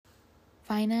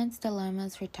Finance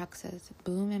dilemmas for Texas: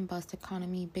 boom and bust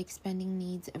economy, big spending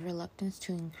needs, a reluctance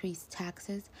to increase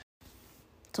taxes.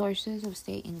 Sources of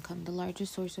state income: the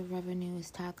largest source of revenue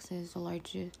is taxes.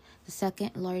 The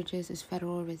second largest is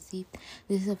federal receipt.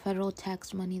 This is a federal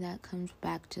tax money that comes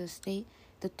back to the state.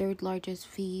 The third largest,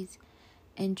 fees,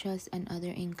 interest, and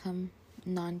other income,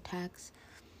 non-tax.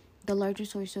 The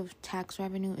largest source of tax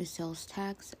revenue is sales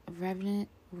tax.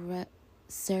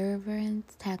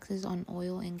 Severance taxes on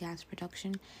oil and gas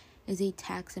production is a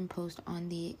tax imposed on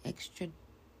the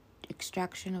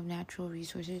extraction of natural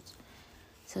resources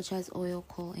such as oil,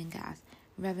 coal, and gas.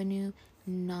 Revenue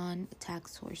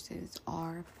non-tax sources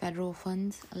are federal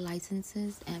funds,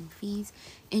 licenses and fees,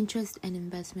 interest and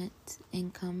investment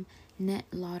income, net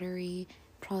lottery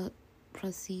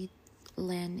proceeds,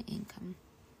 land income.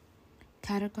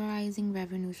 Categorizing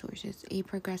revenue sources: a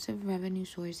progressive revenue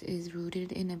source is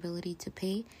rooted in ability to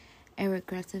pay. A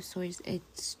regressive source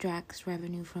extracts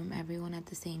revenue from everyone at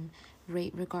the same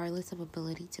rate regardless of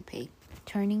ability to pay.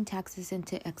 Turning taxes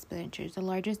into expenditures: the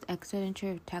largest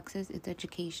expenditure of taxes is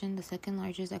education. The second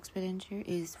largest expenditure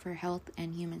is for health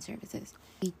and human services.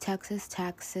 The Texas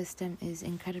tax system is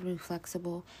incredibly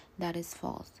flexible. That is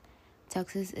false.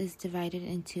 Texas is divided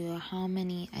into how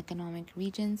many economic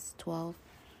regions? 12.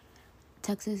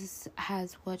 Texas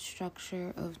has what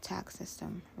structure of tax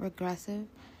system? Regressive.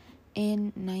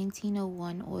 In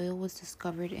 1901, oil was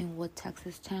discovered in what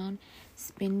Texas town?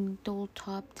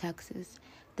 Spindletop, Texas.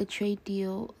 The trade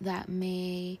deal that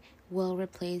may well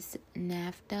replace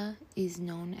NAFTA is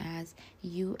known as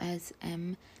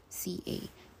USMCA.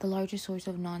 The largest source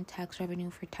of non-tax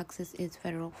revenue for Texas is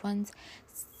federal funds.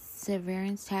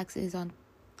 Severance tax is a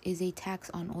tax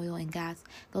on oil and gas.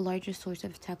 The largest source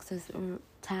of tax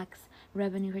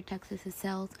revenue for Texas is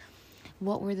sales.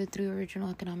 What were the three original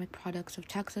economic products of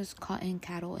Texas? Cotton,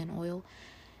 cattle, and oil.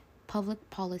 Public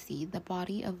policy: the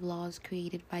body of laws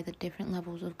created by the different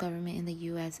levels of government in the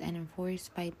U.S. and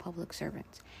enforced by public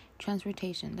servants.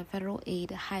 Transportation: the Federal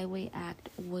Aid Highway Act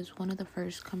was one of the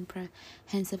first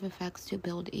comprehensive efforts to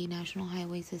build a national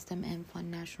highway system and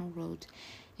fund national roads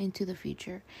into the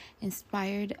future.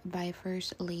 Inspired by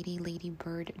First Lady Lady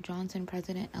Bird Johnson,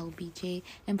 President LBJ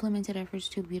implemented efforts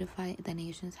to beautify the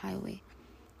nation's highway.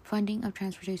 Funding of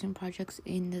transportation projects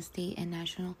in the state and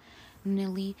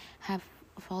nationally have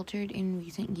faltered in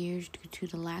recent years due to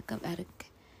the lack of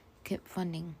adequate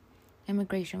funding.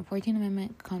 Immigration: 14th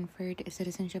Amendment conferred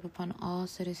citizenship upon all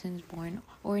citizens born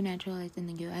or naturalized in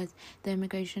the U.S. The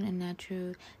Immigration and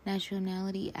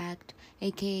Nationality Act,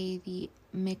 aka the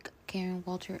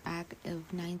McCarran-Walter Act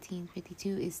of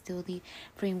 1952, is still the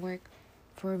framework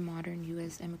for modern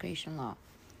U.S. immigration law.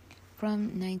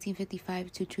 From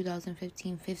 1955 to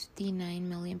 2015, 59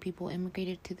 million people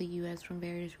immigrated to the U.S. from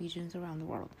various regions around the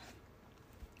world.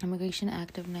 Immigration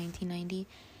Act of 1990,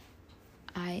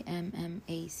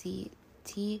 IMMACT,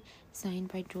 signed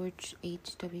by George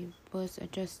H.W. Bush,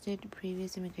 adjusted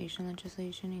previous immigration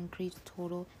legislation, increased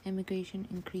total immigration,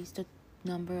 increased the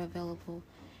number of available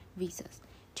visas.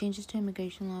 Changes to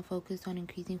immigration law focused on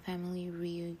increasing family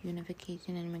reunification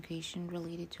and immigration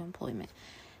related to employment.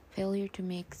 Failure to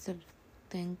make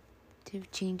substantive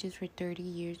changes for 30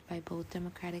 years by both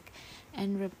Democratic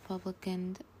and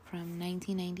Republican from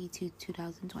 1990 to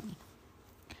 2020.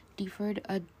 Deferred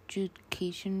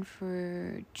adjudication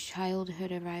for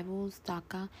childhood arrivals,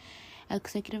 DACA,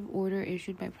 executive order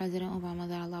issued by President Obama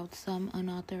that allowed some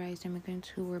unauthorized immigrants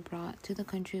who were brought to the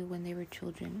country when they were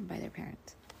children by their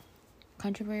parents.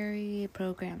 Contemporary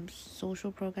programs: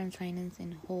 social programs financed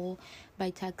in whole by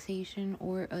taxation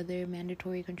or other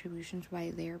mandatory contributions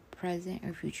by their present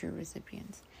or future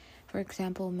recipients. For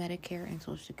example, Medicare and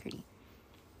Social Security.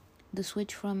 The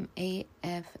switch from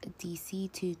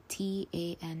AFDC to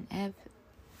TANF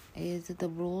is the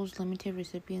rules limited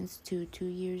recipients to 2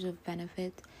 years of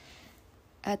benefit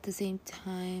at a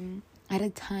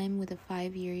time with a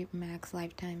 5-year max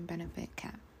lifetime benefit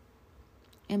cap.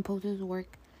 Imposes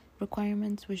work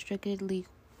requirements, restricted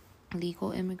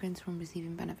legal immigrants from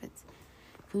receiving benefits.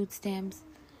 Food stamps,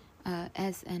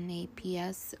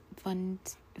 SNAPS,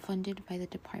 funded by the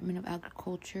Department of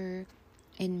Agriculture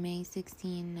in May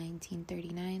 16,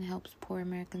 1939, helps poor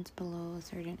Americans below a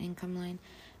certain income line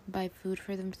buy food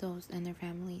for themselves and their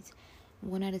families.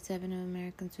 1 out of 7 of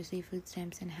Americans receive food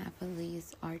stamps, and half of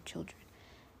these are children.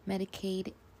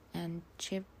 Medicaid and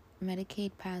CHIP.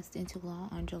 Medicaid passed into law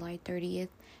on July 30th,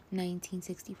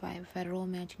 1965. Federal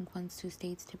matching funds to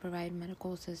states to provide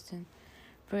medical assistance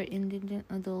for indigent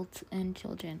adults and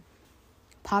children.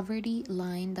 Poverty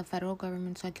line: the federal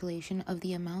government's calculation of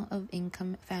the amount of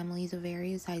income families of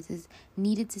various sizes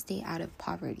needed to stay out of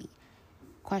poverty.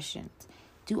 Questions: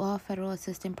 Do all federal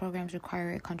assistance programs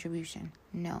require a contribution?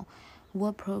 No.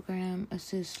 What program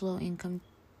assists low-income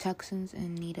Texans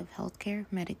in need of health care?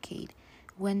 Medicaid.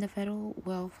 When the federal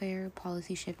welfare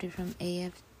policy shifted from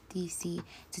AFDC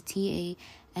to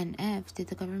TANF, did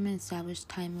the government establish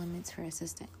time limits for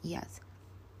assistance? Yes.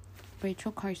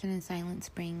 Rachel Carson in Silent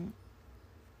Spring,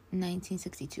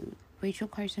 1962. Rachel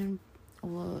Carson,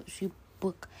 she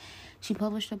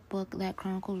published a book that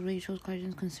chronicles Rachel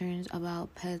Carson's concerns about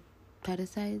pesticides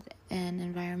and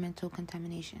environmental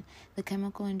contamination. The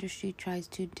chemical industry tries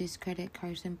to discredit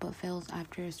Carson but fails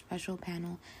after a special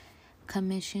panel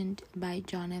commissioned by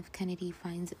John F. Kennedy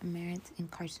finds merits in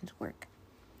Carson's work.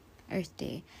 Earth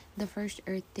Day. The first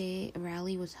Earth Day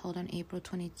rally was held on April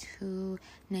 22,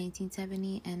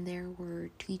 1970, and there were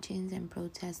teach-ins and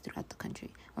protests throughout the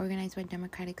country. Organized by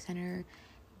Democratic Senator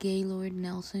Gaylord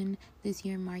Nelson, this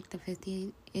year marked the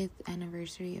 50th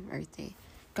anniversary of Earth Day.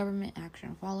 Government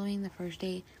action. Following the First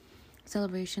Day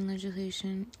Earth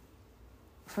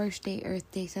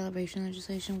Day celebration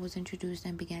legislation was introduced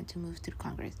and began to move through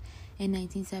Congress. In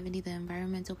 1970, the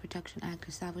Environmental Protection Act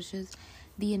establishes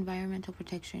the Environmental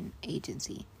Protection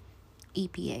Agency,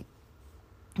 EPA.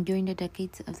 During the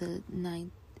decades of the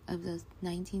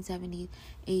 1970s,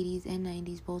 80s, and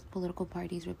 90s, both political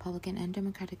parties, Republican and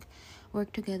Democratic,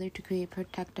 worked together to create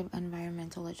protective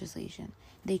environmental legislation.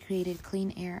 They created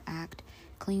Clean Air Act,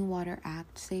 Clean Water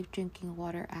Act, Safe Drinking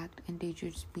Water Act,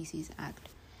 Endangered Species Act.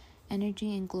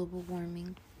 Energy and global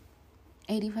warming.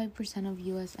 85% of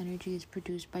U.S. energy is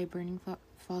produced by burning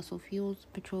fossil fuels,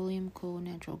 petroleum, coal,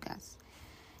 natural gas.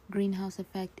 Greenhouse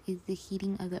effect is the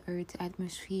heating of the Earth's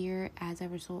atmosphere as a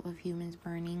result of humans'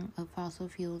 burning of fossil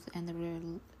fuels and the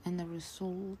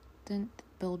resultant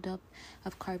buildup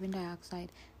of carbon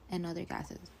dioxide and other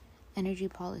gases. Energy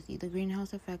policy. The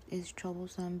greenhouse effect is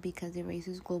troublesome because it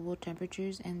raises global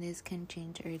temperatures and this can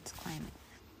change Earth's climate.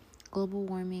 Global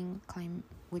warming,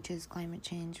 which is climate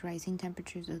change, rising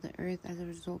temperatures of the Earth as a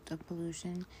result of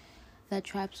pollution that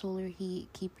traps solar heat,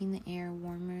 keeping the air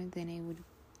warmer than it would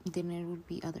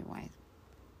be otherwise.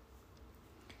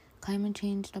 Climate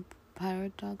change. The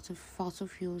paradox of fossil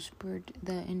fuels spurred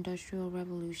the Industrial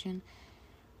Revolution,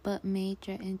 but may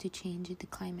threaten to change the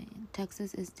climate.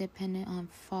 Texas is dependent on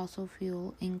fossil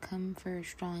fuel income for a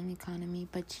strong economy,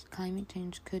 but climate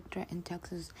change could threaten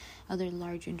Texas' other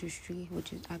large industry,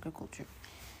 which is agriculture.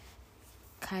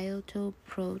 Kyoto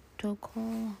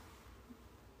Protocol.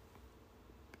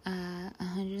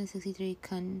 163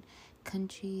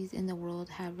 countries in the world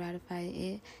have ratified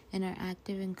it and are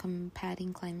active in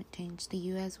combating climate change. The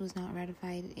U.S. has not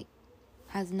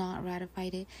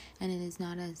ratified it, and it is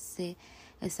not a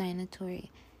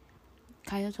signatory.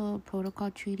 Kyoto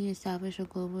Protocol Treaty established a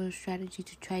global strategy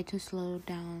to try to slow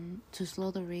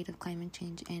the rate of climate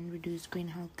change and reduce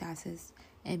greenhouse gases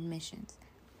emissions.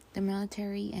 The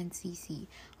military and CC.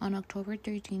 On October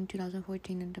 13,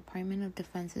 2014, the Department of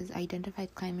Defense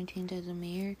identified climate change as a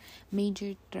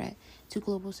major threat to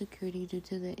global security due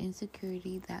to the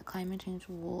insecurity that climate change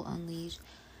will unleash: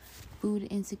 food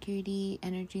insecurity,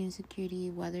 energy insecurity,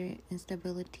 weather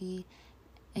instability,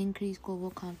 increased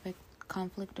global conflict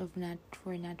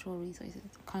for natural resources.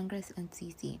 Congress and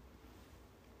CC.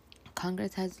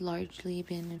 Congress has largely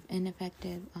been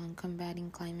ineffective on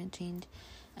combating climate change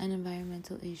and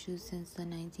environmental issues since the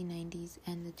 1990s,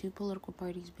 and the two political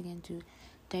parties began to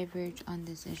diverge on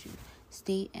this issue.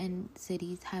 State and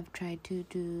cities have tried to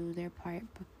do their part,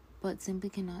 but simply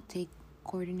cannot take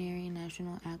coordinated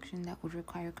national action that would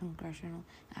require congressional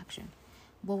action.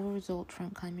 What will result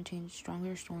from climate change?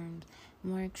 Stronger storms,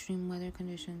 more extreme weather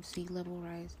conditions, sea level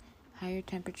rise, higher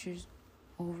temperatures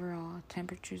overall,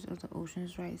 temperatures of the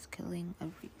oceans rise, killing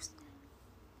of reefs.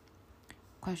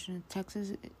 Question.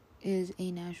 Texas is a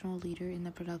national leader in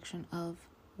the production of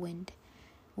wind.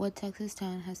 What Texas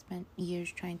town has spent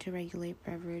years trying to regulate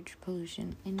beverage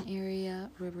pollution in area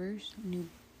rivers? New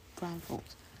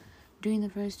Braunfels. During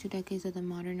the first 2 decades of the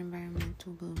modern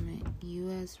environmental movement,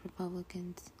 U.S.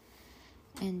 Republicans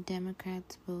and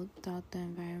Democrats both thought the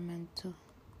environmental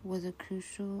was a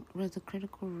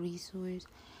critical resource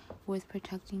worth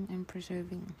protecting and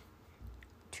preserving.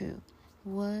 True.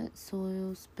 What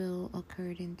soil spill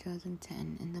occurred in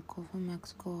 2010 in the Gulf of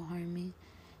Mexico, harming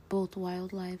both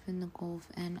wildlife in the Gulf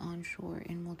and onshore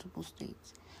in multiple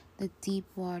states? The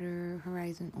Deepwater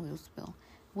Horizon oil spill.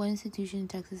 What institution in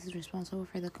Texas is responsible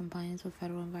for the compliance with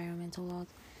federal environmental laws?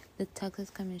 The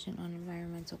Texas Commission on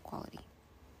Environmental Quality.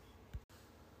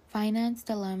 Finance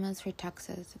dilemmas for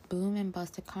Texas. Boom and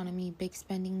bust economy, big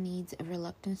spending needs, a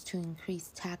reluctance to increase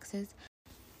taxes.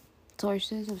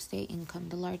 Sources of state income.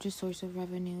 The largest source of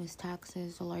revenue is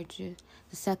taxes. The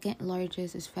second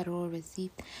largest is federal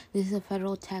receipt. This is the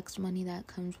federal tax money that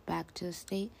comes back to the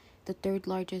state. The third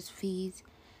largest, fees,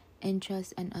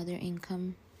 interest, and other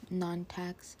income,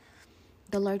 non-tax.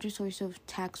 The largest source of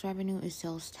tax revenue is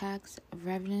sales tax.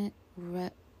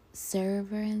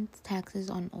 Severance taxes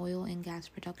on oil and gas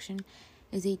production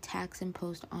is a tax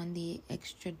imposed on the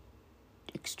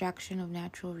extraction of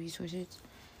natural resources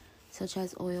such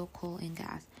as oil, coal, and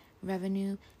gas.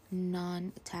 Revenue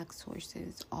non-tax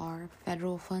sources are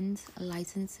federal funds,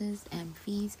 licenses and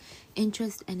fees,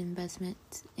 interest and investment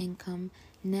income,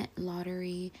 net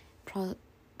lottery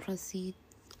proceeds,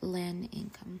 land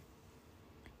income.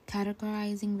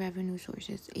 Categorizing revenue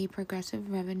sources. A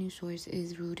progressive revenue source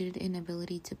is rooted in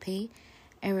ability to pay.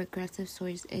 A regressive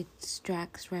source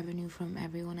extracts revenue from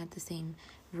everyone at the same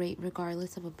rate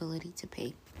regardless of ability to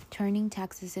pay. Turning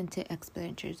taxes into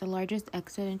expenditures. The largest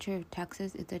expenditure of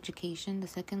taxes is education. The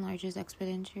second largest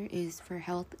expenditure is for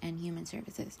health and human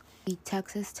services. The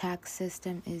Texas tax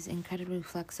system is incredibly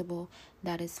flexible.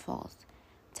 That is false.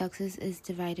 Texas is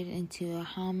divided into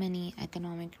how many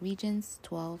economic regions?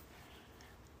 12.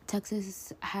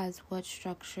 Texas has what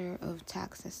structure of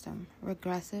tax system?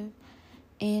 Regressive.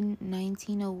 In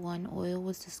 1901, oil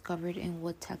was discovered in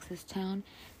what Texas town?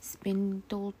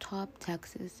 Spindletop,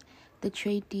 Texas. The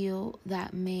trade deal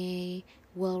that may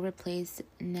well replace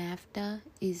NAFTA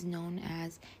is known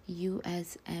as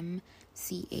USMCA.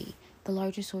 The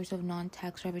largest source of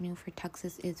non-tax revenue for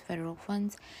Texas is federal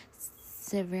funds.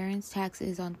 Severance tax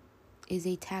is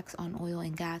a tax on oil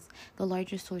and gas. The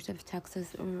largest source of tax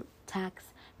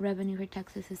revenue for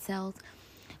Texas is sales.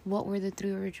 What were the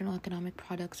three original economic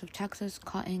products of Texas?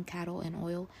 Cotton, cattle, and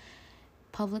oil.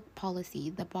 Public policy,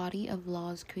 the body of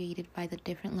laws created by the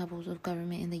different levels of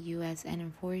government in the U.S. and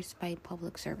enforced by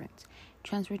public servants.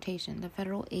 Transportation, the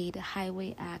Federal Aid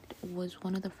Highway Act was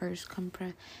one of the first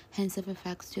comprehensive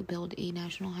effects to build a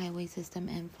national highway system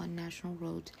and fund national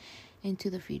roads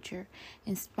into the future.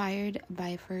 Inspired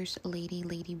by First Lady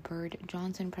Lady Bird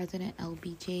Johnson, President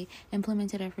LBJ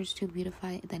implemented efforts to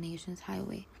beautify the nation's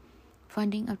highway.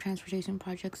 Funding of transportation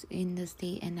projects in the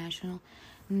state and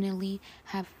nationally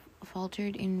have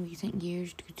faltered in recent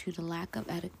years due to the lack of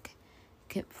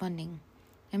adequate funding.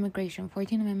 Immigration.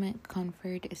 14th Amendment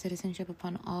conferred citizenship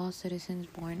upon all citizens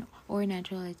born or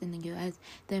naturalized in the U.S.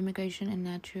 The Immigration and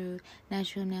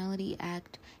Nationality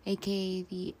Act, aka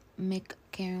the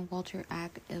McCarran-Walker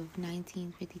Act of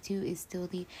 1952, is still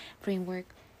the framework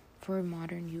for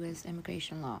modern U.S.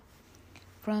 immigration law.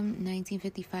 From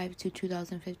 1955 to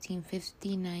 2015,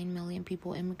 59 million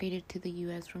people immigrated to the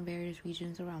U.S. from various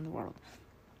regions around the world.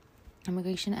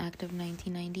 Immigration Act of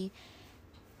 1990,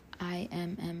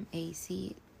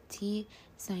 IMMACT,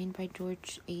 signed by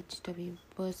George H.W.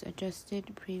 Bush,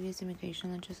 adjusted previous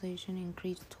immigration legislation,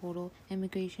 increased total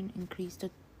immigration, increased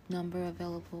the number of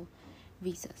available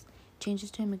visas. Changes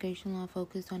to immigration law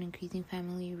focused on increasing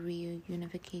family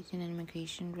reunification and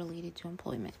immigration related to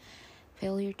employment.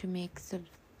 Failure to make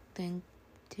substantive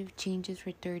changes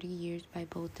for 30 years by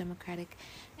both Democratic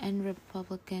and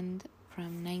Republican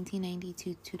from 1990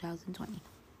 to 2020.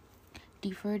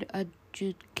 Deferred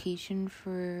adjudication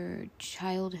for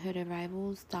childhood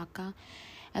arrivals, DACA,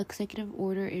 executive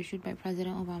order issued by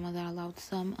President Obama that allowed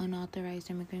some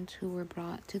unauthorized immigrants who were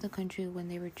brought to the country when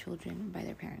they were children by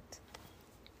their parents.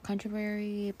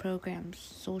 Contemporary programs,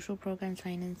 social programs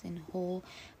financed in whole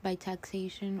by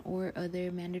taxation or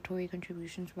other mandatory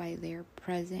contributions by their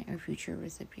present or future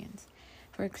recipients.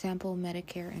 For example,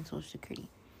 Medicare and Social Security.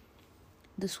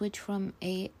 The switch from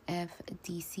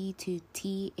AFDC to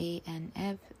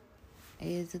TANF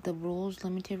is the rules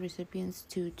limited recipients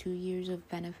to 2 years of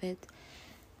benefit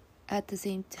at a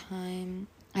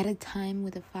time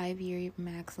with a 5-year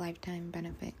max lifetime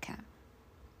benefit cap.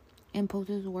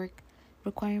 Imposes work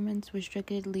requirements,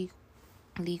 restricted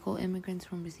legal immigrants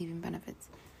from receiving benefits.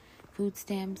 Food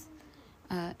stamps,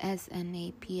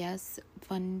 SNAPS,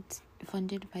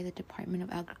 funded by the Department of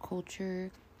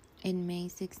Agriculture in May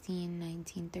 16,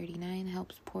 1939,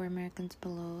 helps poor Americans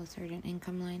below a certain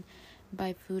income line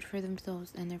buy food for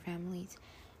themselves and their families.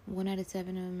 1 out of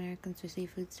 7 of Americans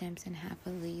receive food stamps, and half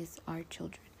of these are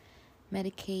children.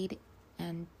 Medicaid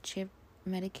and CHIP.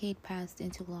 Medicaid passed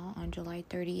into law on July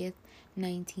 30th,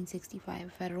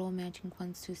 1965. Federal matching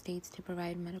funds to states to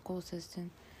provide medical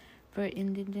assistance for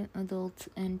indigent adults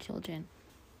and children.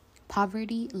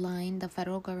 Poverty line, the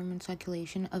federal government's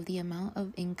calculation of the amount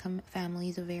of income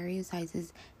families of various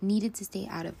sizes needed to stay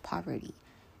out of poverty.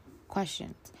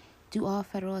 Questions. Do all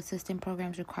federal assistance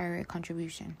programs require a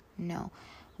contribution? No.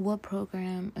 What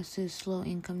program assists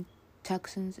low-income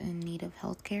Texans in need of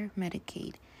health care?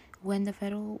 Medicaid. When the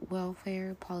federal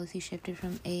welfare policy shifted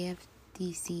from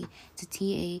AFDC to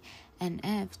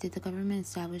TANF, did the government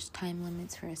establish time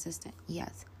limits for assistance?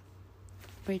 Yes.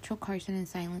 Rachel Carson in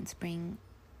Silent Spring,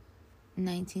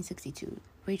 1962.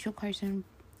 Rachel Carson,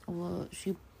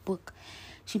 she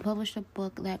published a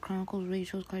book that chronicles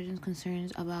Rachel Carson's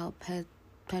concerns about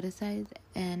pesticides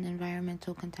and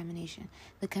environmental contamination.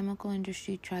 The chemical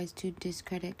industry tries to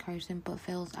discredit Carson but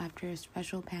fails after a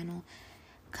special panel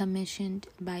commissioned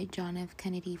by John F.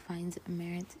 Kennedy finds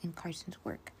merits in Carson's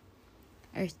work.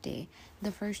 Earth Day.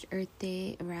 The first Earth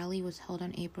Day rally was held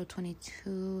on April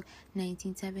 22,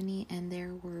 1970, and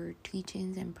there were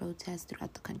teach-ins and protests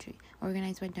throughout the country.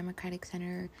 Organized by Democratic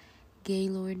Senator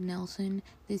Gaylord Nelson,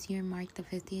 this year marked the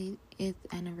 50th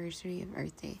anniversary of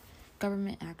Earth Day.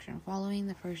 Government action. Following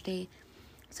the First Day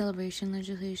Earth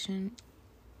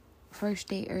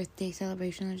Day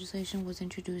celebration legislation was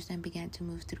introduced and began to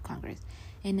move through Congress.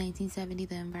 In 1970,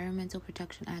 the Environmental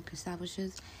Protection Act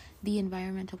establishes the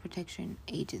Environmental Protection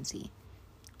Agency,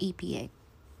 EPA.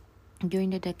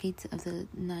 During the decades of the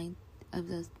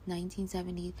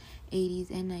 1970s, 80s,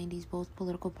 and 90s, both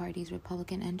political parties,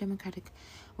 Republican and Democratic,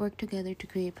 worked together to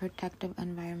create protective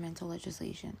environmental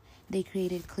legislation. They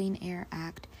created Clean Air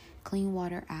Act, Clean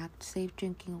Water Act, Safe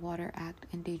Drinking Water Act,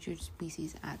 Endangered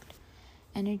Species Act.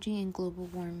 Energy and global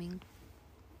warming.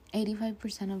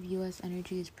 85% of U.S.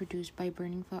 energy is produced by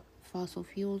burning fossil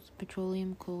fuels,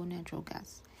 petroleum, coal, natural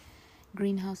gas.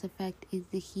 Greenhouse effect is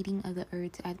the heating of the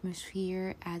Earth's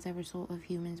atmosphere as a result of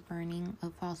humans' burning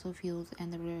of fossil fuels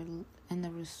and the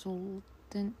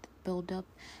resultant buildup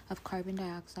of carbon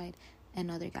dioxide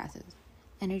and other gases.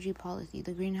 Energy policy.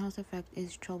 The greenhouse effect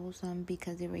is troublesome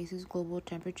because it raises global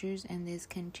temperatures and this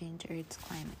can change Earth's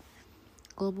climate.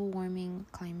 Global warming,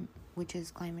 which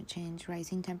is climate change,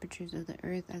 rising temperatures of the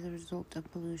Earth as a result of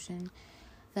pollution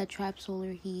that traps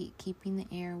solar heat, keeping the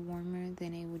air warmer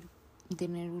than it would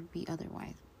be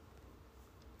otherwise.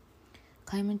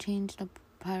 Climate change, the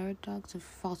paradox of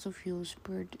fossil fuels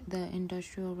spurred the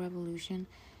Industrial Revolution,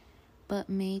 but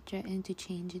may threaten to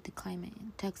change the climate.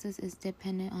 Texas is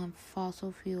dependent on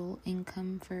fossil fuel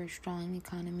income for a strong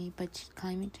economy, but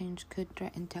climate change could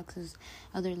threaten Texas'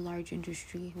 other large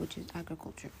industry, which is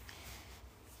agriculture.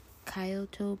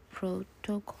 Kyoto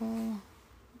Protocol.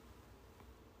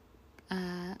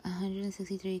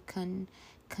 163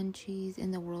 countries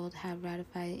in the world have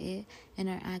ratified it and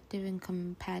are active in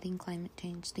combating climate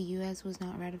change. The U.S. has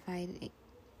not ratified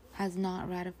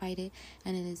it,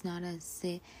 and it is not a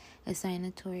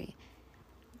signatory.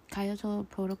 Kyoto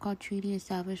Protocol Treaty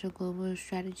established a global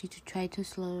strategy to try to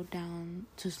slow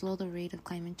the rate of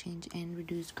climate change and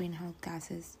reduce greenhouse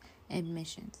gases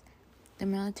emissions. The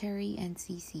military and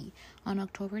CC. On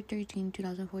October 13,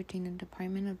 2014, the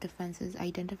Department of Defense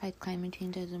identified climate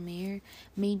change as a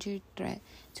major threat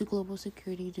to global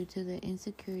security due to the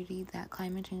insecurity that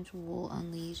climate change will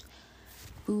unleash.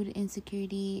 Food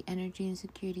insecurity, energy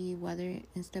insecurity, weather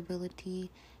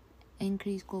instability,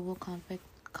 increased global conflict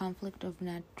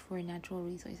for natural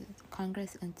resources.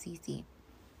 Congress and CC.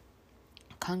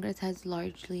 Congress has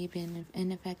largely been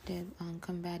ineffective on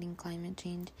combating climate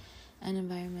change and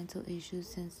environmental issues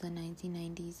since the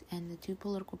 1990s, and the two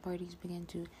political parties began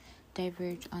to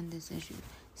diverge on this issue.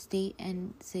 State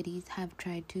and cities have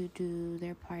tried to do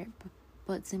their part,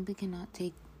 but simply cannot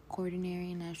take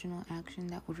coordinated national action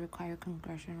that would require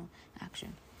congressional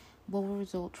action. What will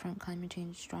result from climate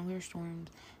change? Stronger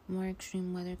storms, more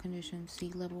extreme weather conditions,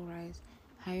 sea level rise,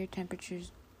 higher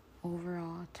temperatures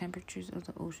overall, temperatures of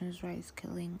the oceans rise,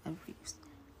 killing of reefs.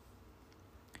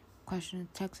 Question.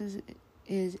 Texas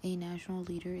is a national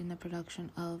leader in the production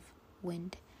of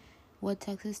wind. What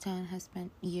Texas town has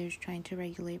spent years trying to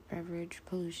regulate beverage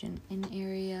pollution in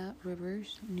area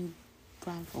rivers? New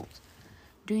Braunfels.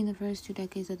 During the first 2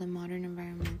 decades of the modern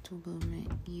environmental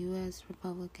movement, U.S.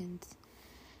 Republicans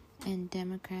and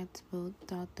Democrats both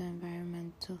thought the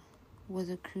environment was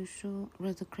a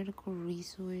critical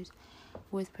resource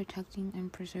worth protecting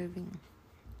and preserving.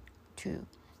 True.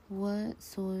 What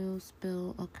soil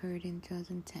spill occurred in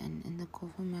 2010 in the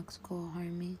Gulf of Mexico,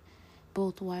 harming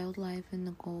both wildlife in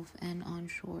the Gulf and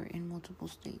onshore in multiple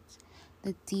states?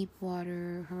 The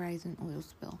Deepwater Horizon oil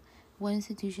spill. What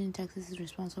institution in Texas is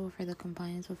responsible for the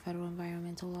compliance with federal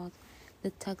environmental laws?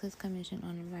 The Texas Commission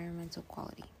on Environmental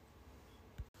Quality.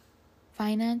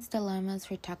 Finance dilemmas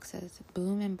for Texas.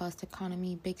 Boom and bust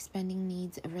economy, big spending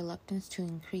needs, a reluctance to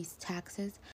increase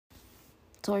taxes.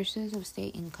 Sources of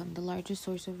state income. The largest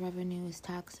source of revenue is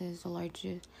taxes.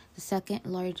 The second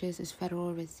largest is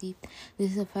federal receipt.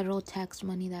 This is a federal tax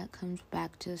money that comes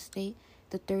back to the state.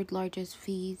 The third largest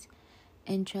fees,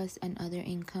 interest, and other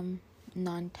income,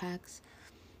 non-tax.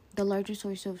 The largest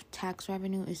source of tax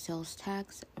revenue is sales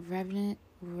tax.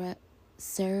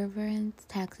 Severance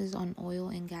taxes on oil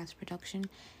and gas production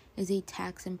is a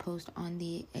tax imposed on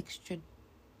the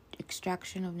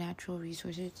extraction of natural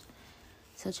resources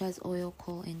such as oil,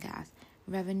 coal, and gas.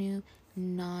 Revenue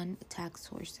non-tax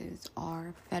sources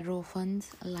are federal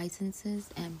funds, licenses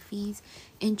and fees,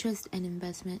 interest and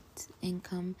investment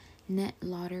income, net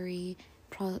lottery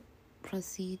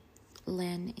proceeds,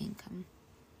 land income.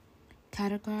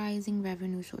 Categorizing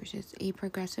revenue sources. A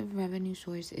progressive revenue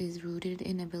source is rooted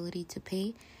in ability to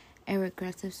pay. A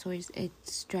regressive source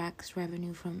extracts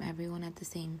revenue from everyone at the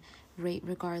same rate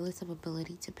regardless of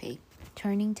ability to pay.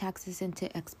 Turning taxes into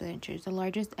expenditures. The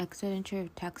largest expenditure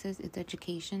of taxes is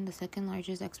education. The second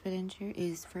largest expenditure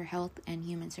is for health and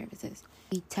human services.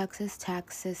 The Texas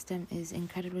tax system is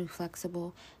incredibly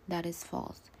flexible. That is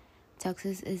false.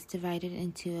 Texas is divided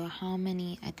into how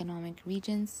many economic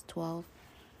regions? 12.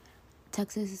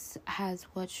 Texas has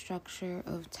what structure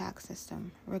of tax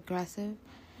system? Regressive.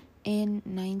 In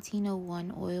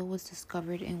 1901, oil was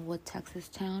discovered in what Texas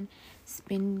town?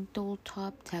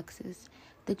 Spindletop, Texas.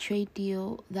 The trade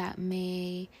deal that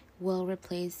may well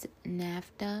replace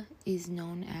NAFTA is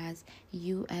known as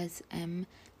USMCA.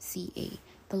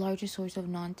 The largest source of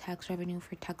non-tax revenue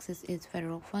for Texas is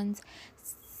federal funds.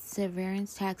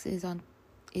 Severance tax is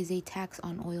a tax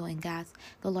on oil and gas.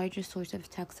 The largest source of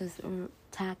tax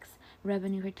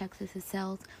revenue for Texas is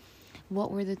sales.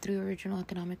 What were the three original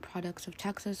economic products of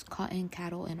Texas? Cotton,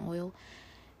 cattle, and oil.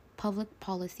 Public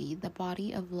policy, the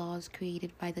body of laws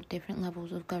created by the different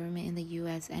levels of government in the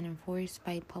U.S. and enforced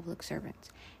by public servants.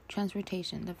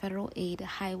 Transportation, the Federal Aid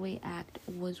Highway Act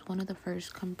was one of the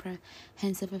first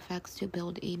comprehensive effects to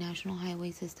build a national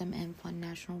highway system and fund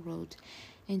national roads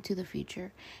into the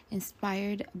future.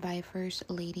 Inspired by First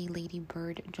Lady Lady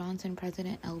Bird Johnson,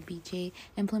 President LBJ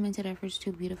implemented efforts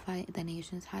to beautify the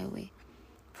nation's highway.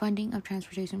 Funding of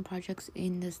transportation projects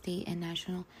in the state and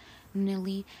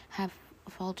nationally have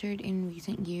faltered in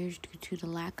recent years due to the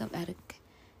lack of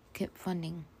adequate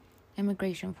funding.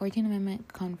 Immigration. 14th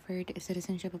Amendment conferred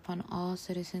citizenship upon all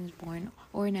citizens born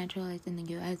or naturalized in the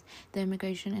U.S. The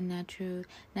Immigration and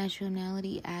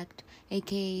Nationality Act,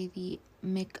 aka the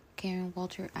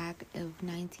McCarran-Walter Act of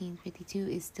 1952,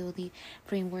 is still the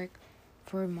framework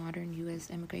for modern U.S.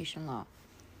 immigration law.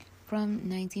 From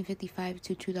 1955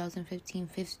 to 2015,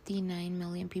 59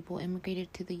 million people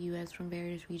immigrated to the U.S. from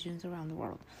various regions around the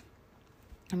world.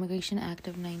 Immigration Act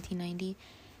of 1990,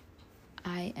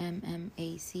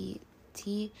 IMMACT,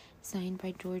 signed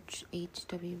by George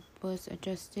H.W. Bush,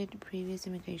 adjusted previous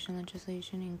immigration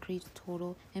legislation, increased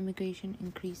total immigration,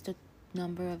 increased the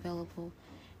number of available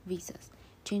visas.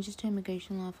 Changes to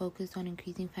immigration law focused on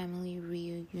increasing family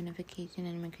reunification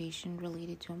and immigration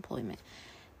related to employment.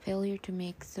 Failure to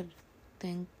make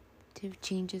substantive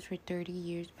changes for 30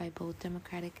 years by both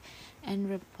Democratic and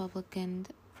Republican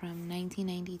from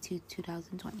 1990 to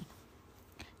 2020.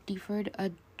 Deferred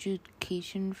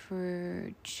adjudication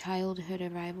for childhood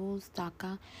arrivals,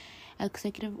 DACA,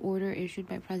 executive order issued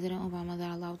by President Obama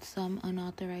that allowed some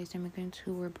unauthorized immigrants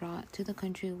who were brought to the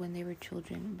country when they were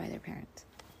children by their parents.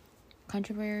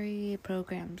 Contemporary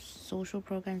programs, social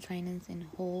programs financed in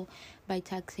whole by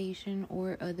taxation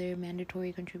or other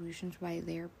mandatory contributions by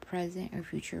their present or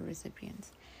future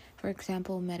recipients. For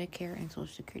example, Medicare and Social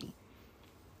Security.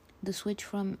 The switch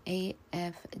from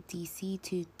AFDC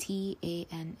to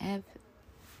TANF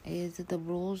is the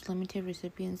rules limited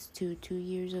recipients to 2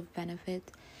 years of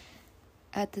benefit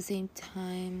at a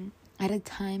time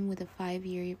with a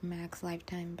 5-year max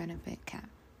lifetime benefit cap.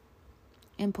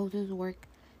 Imposes work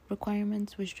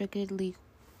requirements, restricted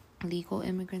legal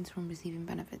immigrants from receiving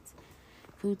benefits.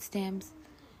 Food stamps,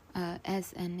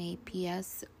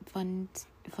 SNAPS,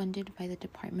 funded by the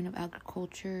Department of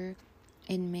Agriculture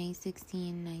in May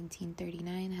 16,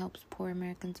 1939, helps poor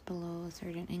Americans below a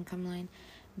certain income line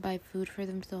buy food for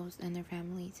themselves and their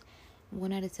families.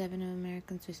 1 out of 7 of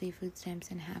Americans receive food stamps,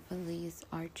 and half of these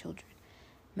are children.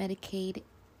 Medicaid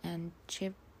and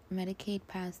CHIP. Medicaid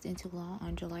passed into law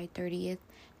on July 30th,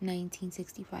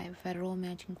 1965. Federal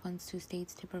matching funds to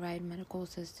states to provide medical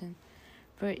assistance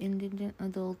for indigent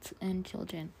adults and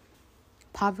children.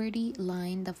 Poverty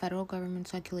line, the federal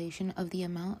government's calculation of the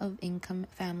amount of income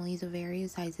families of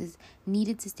various sizes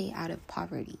needed to stay out of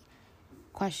poverty.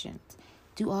 Questions.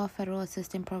 Do all federal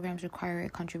assistance programs require a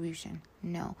contribution?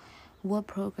 No. What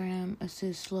program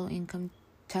assists low-income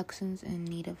Texans in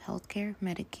need of health care?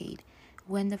 Medicaid.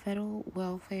 When the federal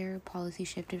welfare policy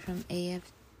shifted from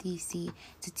AFDC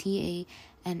to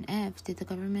TANF, did the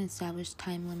government establish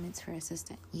time limits for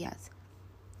assistance? Yes.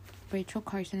 Rachel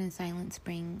Carson and Silent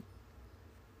Spring,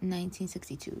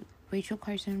 1962. Rachel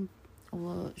Carson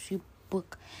She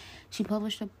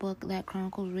published a book that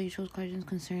chronicles Rachel Carson's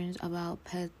concerns about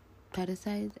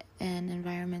pesticides and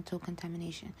environmental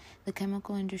contamination. The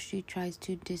chemical industry tries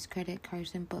to discredit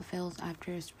Carson but fails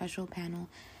after a special panel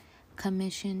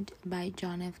commissioned by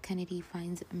John F. Kennedy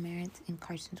finds merits in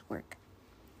Carson's work.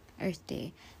 Earth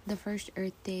Day. The first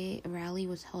Earth Day rally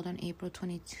was held on April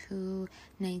 22,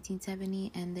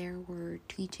 1970, and there were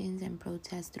teach-ins and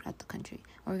protests throughout the country.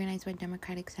 Organized by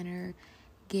Democratic Senator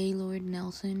Gaylord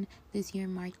Nelson, this year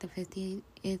marked the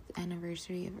 50th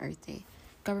anniversary of Earth Day.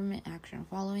 Government action.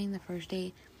 Following the First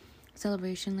Day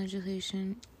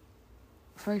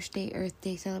Earth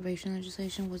Day celebration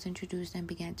legislation was introduced and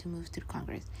began to move through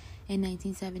Congress. In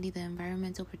 1970, the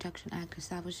Environmental Protection Act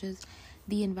establishes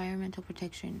the Environmental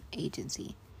Protection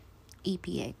Agency,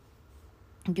 EPA.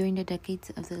 During the decades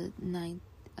of the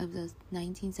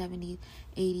 1970s,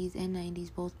 80s, and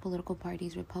 90s, both political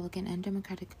parties, Republican and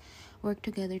Democratic, worked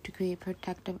together to create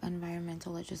protective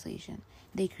environmental legislation.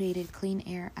 They created Clean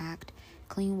Air Act,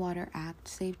 Clean Water Act,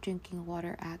 Safe Drinking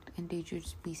Water Act, and Endangered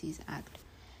Species Act.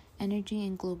 Energy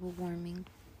and global warming.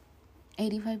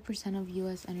 85% of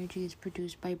U.S. energy is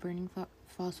produced by burning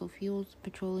fossil fuels,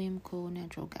 petroleum, coal, and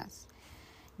natural gas.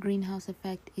 Greenhouse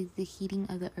effect is the heating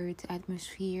of the Earth's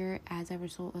atmosphere as a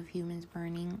result of humans'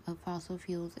 burning of fossil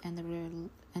fuels and the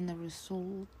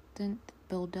resultant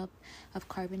buildup of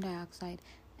carbon dioxide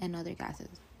and other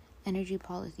gases. Energy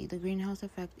policy. The greenhouse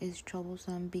effect is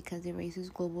troublesome because it raises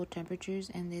global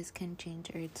temperatures and this can change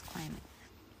Earth's climate.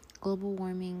 Global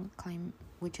warming,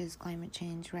 which is climate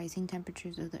change, rising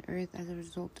temperatures of the Earth as a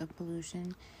result of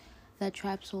pollution that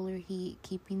traps solar heat,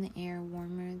 keeping the air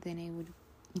warmer than it would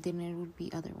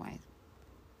be otherwise.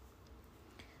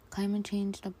 Climate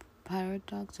change. The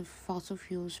paradox of fossil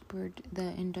fuels spurred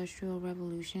the Industrial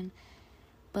Revolution,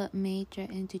 but may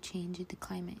threaten to change the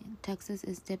climate. Texas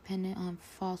is dependent on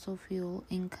fossil fuel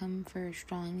income for a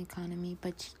strong economy,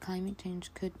 but climate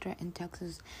change could threaten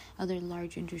Texas' other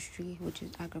large industry, which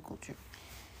is agriculture.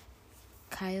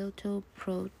 Kyoto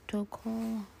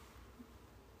Protocol.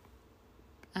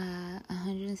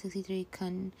 163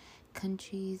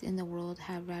 countries in the world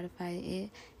have ratified it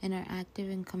and are active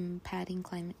in combating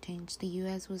climate change. The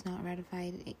U.S. has not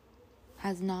ratified it,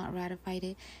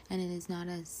 and it is not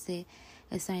a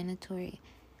signatory.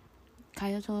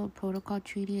 Kyoto Protocol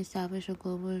Treaty established a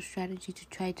global strategy to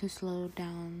try to slow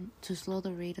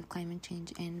the rate of climate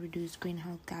change and reduce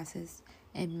greenhouse gases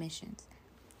emissions.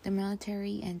 The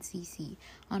military and CC.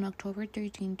 On October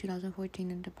 13, 2014,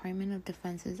 the Department of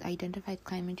Defense identified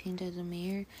climate change as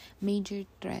a major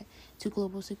threat to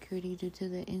global security due to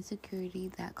the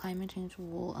insecurity that climate change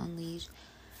will unleash: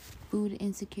 food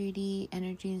insecurity,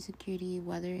 energy insecurity,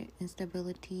 weather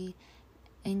instability,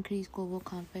 increased global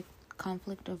conflict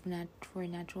for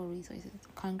natural resources.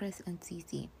 Congress and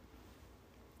CC.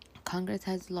 Congress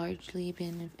has largely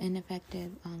been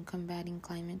ineffective on combating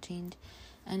climate change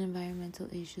and environmental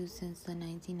issues since the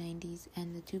 1990s,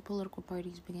 and the two political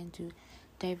parties began to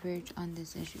diverge on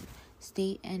this issue.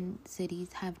 State and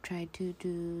cities have tried to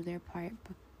do their part,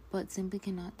 but simply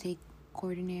cannot take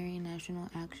coordinated national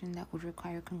action that would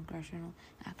require congressional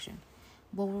action.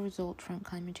 What will result from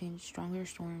climate change? Stronger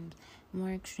storms, more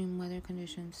extreme weather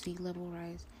conditions, sea level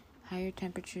rise, higher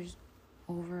temperatures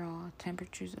overall,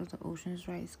 temperatures of the oceans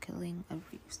rise, killing of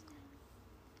reefs.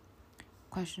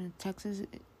 Question. Texas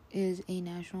is a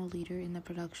national leader in the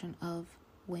production of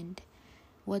wind.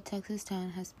 What Texas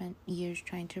town has spent years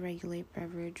trying to regulate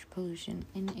beverage pollution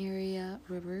in area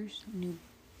rivers? New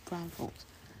Braunfels.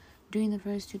 During the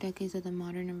first 2 decades of the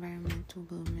modern environmental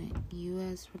movement,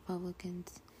 U.S.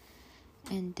 Republicans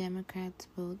and Democrats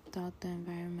both thought the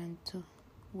environmental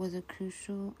was a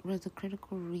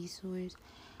critical resource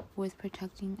worth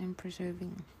protecting and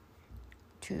preserving.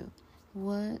 True.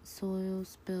 What soil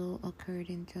spill occurred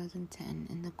in 2010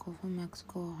 in the Gulf of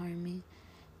Mexico, harming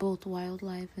both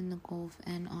wildlife in the Gulf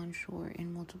and onshore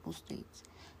in multiple states?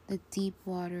 The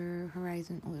Deepwater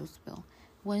Horizon oil spill.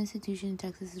 What institution in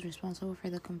Texas is responsible for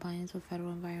the compliance with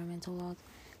federal environmental laws?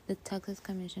 The Texas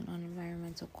Commission on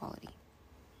Environmental Quality.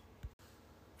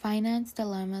 Finance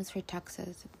dilemmas for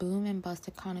Texas. Boom and bust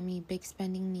economy, big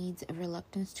spending needs, a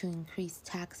reluctance to increase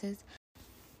taxes.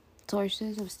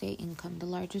 Sources of state income. The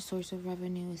largest source of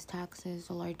revenue is taxes.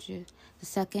 The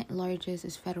second largest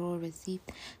is federal receipt.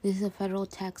 This is the federal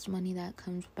tax money that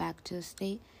comes back to the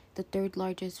state. The third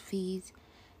largest, fees,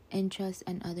 interest,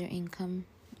 and other income,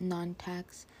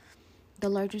 non-tax. The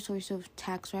largest source of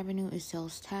tax revenue is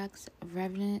sales tax.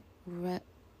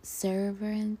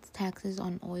 Severance taxes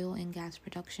on oil and gas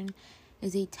production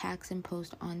is a tax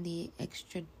imposed on the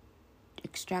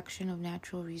extraction of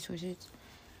natural resources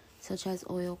such as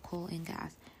oil, coal, and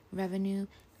gas. Revenue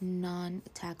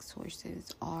non-tax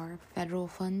sources are federal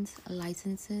funds,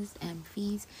 licenses and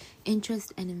fees,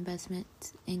 interest and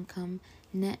investment income,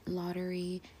 net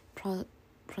lottery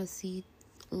proceeds,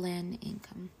 land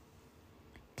income.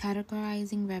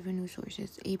 Categorizing revenue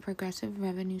sources. A progressive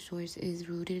revenue source is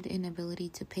rooted in ability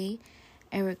to pay.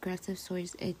 A regressive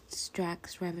source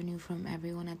extracts revenue from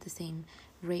everyone at the same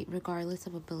rate regardless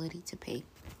of ability to pay.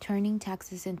 Turning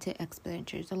taxes into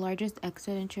expenditures. The largest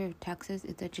expenditure of taxes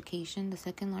is education. The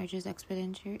second largest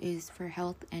expenditure is for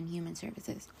health and human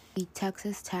services. The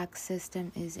Texas tax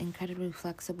system is incredibly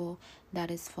flexible.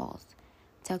 That is false.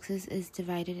 Texas is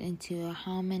divided into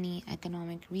how many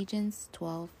economic regions?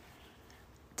 12.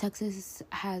 Texas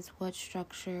has what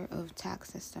structure of tax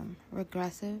system?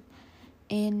 Regressive.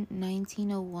 In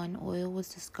 1901, oil was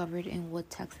discovered in what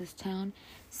Texas town?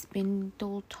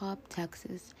 Spindletop,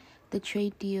 Texas. The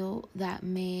trade deal that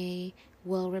may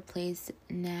well replace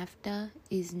NAFTA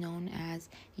is known as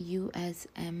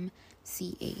USMCA.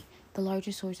 The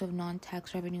largest source of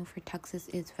non-tax revenue for Texas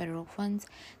is federal funds.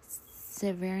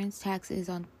 Severance tax is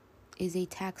a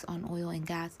tax on oil and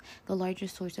gas. The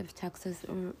largest source of Texas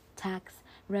tax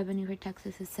revenue for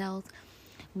Texas is sales.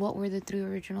 What were the three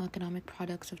original economic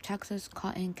products of Texas?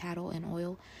 Cotton, cattle, and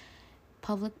oil.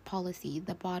 Public policy,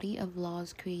 the body of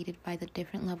laws created by the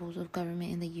different levels of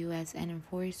government in the U.S. and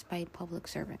enforced by public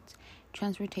servants.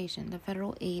 Transportation, the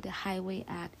Federal Aid Highway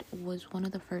Act was one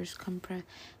of the first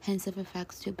comprehensive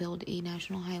effects to build a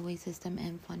national highway system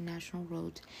and fund national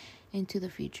roads into the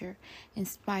future.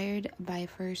 Inspired by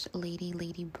First Lady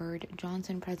Lady Bird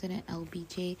Johnson, President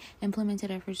LBJ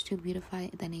implemented efforts to beautify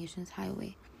the nation's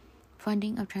highway.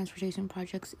 Funding of transportation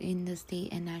projects in the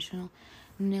state and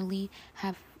nationally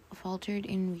have faltered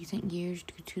in recent years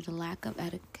due to the lack of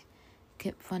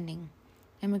adequate funding.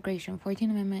 Immigration.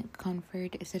 14th Amendment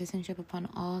conferred citizenship upon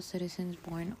all citizens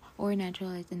born or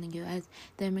naturalized in the U.S.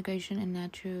 The Immigration and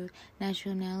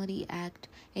Nationality Act,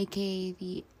 aka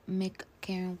the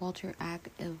McCarran-Walker Act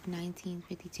of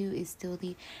 1952, is still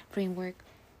the framework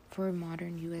for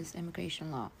modern U.S.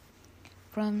 immigration law.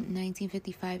 From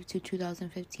 1955 to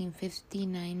 2015,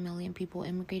 59 million people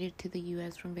immigrated to the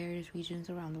U.S. from various regions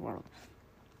around the world.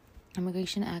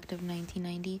 Immigration Act of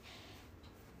 1990,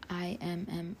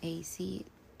 IMMACT,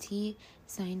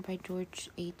 signed by George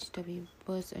H.W.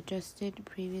 Bush, adjusted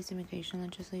previous immigration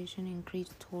legislation,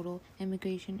 increased total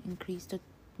immigration, increased the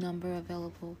number of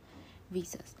available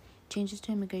visas. Changes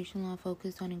to immigration law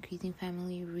focused on increasing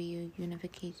family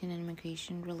reunification and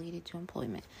immigration related to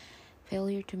employment.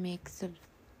 Failure to make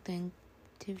substantive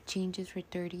changes for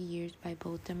 30 years by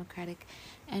both Democratic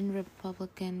and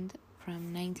Republican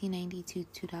from 1990 to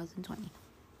 2020.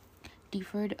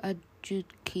 Deferred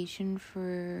adjudication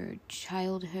for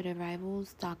childhood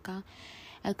arrivals, DACA,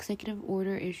 executive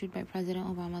order issued by President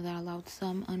Obama that allowed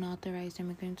some unauthorized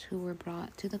immigrants who were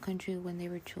brought to the country when they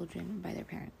were children by their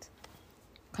parents.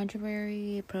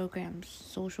 Contemporary programs,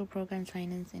 social programs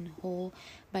financed in whole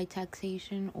by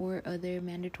taxation or other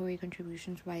mandatory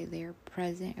contributions by their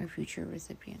present or future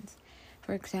recipients.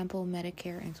 For example,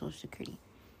 Medicare and Social Security.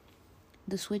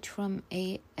 The switch from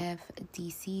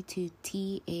AFDC to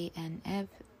TANF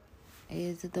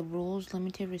is the rules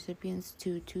limited recipients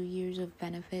to 2 years of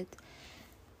benefit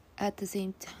at a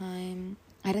time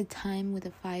with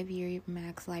a 5-year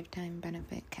max lifetime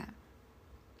benefit cap.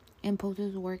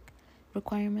 Imposes work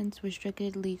requirements,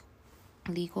 restricted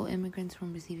legal immigrants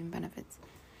from receiving benefits.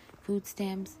 Food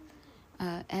stamps,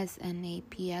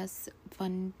 SNAPS,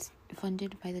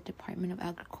 funded by the Department of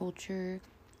Agriculture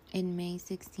in May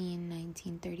 16,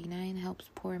 1939, helps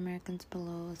poor Americans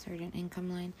below a certain income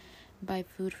line buy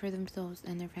food for themselves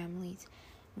and their families.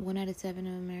 1 out of 7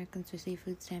 of Americans receive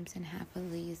food stamps, and half of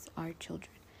these are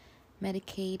children.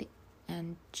 Medicaid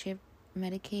and CHIP.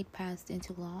 Medicaid passed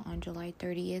into law on July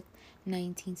 30th,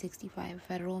 1965.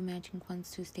 Federal matching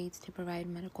funds to states to provide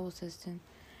medical assistance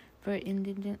for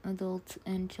indigent adults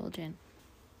and children.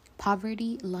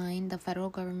 Poverty line, the federal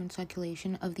government's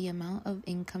calculation of the amount of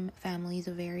income families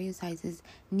of various sizes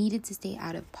needed to stay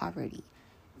out of poverty.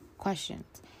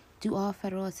 Questions. Do all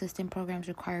federal assistance programs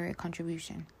require a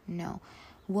contribution? No.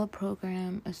 What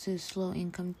program assists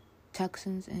low-income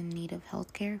Texans in need of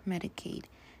health care? Medicaid.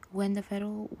 When the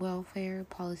federal welfare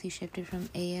policy shifted from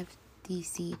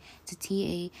AFDC to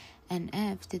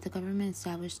TANF, did the government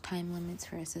establish time limits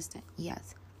for assistance?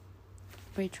 Yes.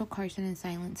 Rachel Carson in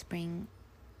Silent Spring,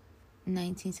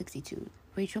 1962.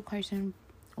 Rachel Carson,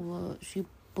 she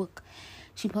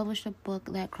published a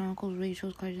book that chronicles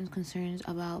Rachel Carson's concerns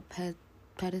about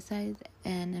pesticides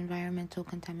and environmental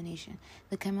contamination.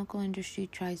 The chemical industry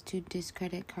tries to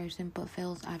discredit Carson but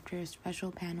fails after a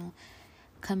special panel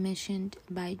commissioned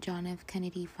by John F.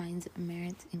 Kennedy, finds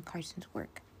merits in Carson's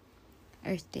work.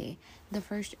 Earth Day. The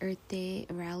first Earth Day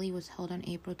rally was held on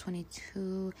April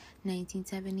 22,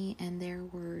 1970, and there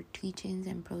were teach-ins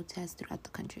and protests throughout the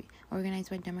country.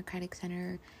 Organized by Democratic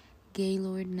Senator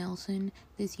Gaylord Nelson,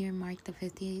 this year marked the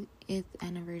 50th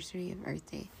anniversary of Earth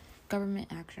Day. Government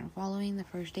action. Following the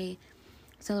First Day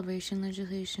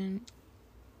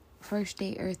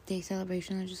Earth Day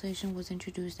celebration legislation was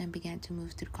introduced and began to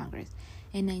move through Congress.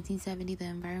 In 1970, the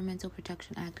Environmental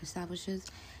Protection Act establishes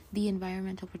the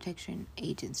Environmental Protection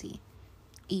Agency,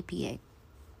 EPA.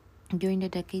 During the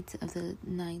decades of the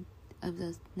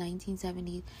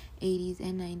 1970s, 80s,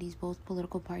 and 90s, both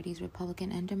political parties,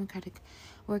 Republican and Democratic,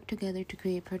 worked together to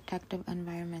create protective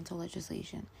environmental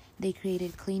legislation. They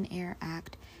created Clean Air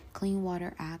Act, Clean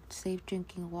Water Act, Safe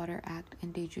Drinking Water Act,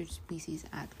 and Endangered Species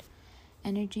Act.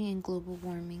 Energy and global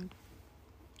warming.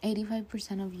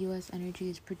 85% of U.S. energy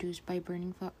is produced by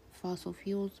burning fossil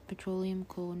fuels, petroleum,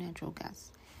 coal, and natural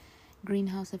gas.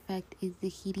 Greenhouse effect is the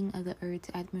heating of the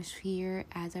Earth's atmosphere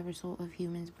as a result of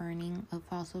humans' burning of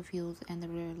fossil fuels and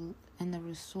the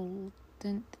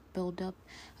resultant buildup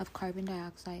of carbon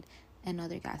dioxide and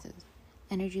other gases.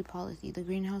 Energy policy. The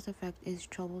greenhouse effect is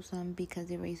troublesome because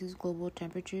it raises global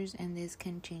temperatures, and this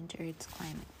can change Earth's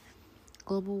climate.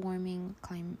 Global warming,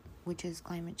 which is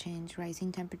climate change,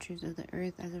 rising temperatures of the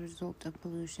Earth as a result of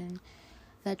pollution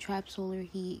that traps solar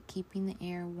heat, keeping the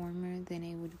air warmer than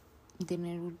it would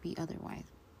be otherwise.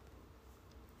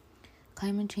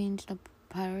 Climate change. The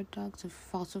paradox of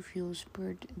fossil fuels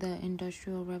spurred the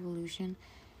Industrial Revolution,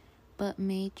 but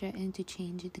may threaten to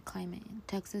change the climate.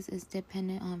 Texas is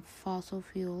dependent on fossil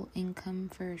fuel income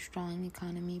for a strong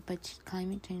economy, but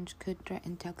climate change could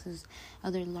threaten Texas'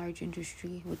 other large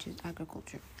industry, which is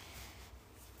agriculture.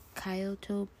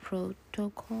 Kyoto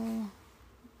Protocol.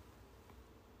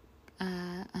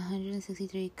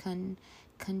 163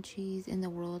 countries in the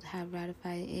world have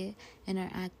ratified it and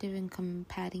are active in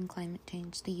combating climate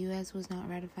change. The U.S. has not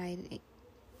ratified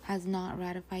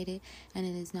it, and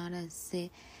it is not a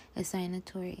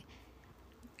signatory.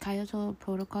 Kyoto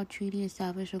Protocol Treaty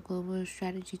established a global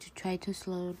strategy to try to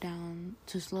slow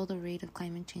the rate of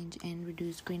climate change and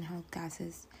reduce greenhouse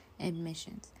gases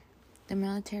emissions. The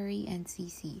military and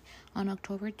CC. On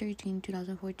October 13,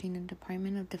 2014, the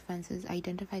Department of Defense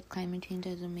identified climate change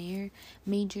as a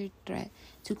major threat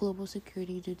to global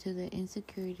security due to the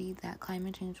insecurity that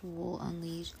climate change will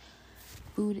unleash: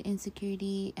 food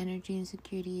insecurity, energy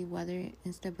insecurity, weather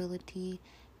instability,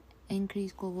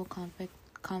 increased global conflict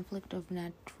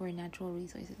for natural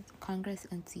resources. Congress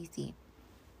and CC.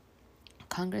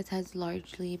 Congress has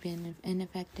largely been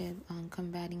ineffective on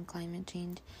combating climate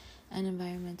change and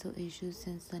environmental issues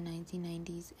since the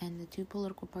 1990s, and the two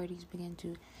political parties began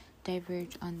to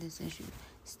diverge on this issue.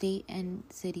 State and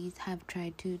cities have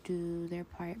tried to do their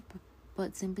part,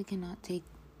 but simply cannot take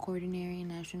coordinated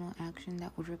national action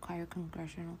that would require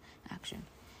congressional action.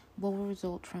 What will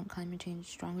result from climate change?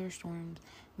 Stronger storms,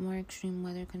 more extreme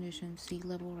weather conditions, sea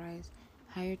level rise,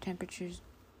 higher temperatures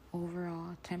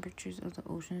overall, temperatures of the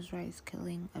oceans rise,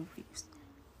 killing of reefs.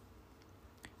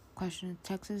 Question.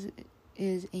 Texas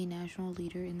is a national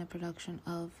leader in the production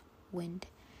of wind.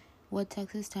 What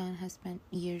Texas town has spent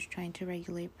years trying to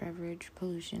regulate beverage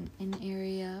pollution in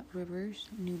area rivers?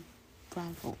 New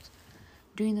Braunfels.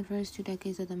 During the first 2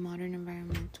 decades of the modern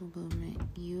environmental movement,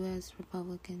 U.S.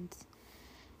 Republicans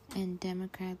and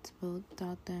Democrats both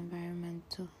thought the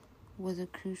environment was a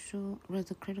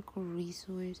critical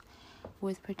resource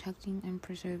worth protecting and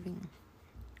preserving.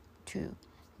 True.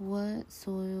 What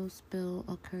soil spill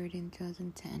occurred in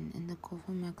 2010 in the Gulf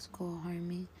of Mexico,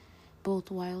 harming both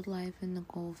wildlife in the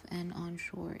Gulf and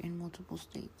onshore in multiple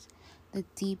states? The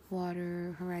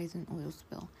Deepwater Horizon oil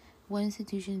spill. What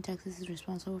institution in Texas is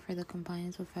responsible for the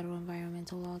compliance with federal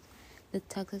environmental laws? The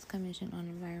Texas Commission on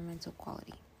Environmental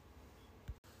Quality.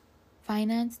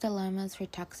 Finance dilemmas for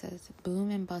Texas.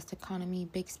 Boom and bust economy,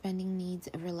 big spending needs,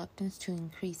 a reluctance to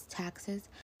increase taxes.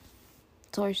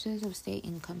 Sources of state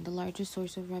income. The largest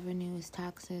source of revenue is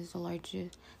taxes. The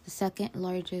second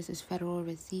largest is federal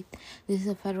receipt. This is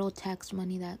a federal tax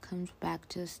money that comes back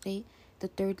to the state. The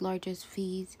third largest,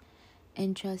 fees,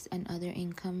 interest, and other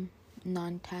income,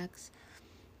 non-tax.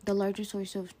 The largest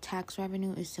source of tax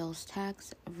revenue is sales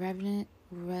tax.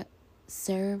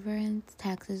 Severance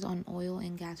taxes on oil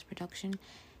and gas production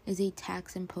is a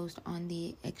tax imposed on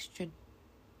the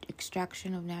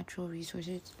extraction of natural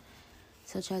resources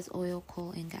such as oil,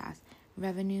 coal, and gas.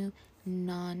 Revenue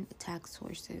non-tax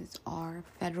sources are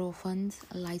federal funds,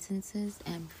 licenses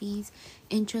and fees,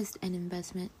 interest and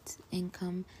investment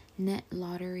income, net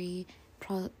lottery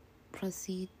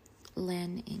proceeds,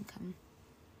 land income.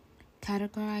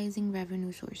 Categorizing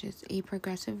revenue sources. A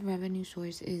progressive revenue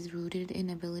source is rooted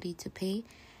in ability to pay.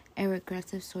 A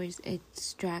regressive source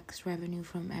extracts revenue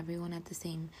from everyone at the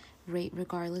same rate,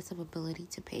 regardless of ability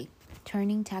to pay.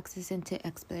 Turning taxes into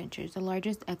expenditures. The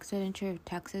largest expenditure of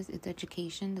taxes is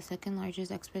education. The second largest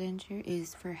expenditure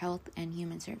is for health and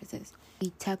human services.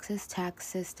 The Texas tax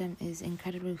system is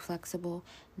incredibly flexible.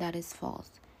 That is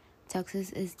false.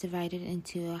 Texas is divided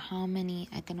into how many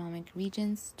economic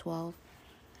regions? 12.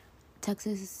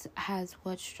 Texas has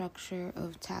what structure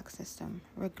of tax system?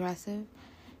 Regressive.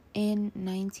 In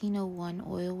 1901,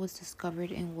 oil was discovered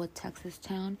in what Texas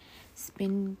town?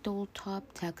 Spindletop,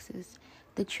 Texas.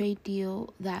 The trade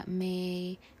deal that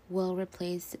may well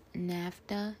replace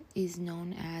NAFTA is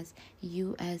known as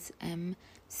USMCA.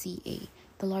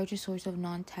 The largest source of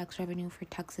non-tax revenue for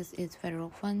Texas is federal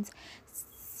funds.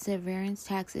 Severance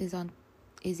tax is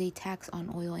a tax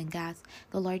on oil and gas.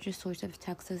 The largest source of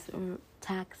tax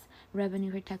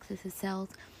revenue for Texas is sales.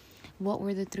 What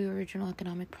were the three original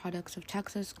economic products of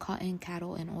Texas? Cotton,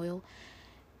 cattle, and oil.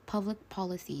 Public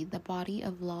policy, the body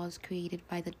of laws created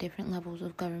by the different levels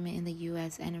of government in the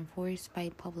U.S. and enforced by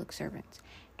public servants.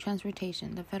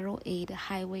 Transportation, the Federal Aid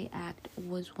Highway Act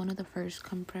was one of the first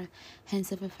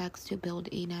comprehensive effects to build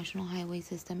a national highway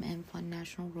system and fund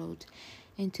national roads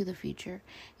into the future.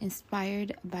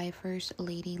 Inspired by First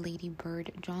Lady Lady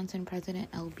Bird Johnson, President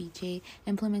LBJ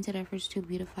implemented efforts to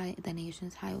beautify the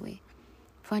nation's highway.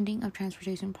 Funding of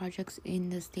transportation projects in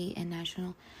the state and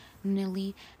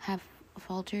nationally have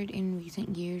faltered in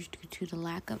recent years due to the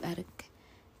lack of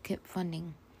adequate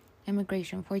funding.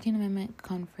 Immigration. 14th Amendment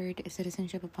conferred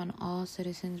citizenship upon all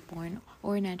citizens born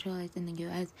or naturalized in the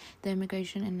U.S. The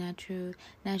Immigration and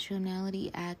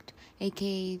Nationality Act,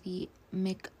 aka the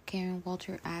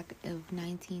McCarran-Walker Act of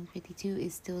 1952,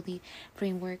 is still the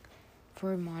framework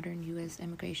for modern U.S.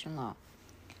 immigration law.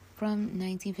 From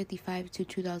 1955 to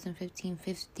 2015,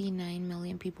 59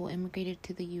 million people immigrated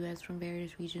to the U.S. from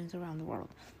various regions around the world.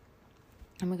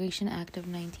 Immigration Act of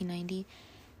 1990,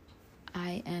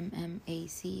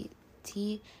 IMMACT,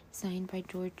 signed by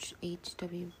George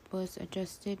H.W. Bush,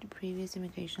 adjusted previous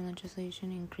immigration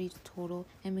legislation, increased total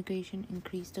immigration,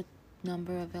 increased the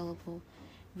number of available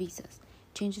visas.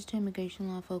 Changes to immigration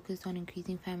law focused on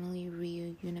increasing family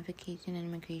reunification and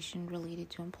immigration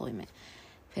related to employment.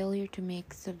 Failure to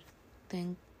make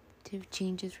substantive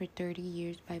changes for 30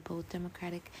 years by both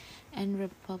Democratic and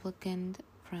Republican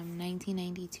from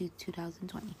 1990 to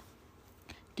 2020.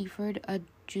 Deferred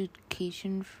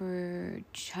adjudication for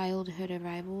childhood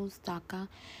arrivals, DACA,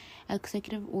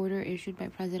 executive order issued by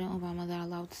President Obama that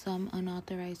allowed some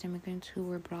unauthorized immigrants who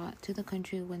were brought to the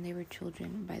country when they were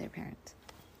children by their parents.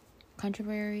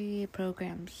 Contemporary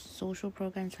programs, social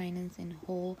programs financed in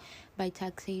whole by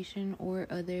taxation or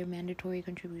other mandatory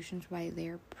contributions by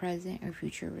their present or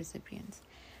future recipients.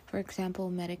 For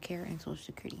example, Medicare and Social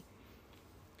Security.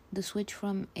 The switch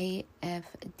from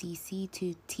AFDC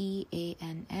to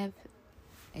TANF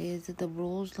is the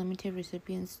rules limited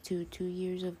recipients to 2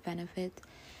 years of benefit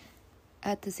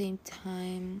at a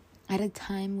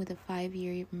time with a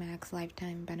 5-year max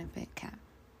lifetime benefit cap.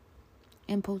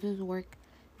 Imposes work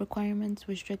requirements,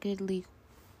 restricted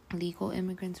legal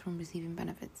immigrants from receiving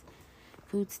benefits.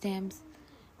 Food stamps,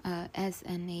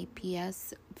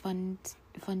 SNAPS,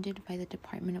 funded by the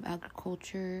Department of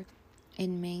Agriculture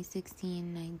in May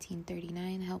 16,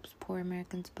 1939, helps poor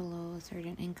Americans below a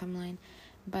certain income line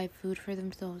buy food for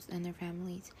themselves and their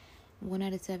families. 1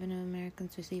 out of 7 of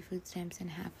Americans receive food stamps, and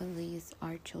half of these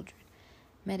are children.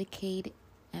 Medicaid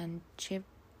and CHIP.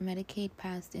 Medicaid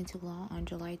passed into law on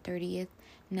July 30th,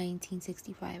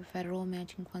 1965. Federal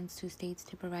matching funds to states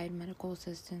to provide medical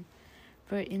assistance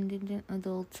for indigent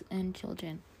adults and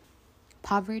children.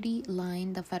 Poverty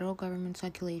line, the federal government's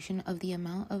calculation of the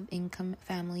amount of income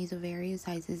families of various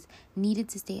sizes needed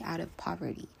to stay out of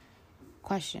poverty.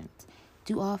 Questions.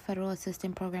 Do all federal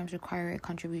assistance programs require a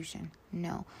contribution?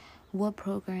 No. What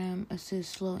program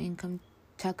assists low-income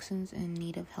Texans in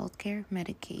need of health care?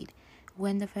 Medicaid.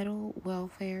 When the federal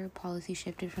welfare policy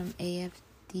shifted from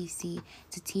AFDC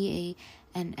to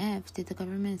TANF, did the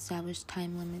government establish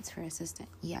time limits for assistance?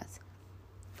 Yes.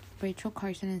 Rachel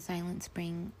Carson in Silent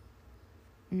Spring,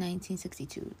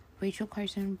 1962. Rachel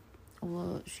Carson,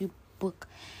 she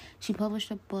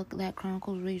published a book that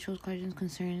chronicles Rachel Carson's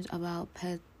concerns about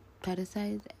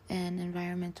pesticides and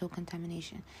environmental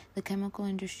contamination. The chemical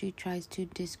industry tries to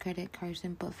discredit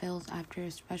Carson but fails after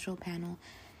a special panel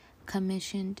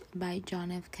commissioned by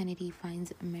John F. Kennedy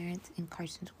finds merits in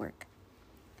Carson's work.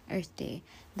 Earth Day.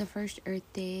 The first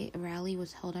Earth Day rally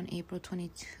was held on April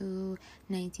 22,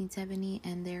 1970,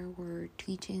 and there were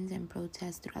teach-ins and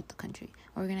protests throughout the country,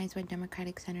 organized by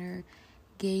Democratic Senator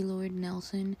Gaylord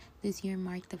Nelson. This year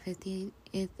marked the 50th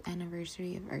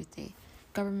anniversary of Earth Day.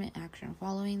 Government action.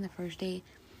 Following the First Day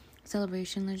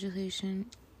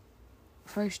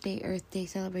Earth Day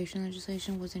celebration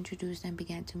legislation was introduced and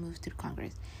began to move through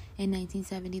Congress. In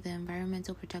 1970, the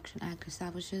Environmental Protection Act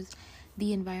establishes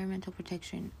the Environmental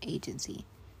Protection Agency,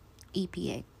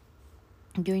 EPA.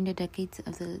 During the decades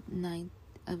of the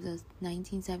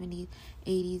 1970s,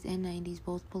 80s, and 90s,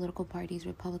 both political parties,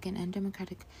 Republican and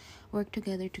Democratic, worked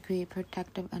together to create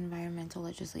protective environmental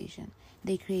legislation.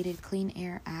 They created Clean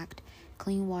Air Act,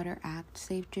 Clean Water Act,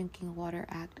 Safe Drinking Water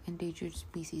Act, and Endangered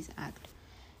Species Act.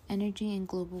 Energy and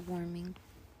global warming.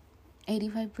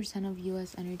 85% of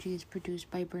U.S. energy is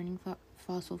produced by burning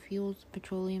fossil fuels,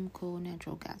 petroleum, coal, and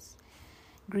natural gas.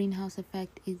 Greenhouse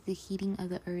effect is the heating of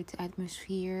the Earth's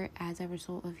atmosphere as a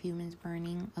result of humans'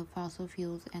 burning of fossil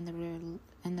fuels and the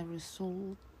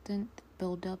resultant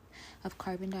buildup of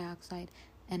carbon dioxide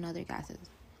and other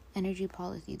gases. Energy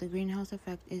policy. The greenhouse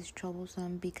effect is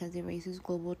troublesome because it raises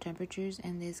global temperatures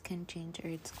and this can change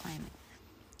Earth's climate.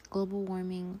 Global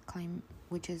warming,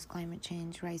 which is climate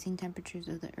change, rising temperatures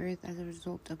of the Earth as a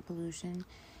result of pollution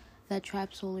that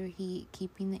traps solar heat,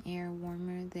 keeping the air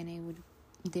warmer than it would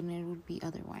be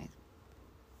otherwise.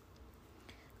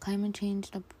 Climate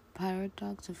change. The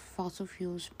paradox of fossil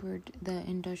fuels spurred the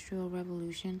Industrial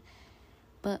Revolution,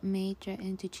 but may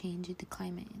threaten to change the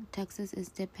climate. Texas is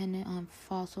dependent on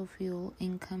fossil fuel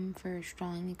income for a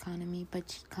strong economy,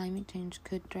 but climate change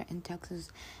could threaten Texas'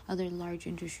 other large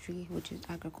industry, which is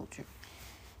agriculture.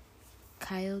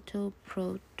 Kyoto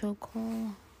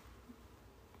Protocol.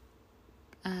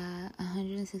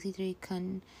 163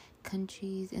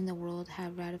 countries in the world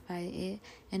have ratified it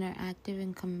and are active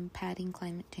in combating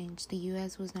climate change. The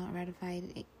U.S. has not ratified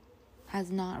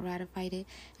it,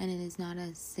 and it is not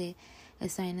a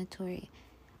signatory.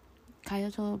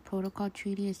 Kyoto Protocol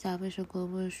Treaty established a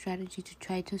global strategy to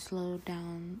try to slow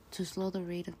the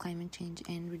rate of climate change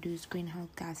and reduce greenhouse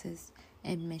gases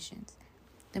emissions.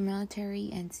 The military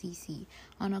and CC.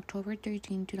 On October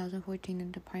 13, 2014, the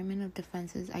Department of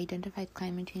Defense identified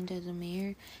climate change as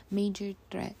a major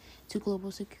threat to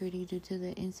global security due to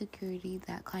the insecurity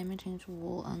that climate change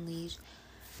will unleash: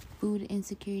 food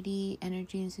insecurity,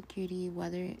 energy insecurity,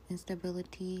 weather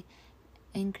instability,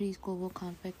 increased global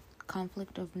conflict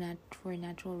for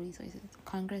natural resources.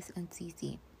 Congress and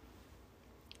CC.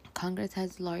 Congress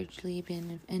has largely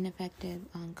been ineffective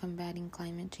on combating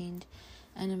climate change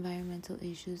and environmental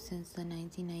issues since the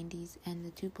 1990s, and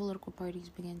the two political parties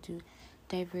began to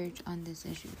diverge on this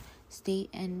issue. State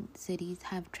and cities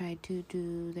have tried to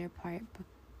do their part,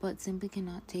 but simply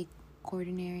cannot take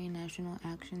coordinated national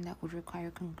action that would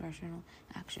require congressional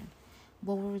action.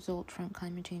 What will result from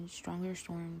climate change? Stronger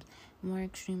storms, more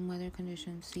extreme weather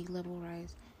conditions, sea level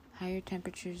rise, higher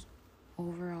temperatures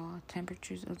overall,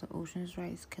 temperatures of the oceans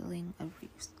rise, killing of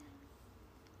reefs.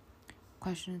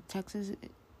 Question. Texas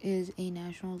is a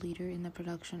national leader in the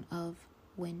production of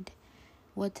wind.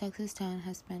 What Texas town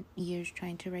has spent years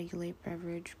trying to regulate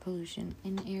beverage pollution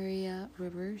in area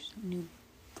rivers? New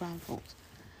Braunfels.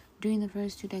 During the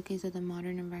first 2 decades of the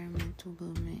modern environmental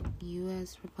movement,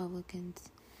 U.S. Republicans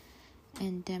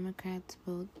and Democrats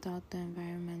both thought the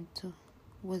environmental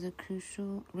was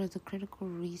a critical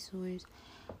resource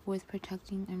worth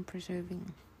protecting and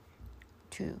preserving.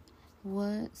 True.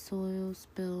 What soil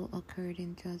spill occurred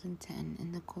in 2010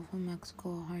 in the Gulf of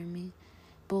Mexico, harming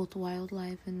both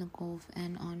wildlife in the Gulf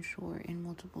and onshore in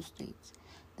multiple states?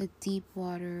 The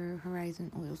Deepwater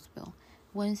Horizon oil spill.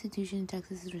 What institution in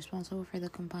Texas is responsible for the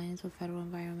compliance with federal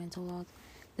environmental laws?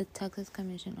 The Texas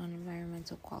Commission on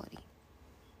Environmental Quality.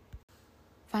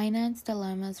 Finance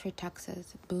dilemmas for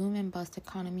Texas. Boom and bust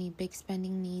economy, big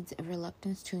spending needs, a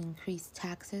reluctance to increase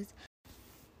taxes.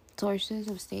 Sources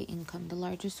of state income. The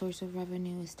largest source of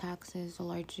revenue is taxes.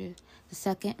 The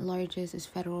second largest is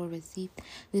federal receipt.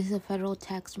 This is the federal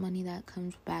tax money that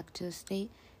comes back to the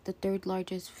state. The third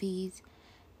largest, fees,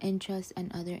 interest,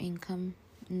 and other income,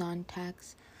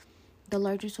 non-tax. The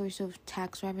largest source of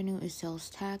tax revenue is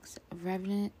sales tax.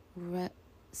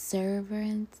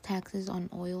 Severance taxes on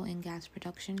oil and gas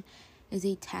production is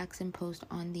a tax imposed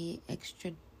on the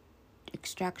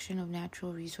extraction of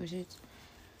natural resources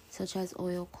such as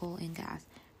oil, coal, and gas.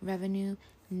 Revenue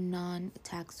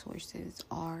non-tax sources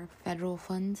are federal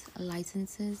funds,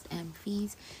 licenses and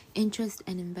fees, interest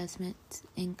and investment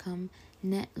income,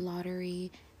 net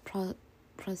lottery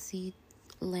proceeds,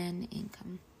 land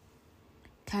income.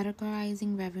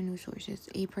 Categorizing revenue sources.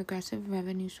 A progressive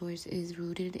revenue source is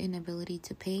rooted in ability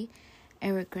to pay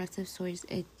A regressive source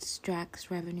extracts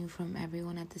revenue from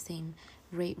everyone at the same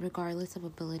rate, regardless of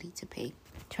ability to pay.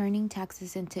 Turning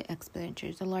taxes into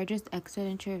expenditures. The largest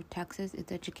expenditure of taxes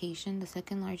is education. The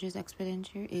second largest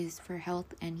expenditure is for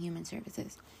health and human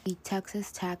services. The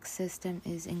Texas tax system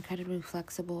is incredibly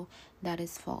flexible. That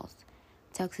is false.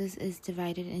 Texas is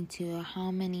divided into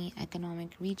how many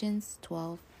economic regions?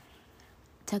 12.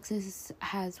 Texas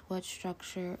has what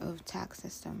structure of tax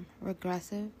system?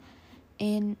 Regressive.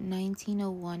 In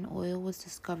 1901, oil was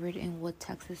discovered in what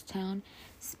Texas town?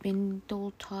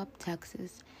 Spindletop,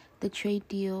 Texas. The trade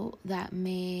deal that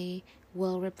may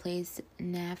well replace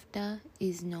NAFTA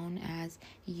is known as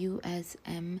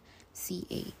USMCA.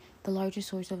 The largest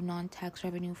source of non-tax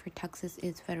revenue for Texas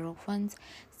is federal funds.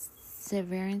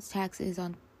 Severance tax is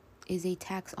a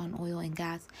tax on oil and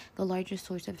gas. The largest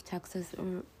source of Texas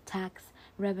tax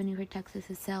revenue for Texas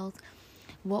is sales.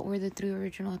 What were the three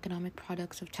original economic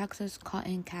products of Texas?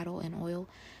 Cotton, cattle, and oil.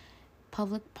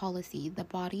 Public policy, the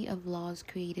body of laws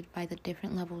created by the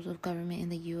different levels of government in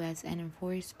the U.S. and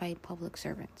enforced by public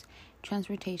servants.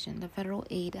 Transportation, the Federal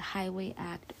Aid Highway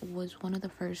Act was one of the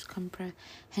first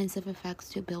comprehensive effects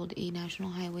to build a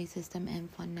national highway system and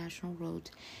fund national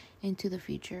roads into the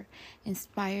future.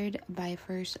 Inspired by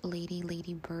First Lady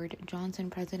Lady Bird Johnson,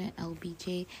 President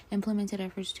LBJ implemented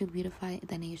efforts to beautify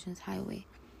the nation's highway.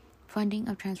 Funding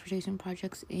of transportation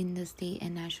projects in the state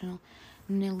and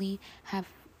nationally have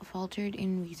faltered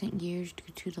in recent years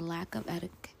due to the lack of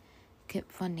adequate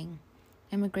funding.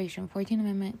 Immigration. 14th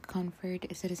Amendment conferred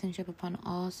citizenship upon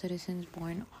all citizens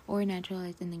born or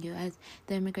naturalized in the U.S.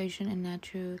 The Immigration and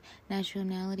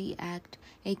Nationality Act,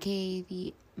 aka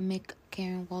the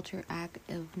McCarran-Walter Act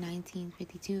of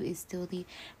 1952, is still the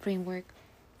framework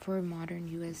for modern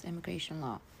U.S. immigration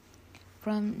law.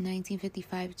 From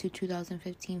 1955 to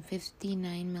 2015,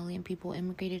 59 million people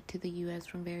immigrated to the U.S.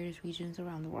 from various regions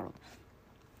around the world.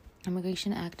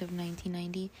 Immigration Act of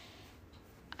 1990,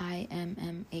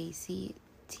 IMMACT,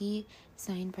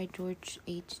 signed by George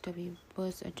H.W.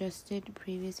 Bush, adjusted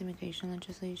previous immigration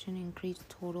legislation, increased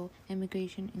total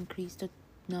immigration, increased the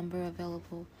number of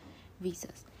available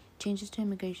visas. Changes to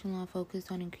immigration law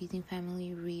focused on increasing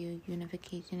family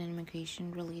reunification and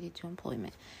immigration related to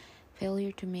employment.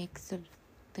 Failure to make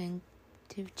substantive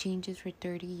changes for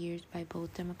 30 years by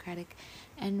both Democratic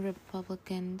and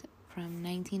Republican from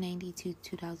 1990 to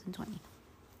 2020.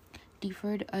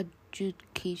 Deferred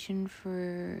adjudication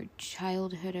for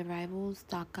childhood arrivals,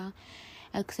 DACA,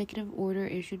 executive order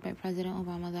issued by President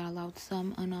Obama that allowed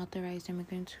some unauthorized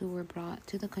immigrants who were brought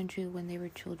to the country when they were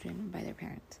children by their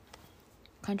parents.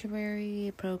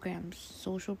 Contemporary programs,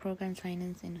 social programs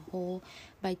financed in whole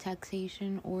by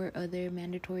taxation or other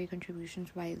mandatory contributions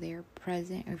by their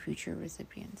present or future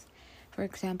recipients. For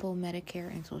example, Medicare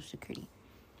and Social Security.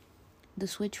 The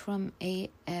switch from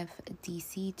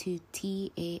AFDC to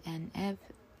TANF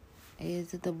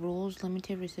is the rules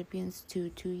limited recipients to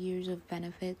 2 years of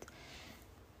benefit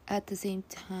at a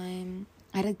time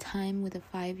with a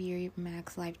 5-year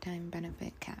max lifetime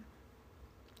benefit cap.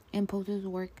 Imposes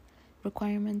work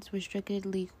requirements, restricted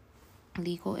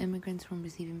legal immigrants from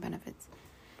receiving benefits.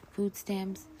 Food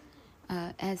stamps,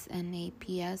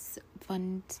 SNAPS,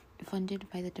 funded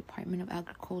by the Department of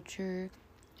Agriculture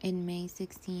in May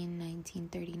 16,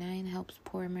 1939, helps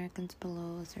poor Americans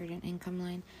below a certain income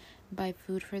line buy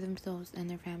food for themselves and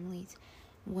their families.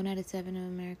 1 out of 7 of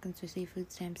Americans receive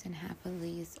food stamps, and half of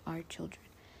these are children.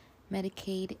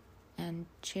 Medicaid and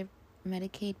CHIP.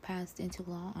 Medicaid passed into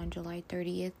law on July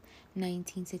 30th,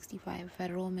 1965.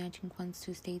 Federal matching funds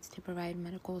to states to provide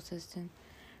medical assistance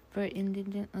for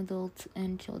indigent adults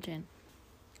and children.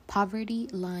 Poverty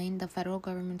line, the federal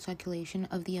government's calculation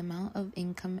of the amount of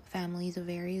income families of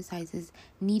various sizes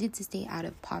needed to stay out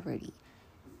of poverty.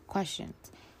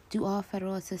 Questions. Do all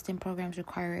federal assistance programs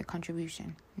require a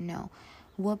contribution? No.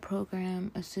 What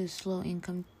program assists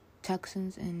low-income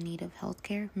Texans in need of health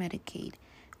care? Medicaid.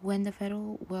 When the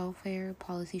federal welfare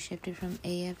policy shifted from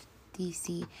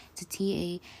AFDC to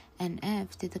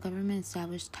TANF, did the government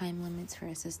establish time limits for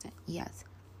assistance? Yes.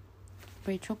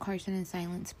 Rachel Carson in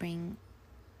Silent Spring,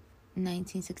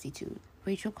 1962.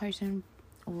 Rachel Carson,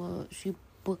 she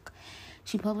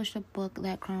published a book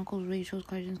that chronicles Rachel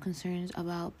Carson's concerns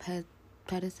about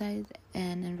pesticides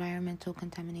and environmental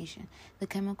contamination. The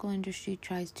chemical industry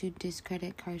tries to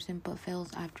discredit Carson but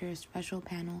fails after a special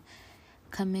panel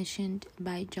commissioned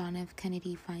by John F.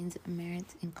 Kennedy finds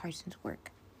merits in Carson's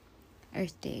work.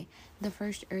 Earth Day. The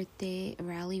first Earth Day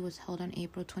rally was held on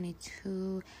April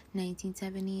 22,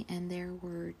 1970, and there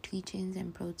were teach-ins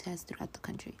and protests throughout the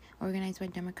country. Organized by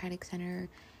Democratic Senator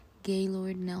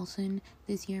Gaylord Nelson,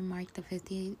 this year marked the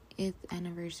 50th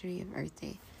anniversary of Earth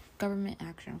Day. Government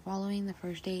action. Following the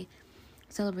First Day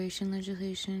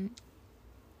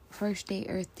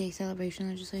Earth Day celebration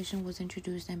legislation was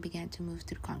introduced and began to move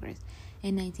through Congress.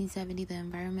 In 1970, the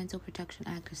Environmental Protection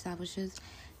Act establishes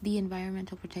the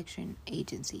Environmental Protection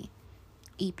Agency,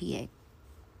 EPA.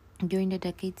 During the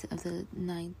decades of the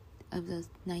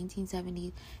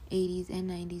 1970s, 80s, and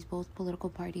 90s, both political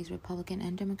parties, Republican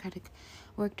and Democratic,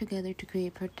 worked together to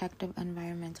create protective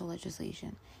environmental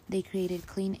legislation. They created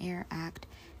Clean Air Act,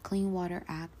 Clean Water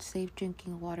Act, Safe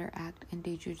Drinking Water Act, and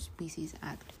Endangered Species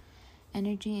Act.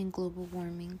 Energy and global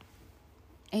warming.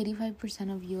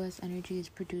 85% of U.S. energy is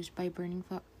produced by burning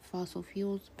fossil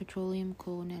fuels, petroleum,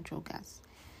 coal, natural gas.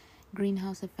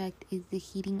 Greenhouse effect is the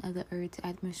heating of the Earth's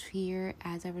atmosphere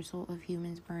as a result of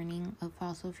humans' burning of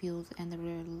fossil fuels and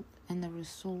the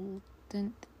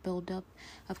resultant buildup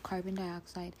of carbon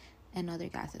dioxide and other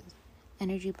gases.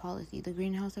 Energy policy. The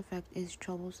greenhouse effect is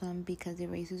troublesome because it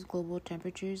raises global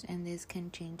temperatures and this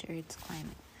can change Earth's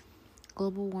climate.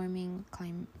 Global warming,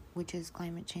 which is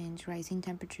climate change, rising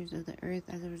temperatures of the Earth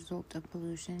as a result of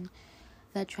pollution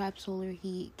that traps solar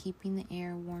heat, keeping the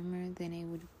air warmer than it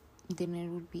would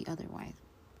be otherwise.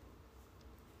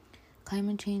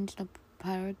 Climate change. The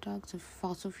paradox of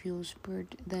fossil fuels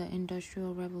spurred the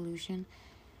Industrial Revolution,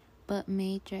 but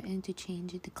may threaten to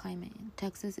change the climate.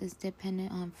 Texas is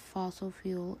dependent on fossil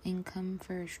fuel income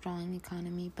for a strong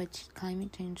economy, but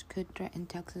climate change could threaten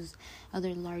Texas'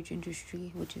 other large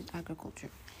industry, which is agriculture.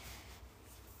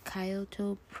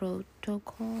 Kyoto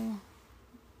Protocol.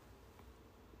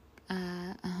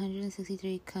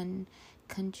 163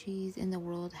 countries in the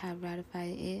world have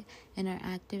ratified it and are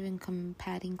active in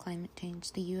combating climate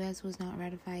change. The U.S. has not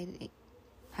ratified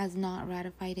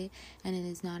it, and it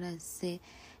is not a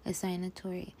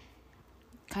signatory.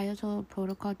 Kyoto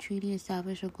Protocol Treaty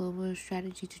established a global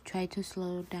strategy to try to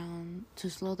slow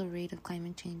the rate of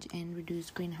climate change and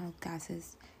reduce greenhouse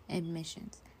gases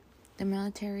emissions. The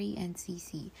military and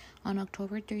CC. On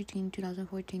October 13,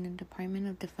 2014, the Department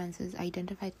of Defense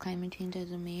identified climate change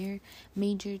as a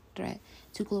major threat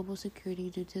to global security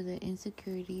due to the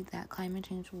insecurity that climate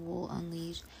change will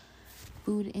unleash: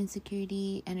 food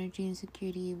insecurity, energy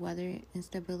insecurity, weather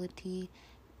instability,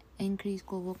 increased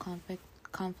global conflict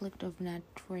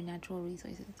for natural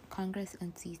resources. Congress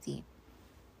and CC.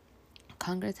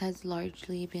 Congress has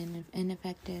largely been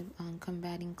ineffective on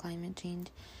combating climate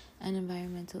change and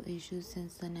environmental issues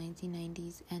since the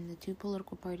 1990s, and the two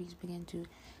political parties began to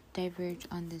diverge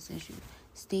on this issue.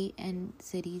 State and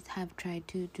cities have tried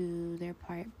to do their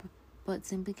part, but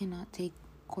simply cannot take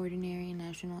coordinated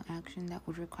national action that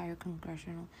would require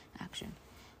congressional action.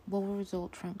 What will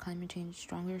result from climate change?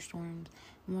 Stronger storms,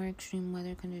 more extreme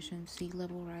weather conditions, sea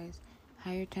level rise,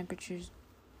 higher temperatures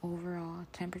overall,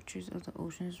 temperatures of the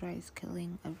oceans rise,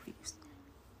 killing of reefs.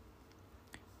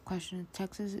 Question.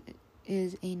 Texas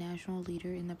is a national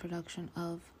leader in the production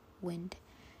of wind.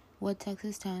 What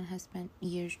Texas town has spent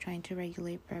years trying to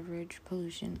regulate beverage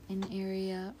pollution in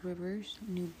area rivers?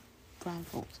 New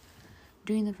Braunfels.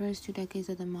 During the first 2 decades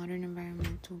of the modern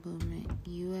environmental movement,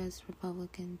 U.S.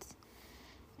 Republicans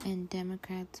and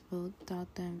Democrats both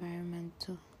thought the environment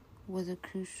was a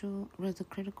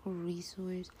critical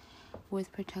resource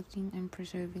worth protecting and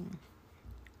preserving.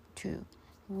 True.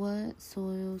 What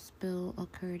soil spill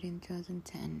occurred in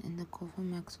 2010 in the Gulf of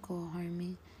Mexico,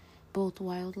 harming both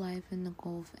wildlife in the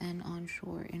Gulf and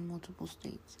onshore in multiple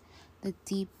states? The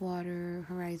Deepwater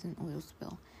Horizon oil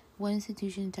spill. What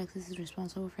institution in Texas is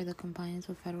responsible for the compliance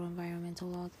with federal environmental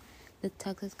laws? The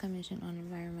Texas Commission on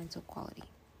Environmental Quality.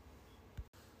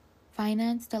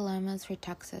 Finance dilemmas for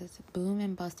Texas. Boom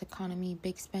and bust economy,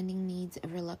 big spending needs, a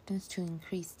reluctance to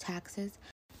increase taxes.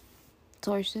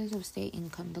 Sources of state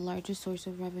income. The largest source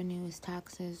of revenue is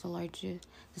taxes. The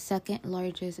second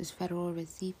largest is federal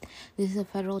receipt. This is a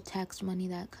federal tax money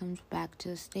that comes back to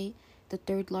the state. The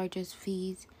third largest,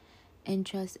 fees,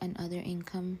 interest, and other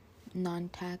income,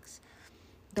 non-tax.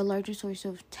 The largest source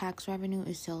of tax revenue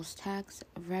is sales tax.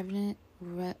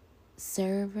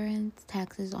 Severance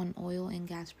taxes on oil and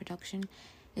gas production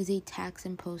is a tax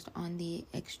imposed on the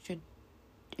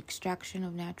extraction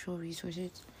of natural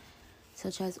resources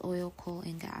such as oil, coal,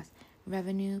 and gas.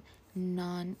 Revenue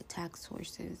non-tax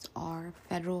sources are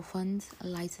federal funds,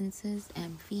 licenses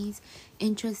and fees,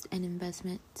 interest and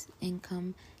investment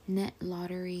income, net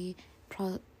lottery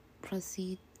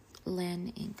proceeds,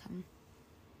 land income.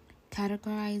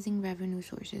 Categorizing revenue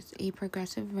sources. A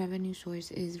progressive revenue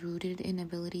source is rooted in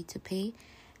ability to pay.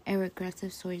 A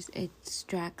regressive source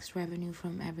extracts revenue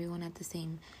from everyone at the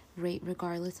same rate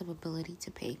regardless of ability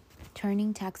to pay.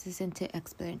 Turning taxes into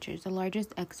expenditures. The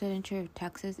largest expenditure of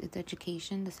taxes is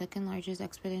education. The second largest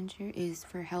expenditure is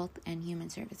for health and human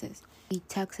services. The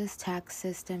Texas tax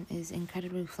system is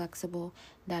incredibly flexible.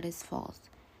 That is false.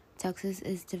 Texas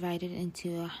is divided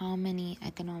into how many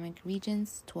economic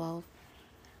regions? 12.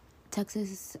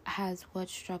 Texas has what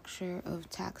structure of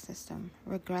tax system?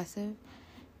 Regressive.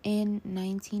 In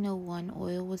 1901,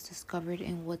 oil was discovered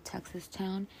in what Texas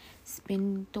town?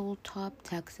 Spindletop,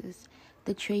 Texas.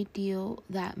 The trade deal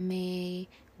that may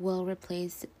well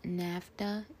replace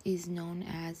NAFTA is known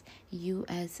as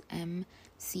USMCA.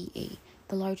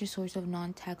 The largest source of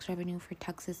non-tax revenue for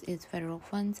Texas is federal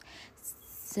funds.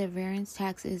 Severance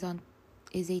tax is a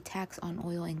tax on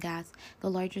oil and gas. The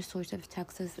largest source of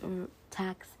tax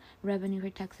revenue for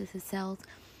Texas is sales.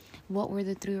 What were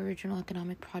the three original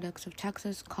economic products of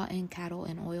Texas? Cotton, cattle,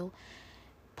 and oil.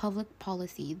 Public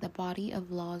policy, the body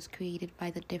of laws created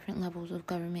by the different levels of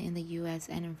government in the U.S.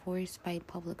 and enforced by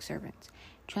public servants.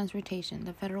 Transportation,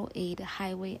 the Federal Aid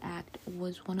Highway Act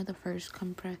was one of the first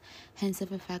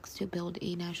comprehensive effects to build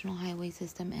a national highway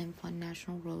system and fund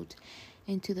national roads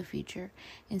into the future.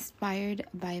 Inspired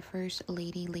by First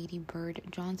Lady Lady Bird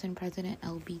Johnson, President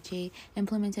LBJ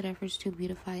implemented efforts to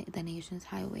beautify the nation's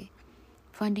highway.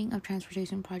 Funding of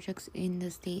transportation projects in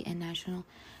the state and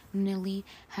nationally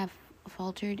have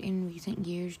faltered in recent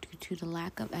years due to the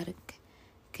lack of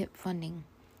adequate funding.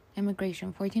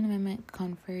 Immigration. 14th Amendment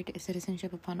conferred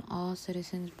citizenship upon all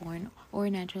citizens born or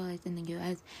naturalized in the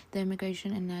U.S. The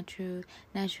Immigration and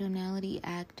Nationality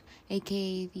Act,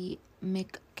 aka the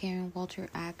McCarran-Walker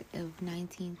Act of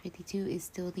 1952, is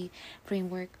still the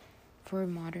framework for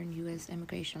modern U.S.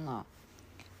 immigration law.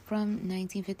 From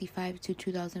 1955 to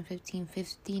 2015,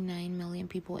 59 million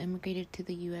people immigrated to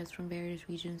the U.S. from various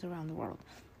regions around the world.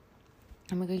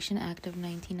 Immigration Act of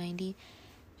 1990,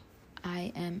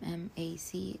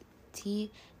 IMMACT,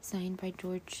 signed by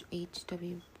George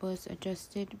H.W. Bush,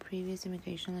 adjusted previous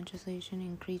immigration legislation,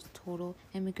 increased total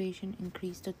immigration,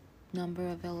 increased the number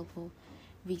of available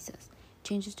visas.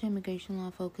 Changes to immigration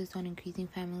law focused on increasing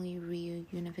family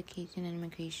reunification and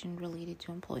immigration related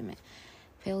to employment.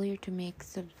 Failure to make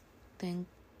substantive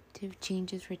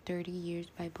changes for 30 years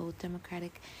by both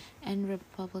Democratic and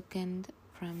Republican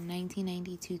from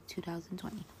 1990 to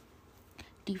 2020.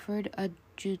 Deferred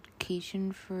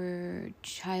adjudication for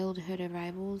childhood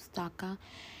arrivals, DACA,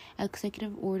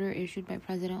 executive order issued by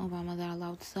President Obama that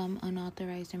allowed some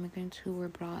unauthorized immigrants who were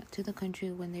brought to the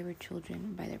country when they were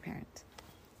children by their parents.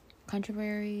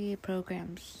 Contemporary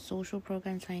programs, social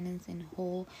programs financed in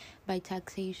whole by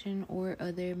taxation or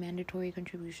other mandatory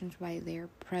contributions by their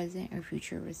present or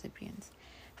future recipients.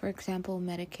 For example,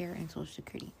 Medicare and Social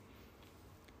Security.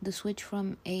 The switch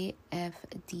from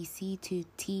AFDC to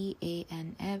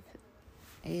TANF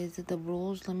is the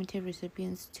rules limited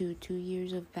recipients to 2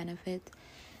 years of benefit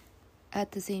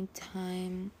at a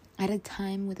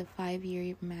time with a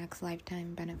 5-year max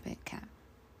lifetime benefit cap.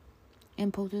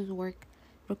 Imposes work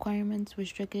requirements,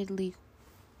 restricted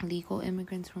legal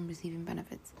immigrants from receiving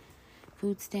benefits.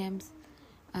 Food stamps,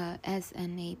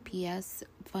 SNAPS,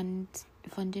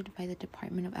 funded by the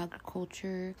Department of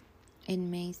Agriculture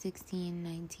in May 16,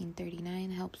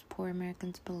 1939, helps poor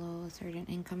Americans below a certain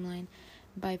income line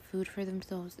buy food for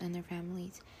themselves and their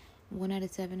families. 1 out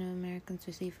of 7 of Americans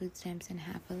receive food stamps, and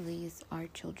half of these are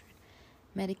children.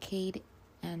 Medicaid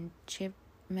and CHIP.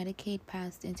 Medicaid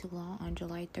passed into law on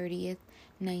July 30th,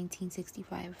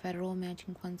 1965. Federal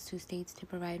matching funds to states to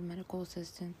provide medical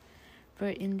assistance for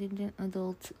indigent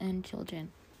adults and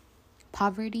children.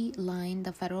 Poverty line,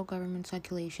 the federal government's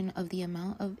calculation of the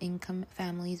amount of income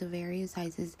families of various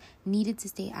sizes needed to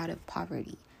stay out of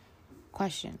poverty.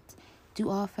 Questions. Do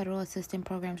all federal assistance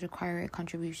programs require a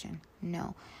contribution?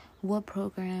 No. What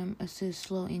program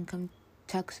assists low-income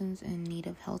Texans in need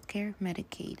of health care?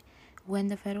 Medicaid. When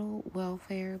the federal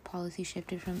welfare policy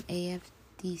shifted from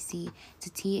AFDC to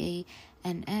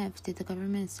TANF, did the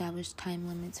government establish time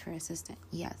limits for assistance?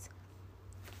 Yes.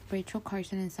 Rachel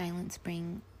Carson in Silent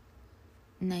Spring,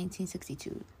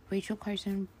 1962. Rachel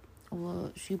Carson,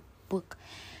 she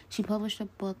published a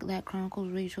book that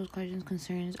chronicles Rachel Carson's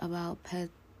concerns about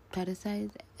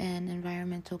pesticides and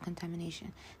environmental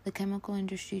contamination. The chemical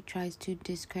industry tries to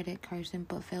discredit Carson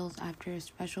but fails after a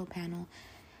special panel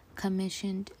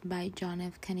commissioned by John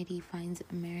F. Kennedy finds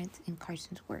merits in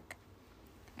Carson's work.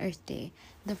 Earth Day.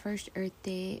 The first Earth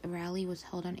Day rally was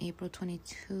held on April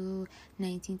 22,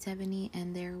 1970,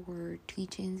 and there were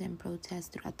teach-ins and protests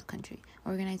throughout the country.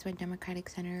 Organized by Democratic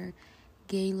Senator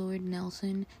Gaylord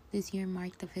Nelson, this year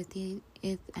marked the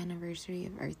 50th anniversary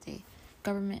of Earth Day.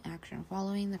 Government action.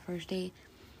 Following the first day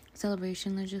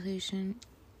celebration, legislation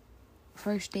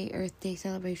First Day Earth Day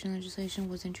celebration legislation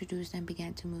was introduced and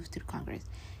began to move through Congress.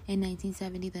 In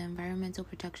 1970, the Environmental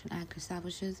Protection Act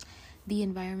establishes the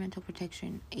Environmental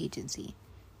Protection Agency,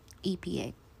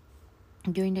 EPA.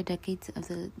 During the decades of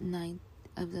the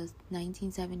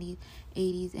 1970s,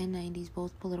 80s, and 90s,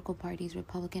 both political parties,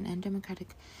 Republican and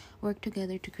Democratic, worked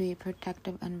together to create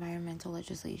protective environmental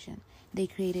legislation. They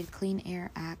created Clean Air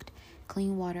Act,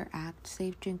 Clean Water Act,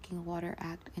 Safe Drinking Water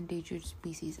Act, and Endangered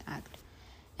Species Act.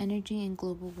 Energy and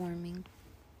global warming.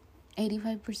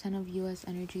 85% of U.S.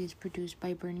 energy is produced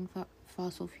by burning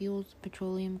fossil fuels,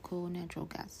 petroleum, coal, and natural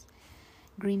gas.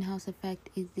 Greenhouse effect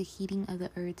is the heating of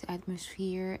the Earth's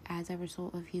atmosphere as a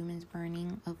result of humans'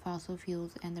 burning of fossil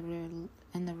fuels and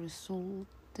the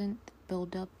resultant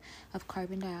buildup of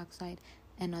carbon dioxide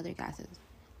and other gases.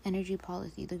 Energy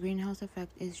policy. The greenhouse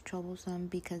effect is troublesome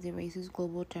because it raises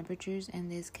global temperatures and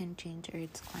this can change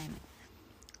Earth's climate.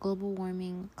 Global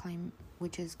warming,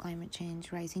 which is climate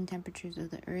change, rising temperatures of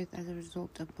the Earth as a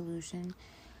result of pollution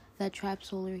that traps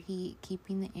solar heat,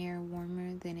 keeping the air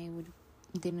warmer than it would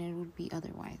be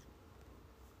otherwise.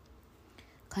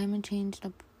 Climate change.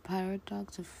 The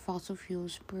paradox of fossil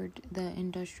fuels spurred the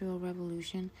Industrial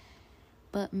Revolution,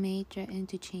 but may threaten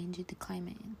to change the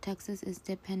climate. Texas is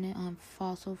dependent on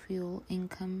fossil fuel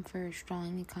income for a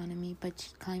strong economy,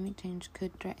 but climate change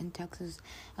could threaten Texas'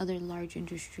 other large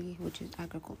industry, which is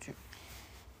agriculture.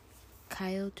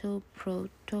 Kyoto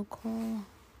Protocol.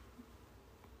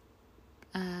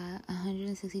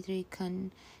 163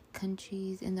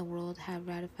 countries in the world have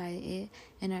ratified it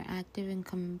and are active in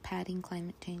combating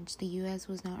climate change. The U.S.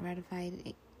 has not ratified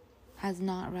it,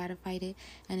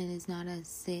 and it is not a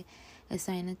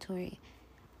signatory.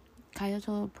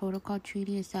 Kyoto Protocol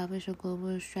Treaty established a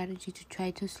global strategy to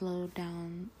try to slow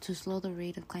the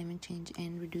rate of climate change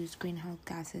and reduce greenhouse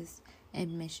gases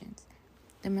emissions.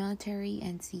 The military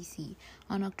and CC.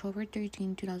 On October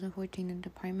 13, 2014, the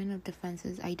Department of Defense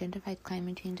identified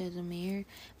climate change as a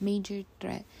major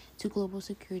threat to global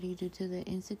security due to the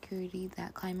insecurity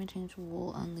that climate change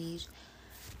will unleash.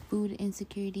 Food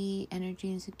insecurity,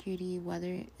 energy insecurity,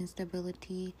 weather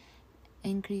instability,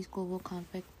 increased global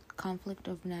conflict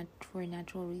for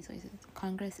natural resources.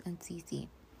 Congress and CC.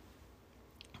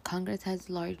 Congress has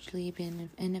largely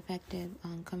been ineffective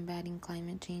on combating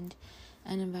climate change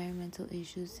and environmental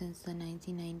issues since the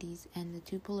 1990s, and the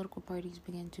two political parties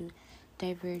began to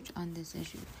diverge on this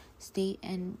issue. State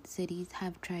and cities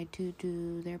have tried to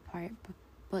do their part,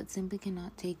 but simply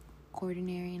cannot take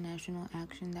coordinated national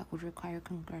action that would require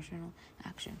congressional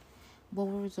action. What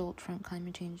will result from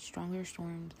climate change? Stronger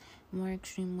storms, more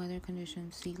extreme weather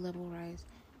conditions, sea level rise,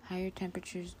 higher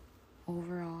temperatures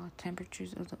overall,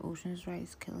 temperatures of the oceans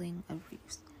rise, killing of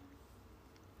reefs.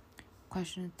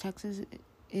 Question. Texas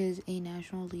is a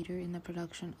national leader in the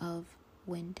production of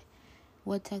wind.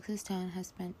 What Texas town has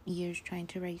spent years trying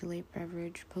to regulate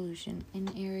beverage pollution in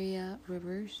area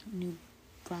rivers? New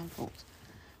Braunfels.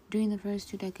 During the first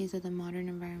 2 decades of the modern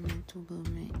environmental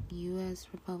movement, U.S.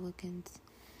 Republicans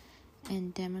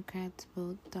and Democrats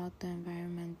both thought the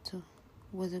environmental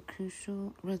was a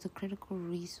critical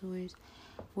resource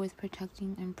worth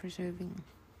protecting and preserving.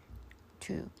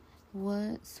 True.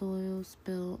 What soil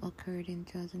spill occurred in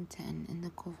 2010 in the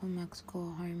Gulf of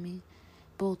Mexico, harming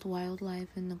both wildlife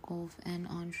in the Gulf and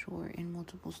onshore in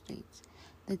multiple states?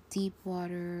 The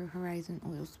Deepwater Horizon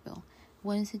oil spill.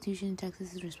 What institution in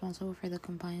Texas is responsible for the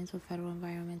compliance with federal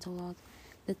environmental laws?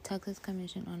 The Texas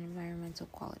Commission on Environmental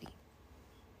Quality.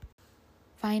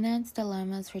 Finance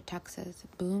dilemmas for Texas.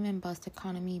 Boom and bust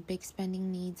economy, big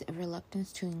spending needs, a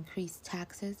reluctance to increase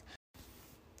taxes.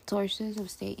 Sources of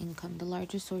state income. The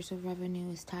largest source of revenue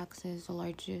is taxes.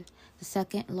 The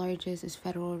second largest is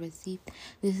federal receipt.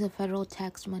 This is the federal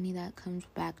tax money that comes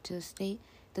back to the state.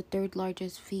 The third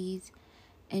largest fees,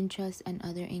 interest, and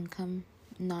other income,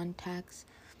 non-tax.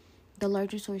 The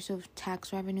largest source of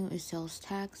tax revenue is sales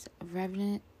tax.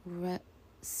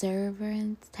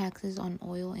 Severance taxes on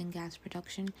oil and gas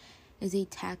production is a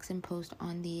tax imposed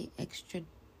on the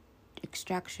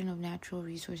extraction of natural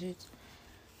resources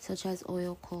such as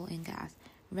oil, coal, and gas.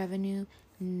 Revenue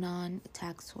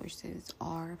non-tax sources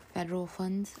are federal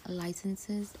funds,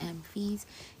 licenses and fees,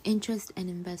 interest and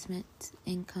investment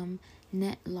income,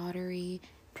 net lottery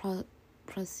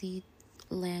proceeds,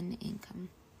 land income.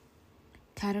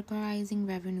 Categorizing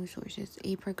revenue sources.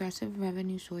 A progressive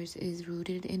revenue source is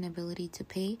rooted in ability to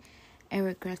pay. A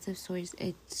regressive source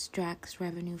extracts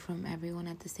revenue from everyone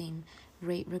at the same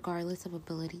rate regardless of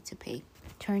ability to pay.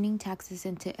 Turning taxes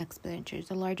into expenditures.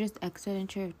 The largest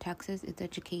expenditure of taxes is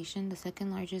education. The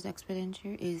second largest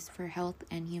expenditure is for health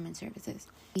and human services.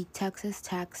 The Texas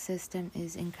tax system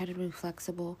is incredibly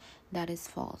flexible. That is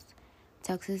false.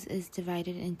 Texas is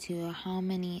divided into how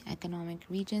many economic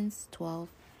regions? 12.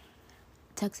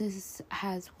 Texas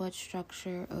has what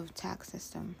structure of tax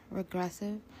system?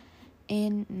 Regressive.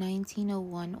 In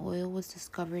 1901, oil was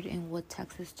discovered in what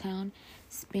Texas town?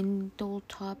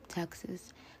 Spindletop,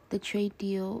 Texas. The trade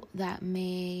deal that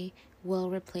may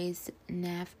well replace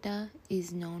NAFTA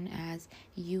is known as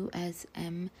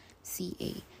USMCA.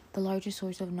 The largest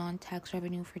source of non-tax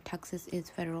revenue for Texas is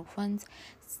federal funds.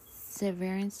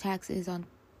 Severance tax is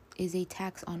a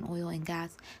tax on oil and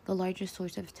gas. The largest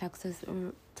source of tax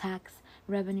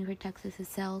revenue for Texas is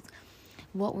sales.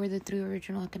 What were the three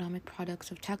original economic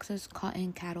products of Texas?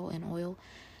 Cotton, cattle, and oil.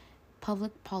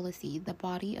 Public policy, the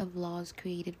body of laws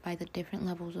created by the different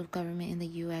levels of government in the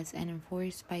U.S. and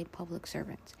enforced by public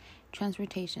servants.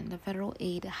 Transportation, the Federal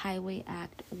Aid Highway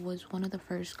Act was one of the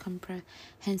first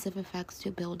comprehensive effects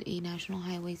to build a national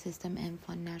highway system and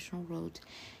fund national roads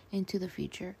into the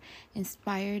future.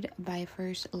 Inspired by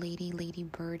First Lady Lady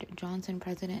Bird Johnson,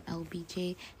 President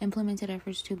LBJ implemented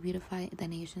efforts to beautify the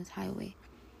nation's highway.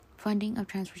 Funding of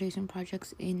transportation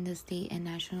projects in the state and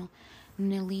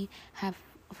nationally have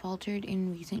faltered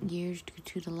in recent years due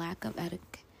to the lack of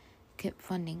adequate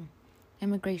funding.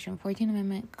 Immigration. 14th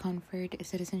Amendment conferred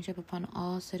citizenship upon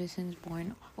all citizens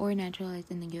born or naturalized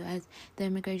in the U.S. The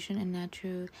Immigration and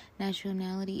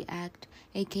Nationality Act,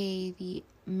 aka the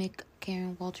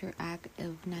McCarran-Walter Act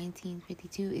of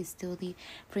 1952, is still the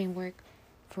framework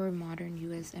for modern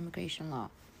U.S. immigration law.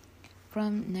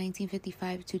 From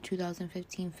 1955 to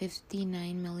 2015,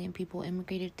 59 million people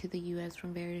immigrated to the U.S.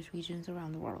 from various regions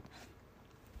around the world.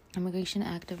 Immigration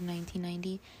Act of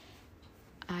 1990,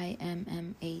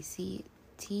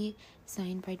 IMMACT,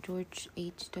 signed by George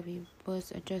H.W.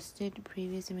 Bush, adjusted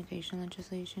previous immigration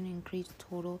legislation, increased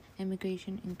total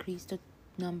immigration, increased the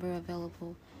number of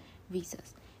available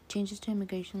visas. Changes to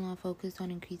immigration law focused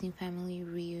on increasing family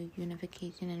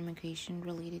reunification and immigration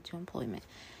related to employment.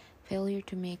 Failure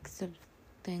to make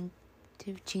substantive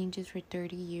changes for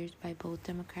 30 years by both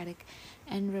Democratic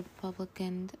and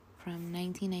Republican from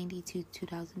 1990 to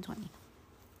 2020.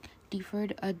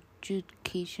 Deferred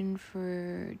adjudication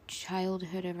for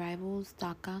childhood arrivals,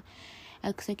 DACA,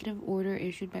 executive order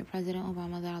issued by President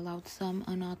Obama that allowed some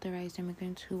unauthorized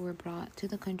immigrants who were brought to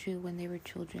the country when they were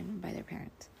children by their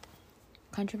parents.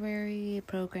 Contemporary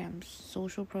programs,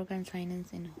 social programs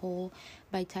financed in whole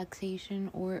by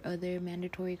taxation or other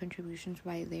mandatory contributions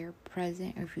by their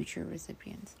present or future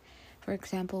recipients. For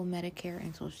example, Medicare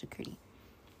and Social Security.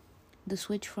 The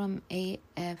switch from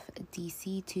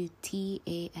AFDC to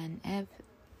TANF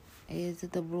is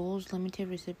the rules limited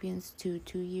recipients to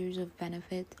 2 years of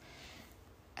benefit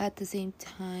at a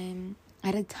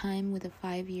time with a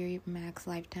 5-year max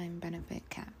lifetime benefit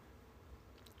cap.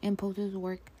 Imposes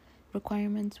work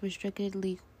requirements, restricted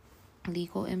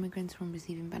legal immigrants from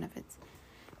receiving benefits.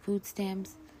 Food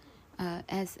stamps,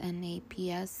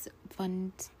 SNAPS,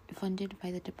 funded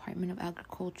by the Department of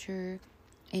Agriculture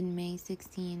in May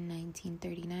 16,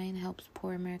 1939, helps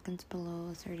poor Americans below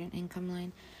a certain income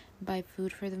line buy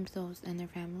food for themselves and their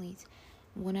families.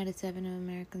 1 out of 7 of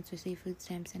Americans receive food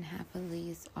stamps, and half of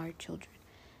these are children.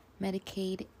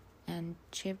 Medicaid and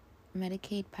CHIP.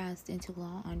 Medicaid passed into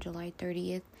law on July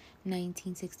 30th,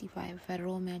 1965.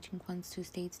 Federal matching funds to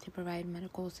states to provide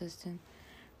medical assistance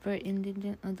for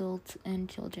indigent adults and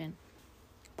children.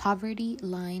 Poverty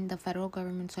line, the federal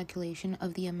government's calculation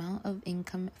of the amount of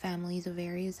income families of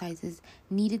various sizes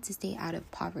needed to stay out of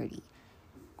poverty.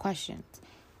 Questions.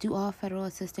 Do all federal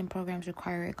assistance programs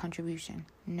require a contribution?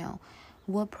 No.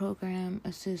 What program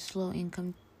assists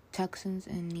low-income Texans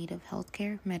in need of health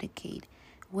care? Medicaid.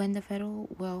 When the federal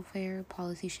welfare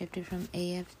policy shifted from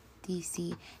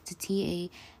AFDC to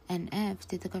TANF,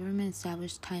 did the government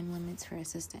establish time limits for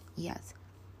assistance? Yes.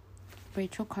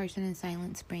 Rachel Carson in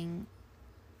Silent Spring,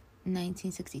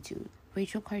 1962.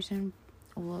 Rachel Carson,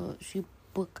 she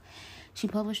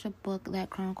published a book that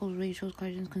chronicles Rachel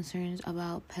Carson's concerns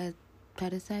about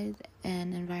pesticides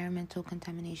and environmental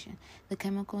contamination. The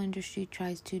chemical industry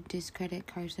tries to discredit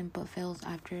Carson but fails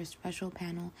after a special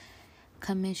panel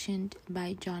commissioned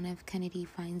by John F. Kennedy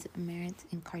finds merits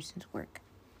in Carson's work.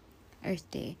 Earth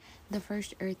Day. The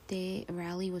first Earth Day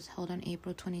rally was held on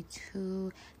April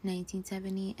 22,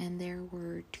 1970, and there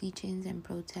were teach-ins and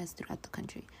protests throughout the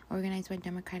country. Organized by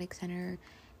Democratic Senator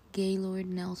Gaylord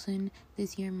Nelson,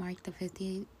 this year marked the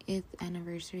 50th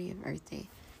anniversary of Earth Day.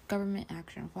 Government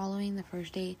action. Following the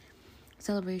First Day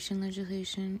Earth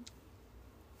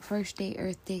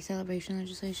Day celebration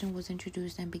legislation was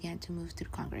introduced and began to move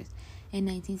through Congress. In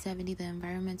 1970, the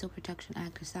Environmental Protection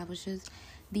Act establishes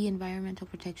the Environmental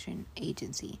Protection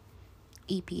Agency,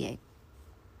 EPA.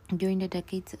 During the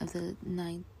decades of the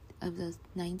of the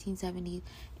 1970s,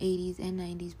 80s, and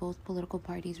 90s, both political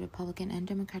parties, Republican and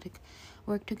Democratic,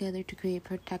 worked together to create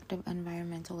protective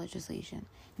environmental legislation.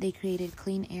 They created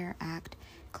Clean Air Act,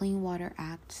 Clean Water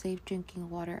Act, Safe Drinking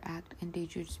Water Act,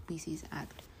 Endangered Species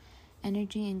Act.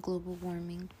 Energy and global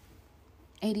warming.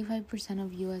 85%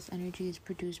 of U.S. energy is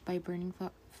produced by burning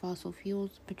fossil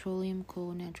fuels, petroleum,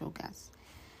 coal, natural gas.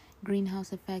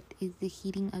 Greenhouse effect is the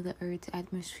heating of the Earth's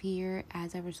atmosphere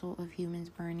as a result of humans'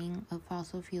 burning of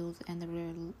fossil fuels and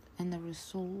the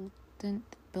resultant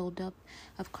buildup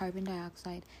of carbon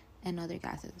dioxide and other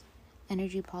gases.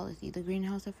 Energy policy. The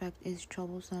greenhouse effect is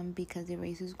troublesome because it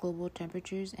raises global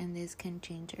temperatures and this can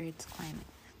change Earth's climate.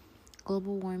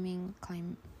 Global warming,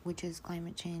 which is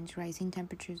climate change, rising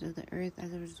temperatures of the Earth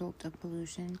as a result of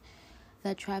pollution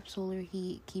that traps solar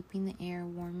heat, keeping the air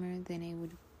warmer than it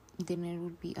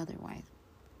would be otherwise.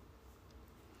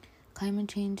 Climate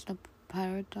change. The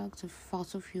paradox of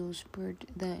fossil fuels spurred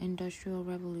the Industrial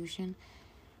Revolution,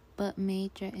 but may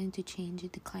threaten to change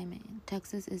the climate.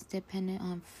 Texas is dependent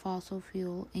on fossil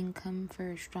fuel income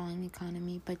for a strong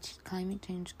economy, but climate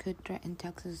change could threaten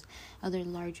Texas' other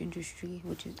large industry,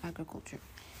 which is agriculture.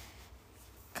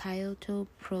 Kyoto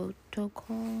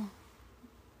Protocol.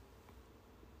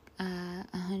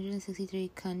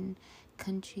 163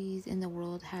 countries in the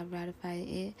world have ratified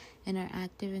it and are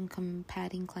active in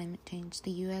combating climate change.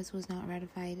 The U.S. has not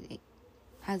ratified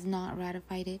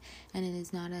it, and it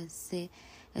is not a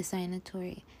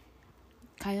signatory.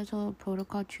 Kyoto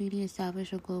Protocol Treaty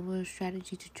established a global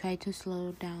strategy to try to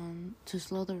slow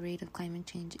the rate of climate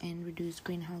change and reduce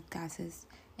greenhouse gases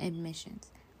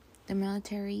emissions. The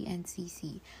military and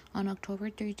CC. On October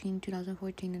 13,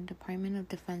 2014, the Department of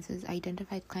Defense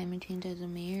identified climate change as a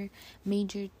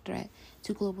major threat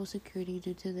to global security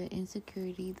due to the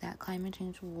insecurity that climate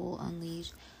change will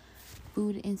unleash: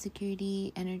 food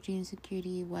insecurity, energy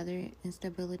insecurity, weather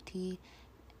instability,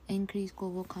 increased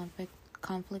global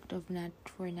conflict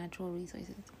for natural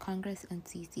resources. Congress and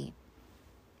CC.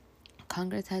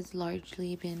 Congress has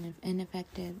largely been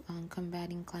ineffective on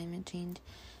combating climate change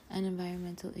and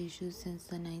environmental issues since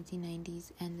the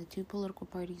 1990s, and the two political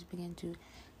parties began to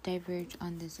diverge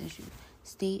on this issue.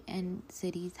 State and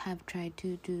cities have tried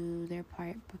to do their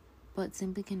part, but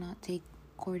simply cannot take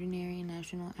coordinated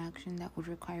national action that would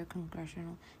require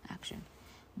congressional action.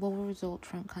 What will result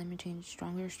from climate change?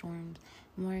 Stronger storms,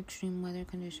 more extreme weather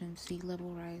conditions, sea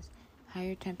level rise,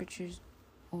 higher temperatures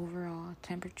overall,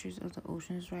 temperatures of the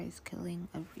oceans rise, killing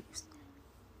of reefs.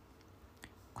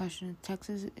 Question.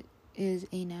 Texas is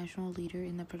a national leader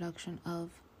in the production of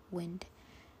wind.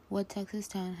 What Texas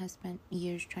town has spent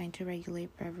years trying to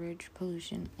regulate beverage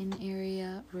pollution in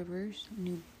area rivers?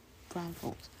 New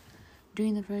Braunfels.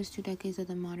 During the first 2 decades of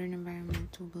the modern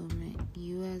environmental movement,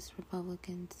 U.S.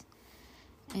 Republicans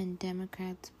and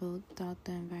Democrats both thought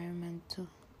the environment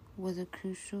was a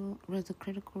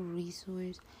critical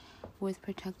resource worth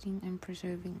protecting and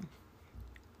preserving.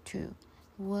 True.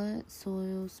 What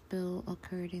soil spill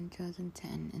occurred in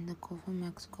 2010 in the Gulf of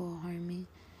Mexico harming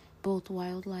both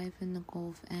wildlife in the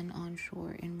Gulf and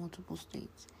onshore in multiple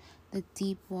states? The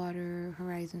Deepwater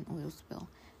Horizon oil spill.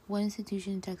 What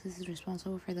institution in Texas is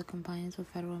responsible for the compliance with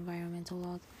federal environmental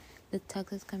laws? The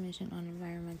Texas Commission on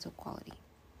Environmental Quality.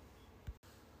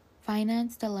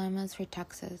 Finance dilemmas for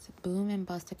Texas. Boom and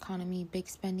bust economy, big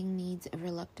spending needs, a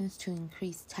reluctance to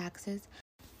increase taxes.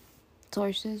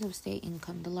 Sources of state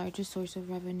income. The largest source of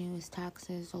revenue is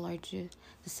taxes. The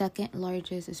second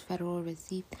largest is federal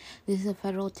receipt. This is a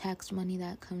federal tax money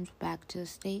that comes back to the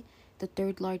state. The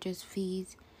third largest,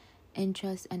 fees,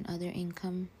 interest, and other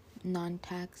income,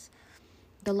 non-tax.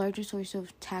 The largest source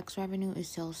of tax revenue is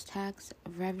sales tax.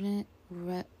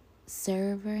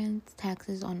 Severance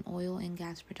taxes on oil and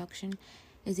gas production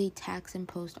is a tax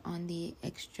imposed on the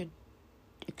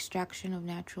extraction of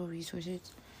natural resources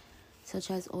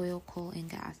such as oil, coal, and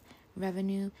gas.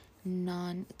 Revenue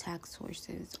non-tax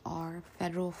sources are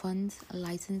federal funds,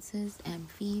 licenses and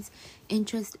fees,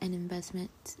 interest and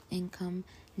investment income,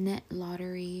 net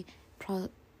lottery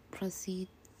proceeds,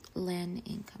 land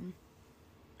income.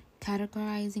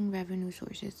 Categorizing revenue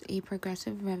sources. A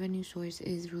progressive revenue source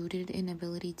is rooted in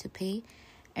ability to pay.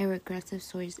 A regressive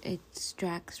source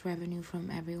extracts revenue from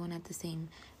everyone at the same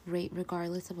rate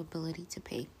regardless of ability to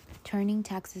pay. Turning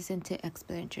taxes into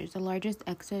expenditures. The largest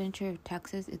expenditure of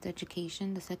taxes is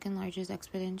education. The second largest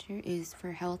expenditure is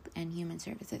for health and human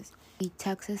services. The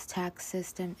Texas tax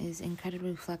system is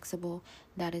incredibly flexible.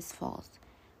 That is false.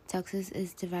 Texas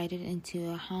is divided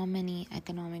into how many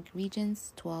economic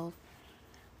regions? 12.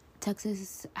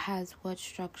 Texas has what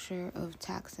structure of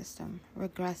tax system?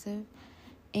 Regressive.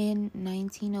 In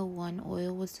 1901,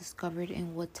 oil was discovered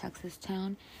in what Texas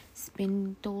town?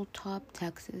 Spindletop,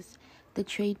 Texas. The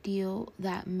trade deal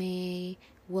that may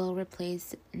well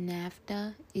replace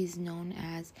NAFTA is known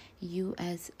as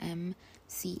USMCA.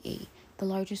 The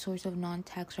largest source of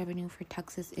non-tax revenue for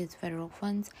Texas is federal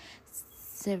funds.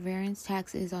 Severance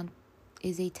tax is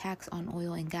a tax on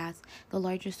oil and gas. The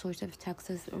largest source of tax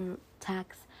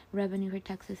revenue for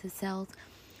Texas is sales.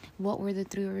 What were the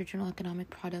three original economic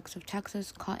products of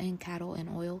Texas? Cotton, cattle, and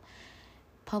oil.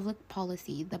 Public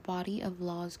policy, the body of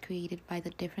laws created by the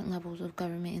different levels of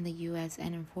government in the U.S.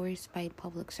 and enforced by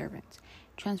public servants.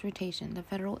 Transportation, the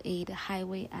Federal Aid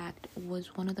Highway Act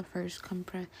was one of the first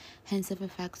comprehensive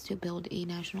effects to build a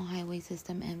national highway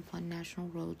system and fund national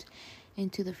roads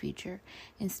into the future.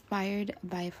 Inspired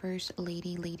by First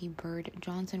Lady Lady Bird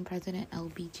Johnson, President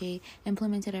LBJ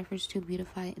implemented efforts to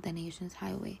beautify the nation's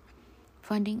highway.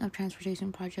 Funding of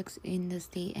transportation projects in the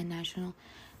state and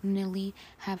nationally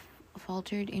have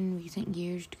faltered in recent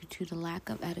years due to the lack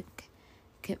of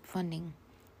adequate funding.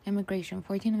 Immigration.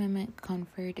 14th Amendment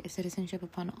conferred citizenship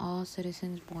upon all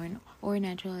citizens born or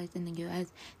naturalized in the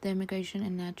U.S. The Immigration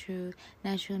and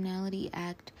Nationality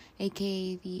Act,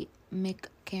 aka the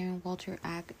McCarran-Walker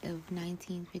Act of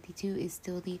 1952, is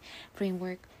still the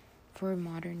framework for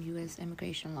modern U.S.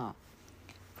 immigration law.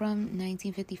 From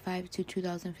 1955 to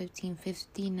 2015,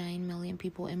 59 million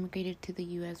people immigrated to the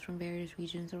U.S. from various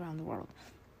regions around the world.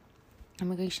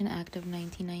 Immigration Act of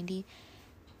 1990,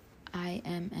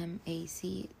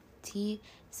 IMMACT,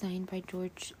 signed by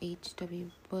George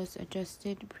H.W. Bush,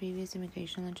 adjusted previous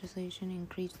immigration legislation,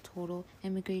 increased total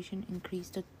immigration,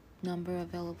 increased the number of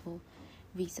available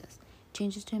visas.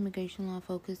 Changes to immigration law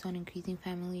focused on increasing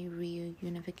family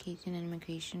reunification and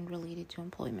immigration related to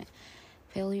employment.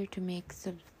 Failure to make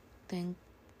substantive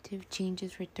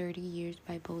changes for 30 years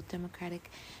by both Democratic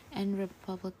and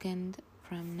Republican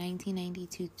from 1990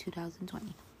 to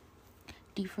 2020.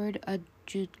 Deferred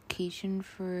adjudication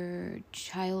for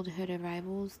childhood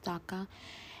arrivals, DACA,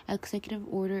 executive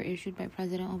order issued by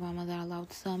President Obama that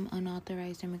allowed some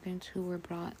unauthorized immigrants who were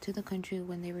brought to the country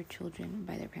when they were children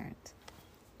by their parents.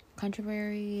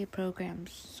 Contemporary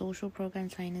programs, social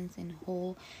programs financed in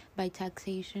whole by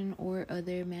taxation or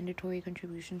other mandatory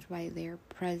contributions by their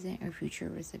present or future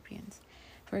recipients.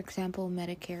 For example,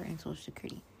 Medicare and Social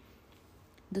Security.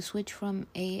 The switch from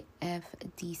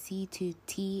AFDC to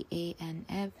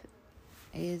TANF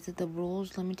is the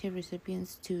rules limited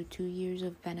recipients to 2 years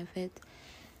of benefit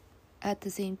at a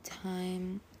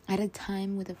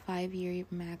time with a 5-year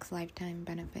max lifetime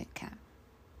benefit cap.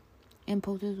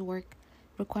 Imposes work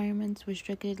requirements,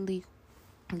 restricted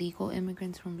legal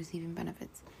immigrants from receiving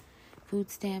benefits. Food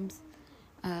stamps,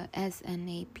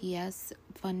 SNAPS,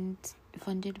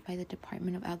 funded by the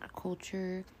Department of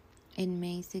Agriculture in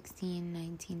May 16,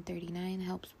 1939,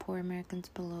 helps poor Americans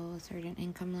below a certain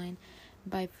income line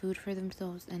buy food for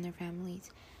themselves and their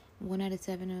families. 1 out of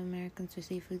 7 of Americans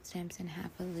receive food stamps, and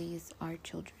half of these are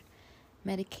children.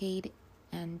 Medicaid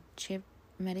and CHIP.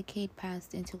 Medicaid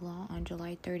passed into law on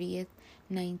July 30th,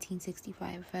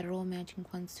 1965. Federal matching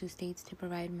funds to states to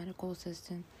provide medical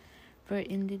assistance for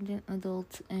indigent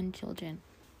adults and children.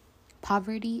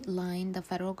 Poverty line, the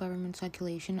federal government's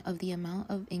calculation of the amount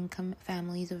of income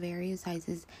families of various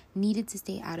sizes needed to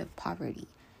stay out of poverty.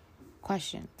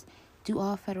 Questions. Do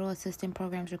all federal assistance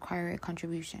programs require a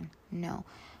contribution? No.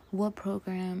 What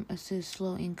program assists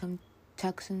low-income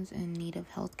Texans in need of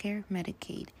health care?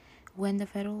 Medicaid. When the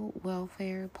federal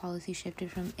welfare policy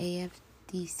shifted from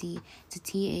AFDC to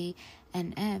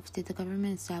TANF, did the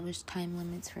government establish time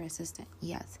limits for assistance?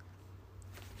 Yes.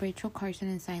 Rachel Carson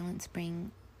in Silent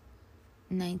Spring,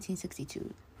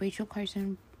 1962. Rachel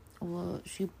Carson,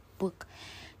 she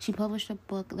published a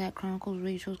book that chronicles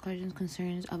Rachel Carson's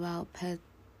concerns about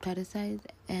pesticides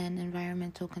and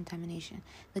environmental contamination.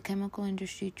 The chemical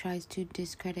industry tries to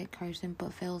discredit Carson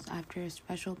but fails after a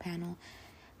special panel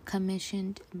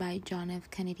commissioned by John F.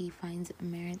 Kennedy finds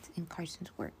merits in Carson's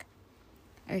work.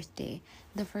 Earth Day.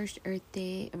 The first Earth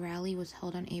Day rally was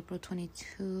held on April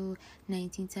 22,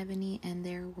 1970, and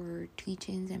there were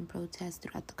teach-ins and protests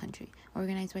throughout the country.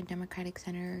 Organized by Democratic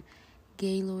Senator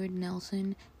Gaylord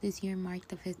Nelson, this year marked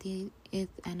the 50th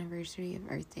anniversary of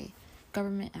Earth Day.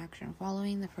 Government action.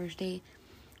 Following the First Day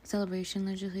Earth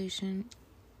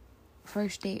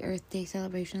Day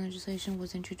celebration legislation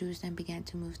was introduced and began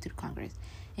to move through Congress.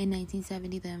 In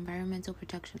 1970, the Environmental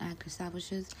Protection Act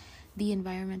establishes the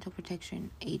Environmental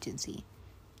Protection Agency,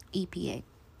 EPA.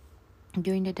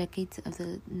 During the decades of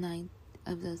the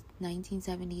of the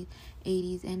 1970s,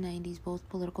 80s, and 90s, both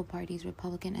political parties,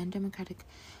 Republican and Democratic,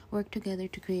 worked together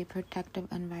to create protective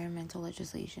environmental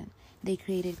legislation. They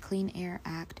created Clean Air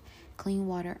Act, Clean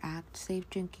Water Act, Safe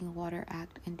Drinking Water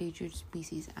Act, Endangered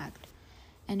Species Act.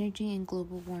 Energy and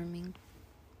global warming.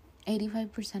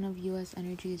 85% of U.S.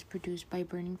 energy is produced by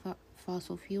burning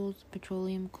fossil fuels,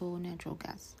 petroleum, coal, natural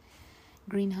gas.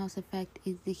 Greenhouse effect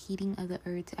is the heating of the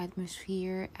Earth's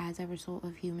atmosphere as a result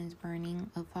of humans'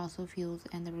 burning of fossil fuels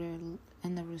and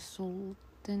the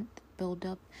resultant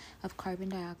buildup of carbon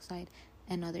dioxide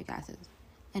and other gases.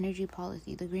 Energy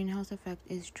policy. The greenhouse effect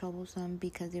is troublesome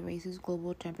because it raises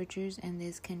global temperatures and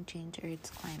this can change Earth's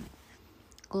climate.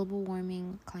 Global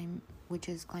warming, which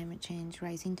is climate change,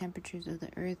 rising temperatures of the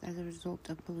Earth as a result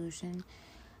of pollution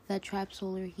that traps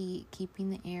solar heat,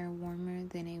 keeping the air warmer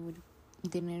than it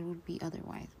would be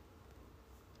otherwise.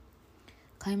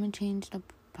 Climate change. The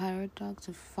paradox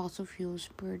of fossil fuels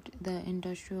spurred the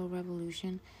Industrial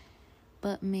Revolution,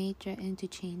 but may threaten to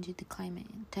change the climate.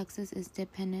 Texas is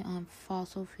dependent on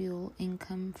fossil fuel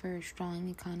income for a strong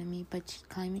economy, but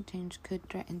climate change could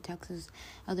threaten Texas'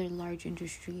 other large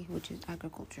industry, which is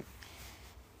agriculture.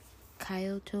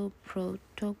 Kyoto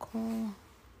Protocol.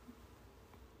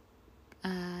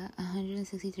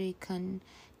 163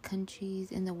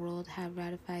 countries in the world have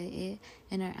ratified it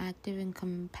and are active in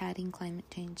combating climate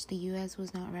change. The U.S.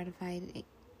 has not ratified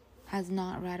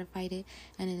it,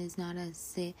 and it is not a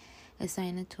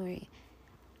signatory.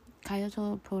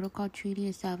 Kyoto Protocol Treaty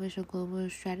established a global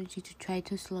strategy to try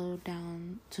to slow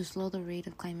the rate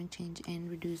of climate change and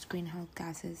reduce greenhouse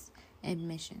gases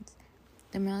emissions.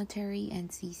 The military and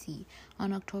CC.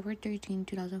 On October 13,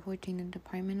 2014, the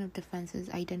Department of Defense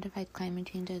identified climate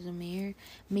change as a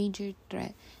major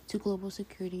threat to global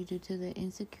security due to the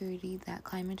insecurity that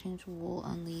climate change will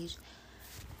unleash.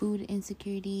 Food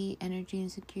insecurity, energy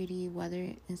insecurity,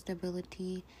 weather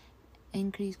instability,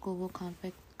 increased global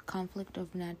conflict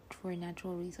for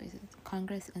natural resources.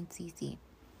 Congress and CC.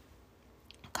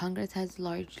 Congress has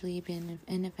largely been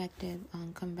ineffective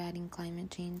on combating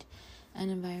climate change and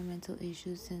environmental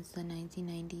issues since the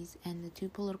 1990s, and the two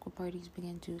political parties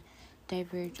began to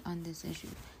diverge on this issue.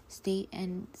 State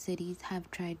and cities have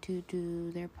tried to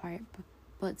do their part,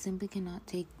 but simply cannot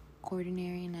take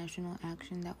coordinated national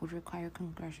action that would require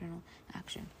congressional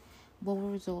action. What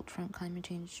will result from climate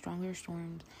change? Stronger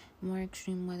storms, more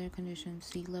extreme weather conditions,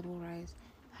 sea level rise,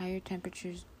 higher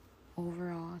temperatures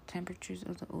overall, temperatures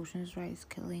of the oceans rise,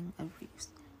 killing of reefs.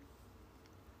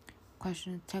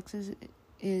 Question. Texas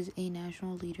is a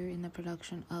national leader in the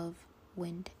production of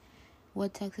wind.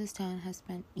 What Texas town has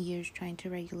spent years trying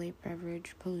to regulate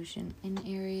beverage pollution in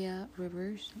area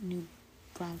rivers? New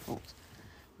Braunfels.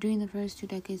 During the first 2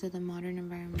 decades of the modern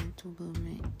environmental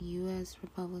movement, U.S.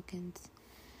 Republicans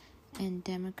and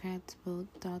Democrats both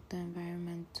thought the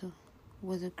environmental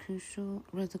was a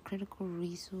critical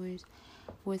resource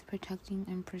worth protecting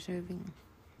and preserving.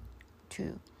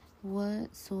 True.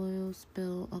 What soil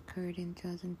spill occurred in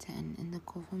 2010 in the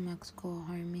Gulf of Mexico,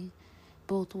 harming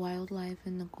both wildlife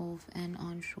in the Gulf and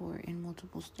onshore in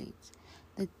multiple states?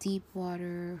 The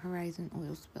Deepwater Horizon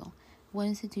oil spill. What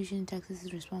institution in Texas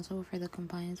is responsible for the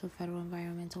compliance with federal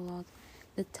environmental laws?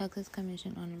 The Texas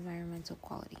Commission on Environmental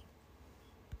Quality.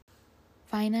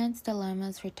 Finance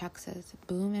dilemmas for Texas.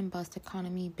 Boom and bust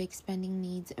economy, big spending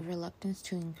needs, a reluctance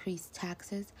to increase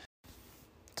taxes.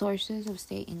 Sources of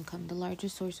state income. The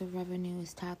largest source of revenue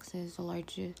is taxes.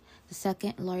 The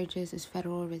second largest is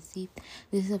federal receipt.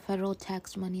 This is a federal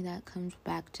tax money that comes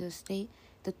back to the state.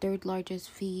 The third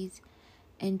largest fees,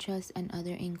 interest, and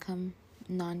other income,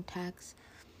 non-tax.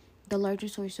 The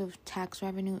largest source of tax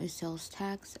revenue is sales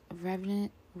tax.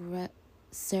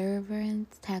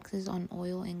 Severance taxes on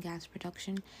oil and gas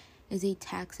production is a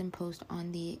tax imposed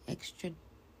on the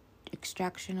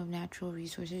extraction of natural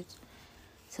resources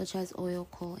such as oil,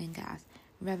 coal, and gas.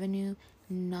 Revenue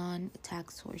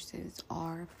non-tax sources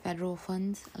are federal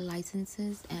funds,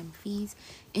 licenses and fees,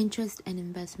 interest and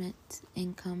investment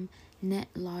income, net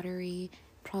lottery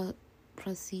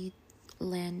proceeds,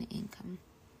 land income.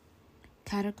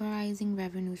 Categorizing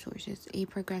revenue sources. A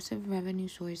progressive revenue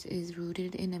source is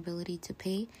rooted in ability to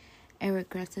pay. A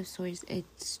regressive source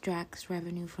extracts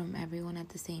revenue from everyone at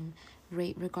the same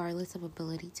rate regardless of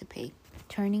ability to pay.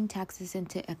 Turning taxes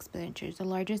into expenditures. The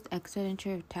largest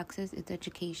expenditure of Texas is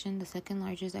education. The second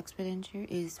largest expenditure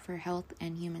is for health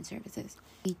and human services.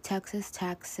 The Texas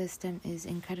tax system is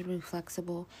incredibly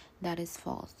flexible. That is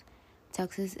false.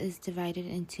 Texas is divided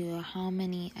into how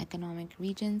many economic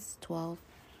regions? 12.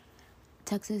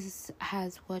 Texas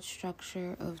has what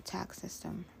structure of tax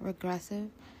system? Regressive.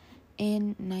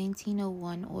 In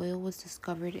 1901, oil was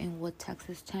discovered in Wood,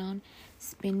 Texas town,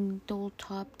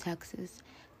 Spindletop, Texas.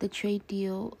 The trade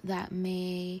deal that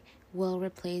may well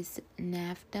replace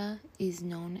NAFTA is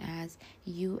known as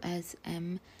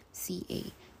USMCA.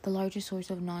 The largest source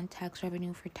of non-tax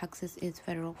revenue for Texas is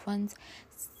federal funds.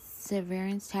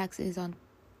 Severance tax is a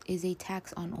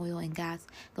tax on oil and gas.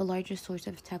 The largest source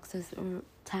of tax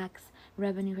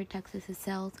revenue for Texas is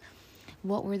sales.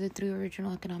 What were the three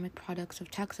original economic products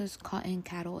of Texas? Cotton,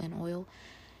 cattle, and oil.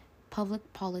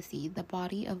 Public policy, the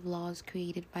body of laws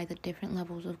created by the different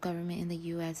levels of government in the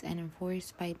U.S. and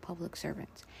enforced by public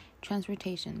servants.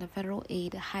 Transportation, the Federal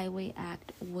Aid Highway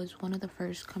Act was one of the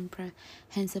first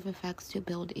comprehensive effects to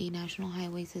build a national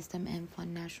highway system and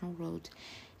fund national roads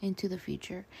into the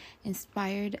future.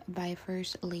 Inspired by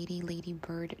First Lady Lady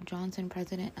Bird Johnson,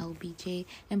 President LBJ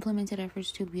implemented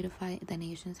efforts to beautify the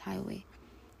nation's highway.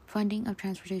 Funding of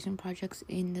transportation projects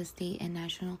in the state and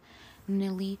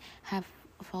nationally have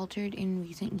faltered in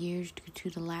recent years due to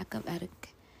the lack of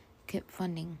adequate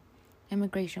funding.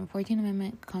 Immigration. 14th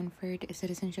Amendment conferred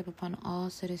citizenship upon all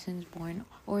citizens born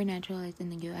or naturalized in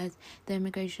the U.S. The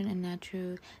Immigration and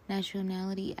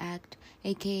Nationality Act,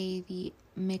 aka the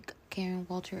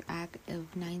McCarran-Walter Act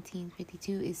of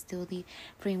 1952, is still the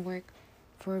framework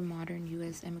for modern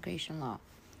U.S. immigration law.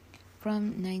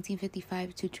 From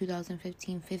 1955 to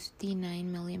 2015,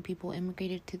 59 million people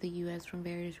immigrated to the U.S. from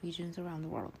various regions around the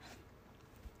world.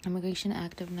 Immigration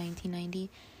Act of 1990,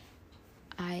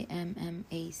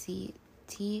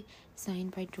 IMMACT,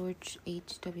 signed by George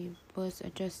H.W. Bush,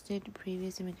 adjusted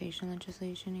previous immigration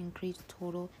legislation, increased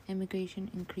total immigration,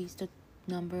 increased the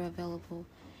number of available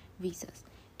visas.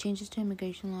 Changes to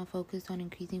immigration law focused on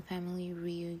increasing family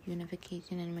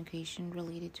reunification and immigration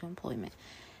related to employment.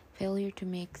 Failure to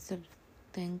make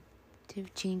substantive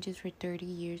changes for 30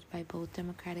 years by both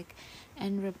Democratic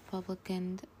and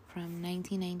Republican from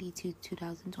 1990 to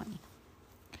 2020.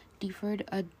 Deferred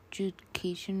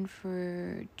adjudication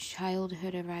for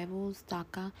childhood arrivals,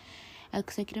 DACA,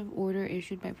 executive order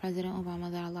issued by President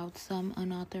Obama that allowed some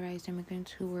unauthorized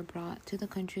immigrants who were brought to the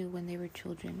country when they were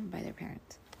children by their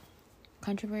parents.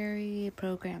 Contemporary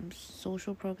programs,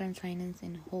 social programs financed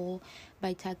in whole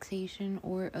by taxation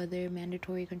or other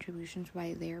mandatory contributions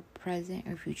by their present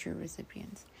or future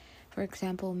recipients. For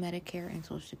example, Medicare and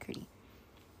Social Security.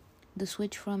 The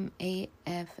switch from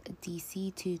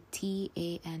AFDC to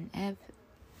TANF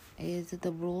is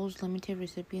the rules limited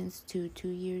recipients to 2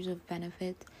 years of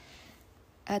benefit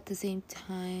at a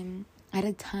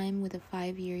time with a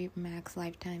 5-year max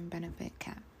lifetime benefit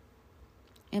cap.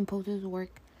 Imposes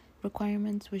work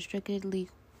requirements, restricted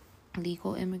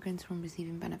legal immigrants from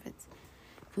receiving benefits.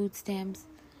 Food stamps,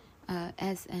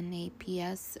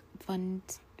 SNAPS,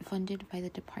 funded by the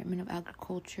Department of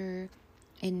Agriculture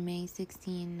in May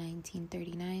 16,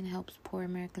 1939, helps poor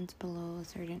Americans below a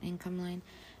certain income line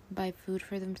buy food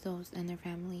for themselves and their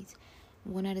families.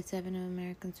 1 out of 7 of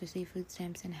Americans receive food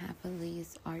stamps, and half of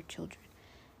these are children.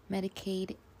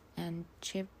 Medicaid and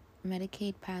CHIP.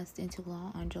 Medicaid passed into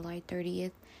law on July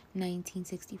 30th,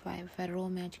 1965. Federal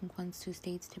matching funds to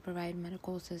states to provide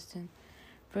medical assistance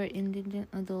for indigent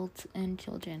adults and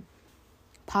children.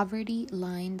 Poverty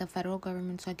line, the federal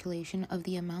government's calculation of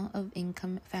the amount of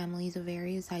income families of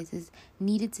various sizes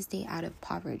needed to stay out of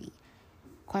poverty.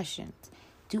 Questions.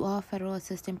 Do all federal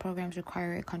assistance programs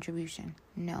require a contribution?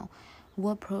 No.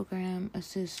 What program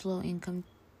assists low-income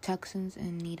Texans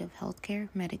in need of health care?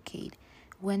 Medicaid.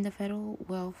 When the federal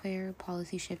welfare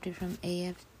policy shifted from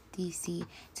AFDC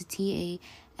to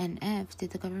TANF,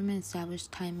 did the government establish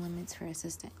time limits for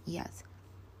assistance? Yes.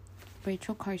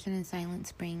 Rachel Carson in Silent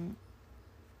Spring,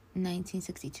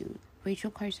 1962.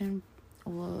 Rachel Carson,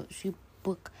 she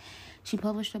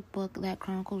published a book that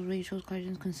chronicles Rachel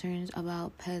Carson's concerns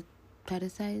about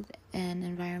pesticides and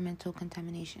environmental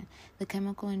contamination. The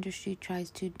chemical industry tries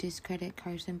to discredit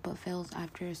Carson but fails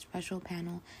after a special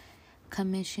panel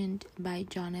commissioned by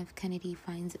John F. Kennedy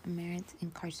finds merits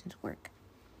in Carson's work.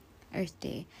 Earth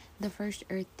Day. The first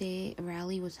Earth Day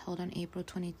rally was held on April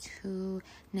 22,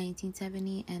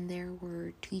 1970, and there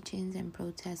were teach-ins and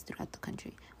protests throughout the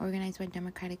country. Organized by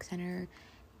Democratic Senator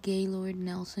Gaylord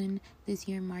Nelson, this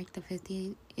year marked the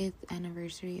 50th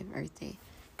anniversary of Earth Day.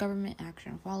 Government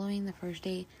action. Following the First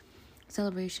Day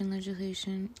Earth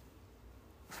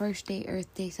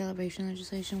Day celebration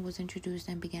legislation was introduced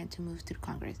and began to move through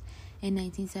Congress. In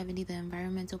 1970, the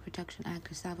Environmental Protection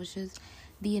Act establishes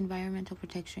the Environmental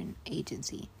Protection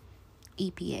Agency,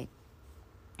 EPA.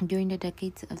 During the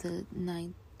decades of the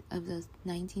of the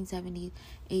 1970s,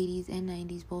 80s, and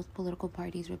 90s, both political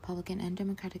parties, Republican and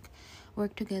Democratic,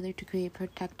 worked together to create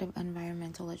protective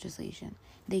environmental legislation.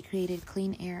 They created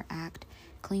Clean Air Act,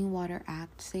 Clean Water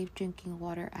Act, Safe Drinking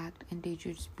Water Act,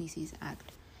 Endangered Species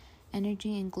Act.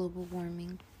 Energy and global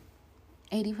warming.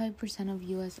 85% of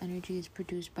U.S. energy is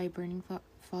produced by burning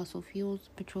fossil fuels,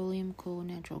 petroleum, coal,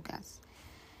 natural gas.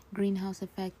 Greenhouse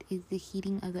effect is the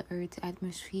heating of the Earth's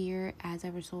atmosphere as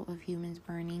a result of humans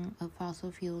burning of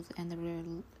fossil fuels and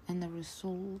the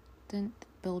resultant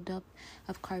buildup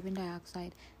of carbon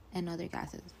dioxide and other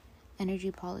gases.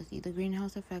 Energy policy. The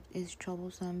greenhouse effect is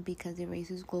troublesome because it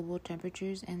raises global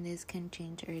temperatures and this can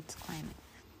change Earth's climate.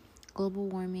 Global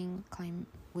warming,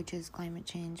 which is climate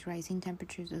change, rising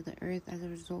temperatures of the Earth as a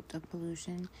result of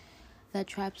pollution that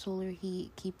traps solar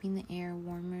heat, keeping the air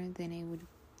warmer than it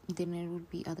would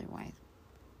be otherwise.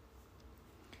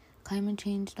 Climate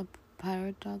change. The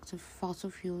paradox of fossil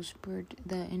fuels spurred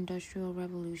the Industrial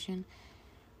Revolution,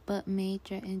 but may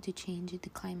threaten to change the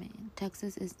climate.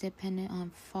 Texas is dependent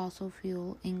on fossil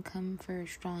fuel income for a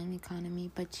strong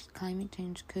economy, but climate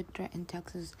change could threaten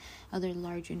Texas' other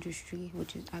large industry,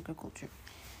 which is agriculture.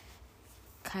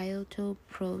 Kyoto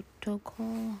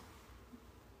Protocol.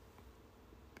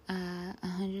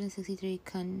 163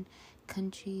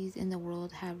 countries in the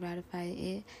world have ratified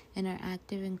it and are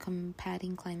active in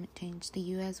combating climate change. The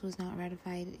U.S. has not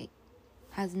ratified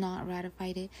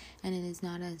it, and it is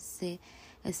not a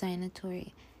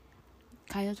signatory.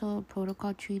 Kyoto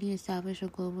Protocol Treaty established a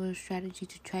global strategy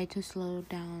to try to slow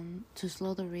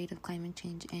the rate of climate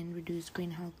change and reduce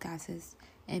greenhouse gases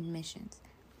emissions.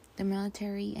 The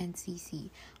military and CC.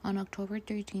 On October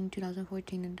 13,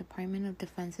 2014, the Department of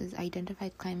Defense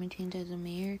identified climate change as a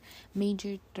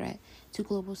major threat to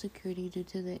global security due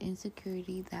to the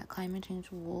insecurity that climate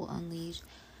change will unleash: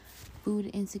 food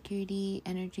insecurity,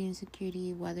 energy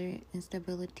insecurity, weather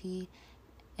instability,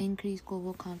 increased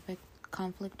global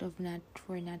conflict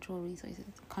for natural resources.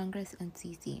 Congress and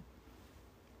CC.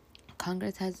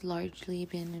 Congress has largely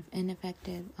been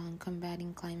ineffective on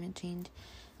combating climate change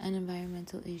and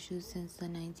environmental issues since the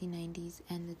 1990s,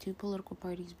 and the two political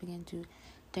parties began to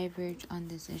diverge on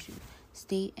this issue.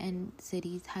 State and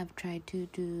cities have tried to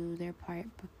do their part,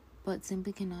 but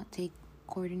simply cannot take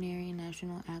coordinated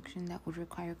national action that would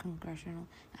require congressional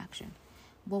action.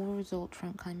 What will result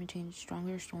from climate change?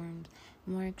 Stronger storms,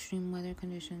 more extreme weather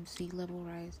conditions, sea level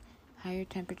rise, higher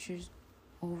temperatures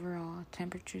overall,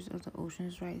 temperatures of the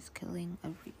oceans rise, killing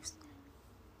of reefs.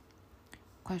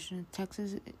 Question.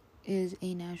 Texas is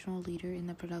a national leader in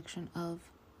the production of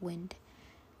wind.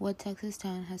 What Texas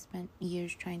town has spent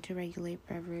years trying to regulate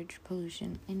beverage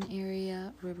pollution in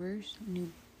area rivers?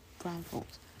 New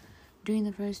Braunfels. During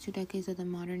the first 2 decades of the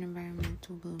modern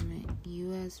environmental movement,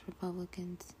 U.S.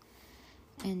 Republicans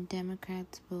and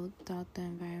Democrats both thought the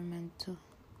environmental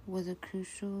was a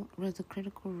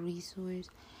critical resource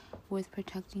worth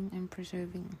protecting and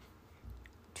preserving.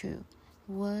 True.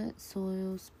 What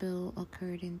soil spill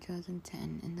occurred in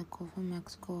 2010 in the Gulf of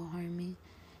Mexico, harming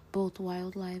both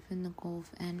wildlife in the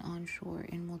Gulf and onshore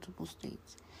in multiple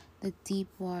states? The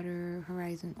Deepwater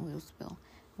Horizon oil spill.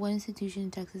 What institution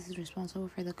in Texas is responsible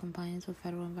for the compliance with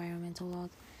federal environmental laws?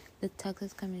 The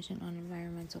Texas Commission on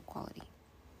Environmental Quality.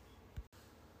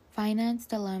 Finance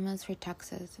dilemmas for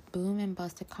Texas. Boom and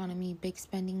bust economy, big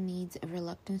spending needs, a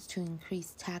reluctance to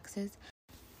increase taxes.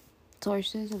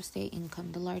 Sources of state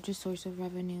income. The largest source of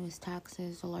revenue is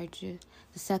taxes. The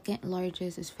second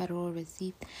largest is federal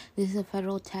receipt. This is a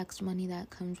federal tax money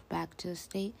that comes back to the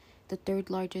state. The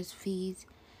third largest, fees,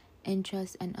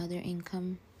 interest, and other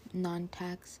income,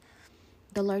 non-tax.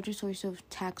 The largest source of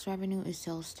tax revenue is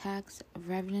sales tax.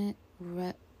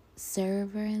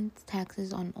 Severance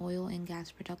taxes on oil and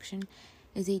gas production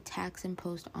is a tax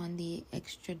imposed on the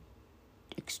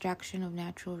extraction of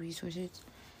natural resources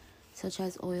such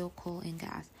as oil, coal, and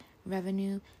gas.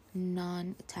 Revenue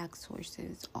non-tax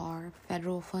sources are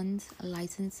federal funds,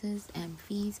 licenses and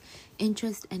fees,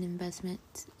 interest and investment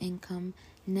income,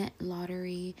 net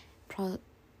lottery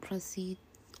proceeds,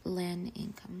 land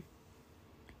income.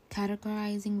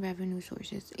 Categorizing revenue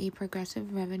sources. A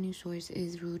progressive revenue source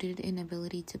is rooted in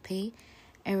ability to pay.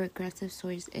 A regressive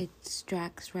source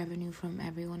extracts revenue from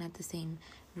everyone at the same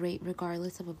rate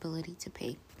regardless of ability to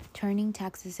pay. Turning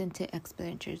taxes into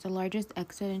expenditures. The largest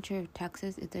expenditure of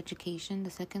taxes is education.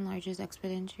 The second largest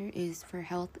expenditure is for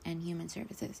health and human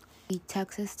services. The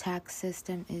Texas tax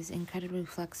system is incredibly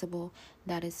flexible.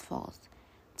 That is false.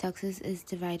 Texas is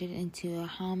divided into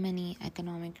how many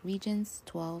economic regions?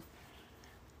 12.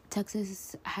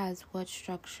 Texas has what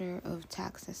structure of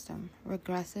tax system?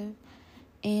 Regressive.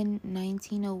 In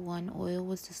 1901, oil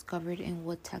was discovered in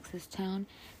what Texas town?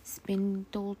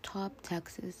 Spindletop,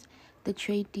 Texas. The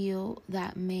trade deal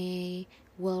that may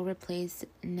well replace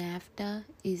NAFTA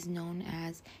is known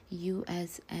as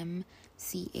USMCA.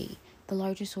 The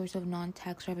largest source of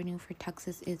non-tax revenue for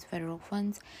Texas is federal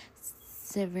funds.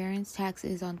 Severance tax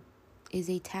is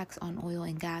a tax on oil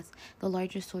and gas. The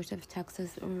largest source of tax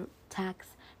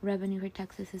revenue for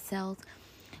Texas is sales.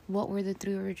 What were the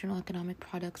three original economic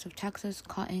products of Texas?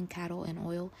 Cotton, cattle, and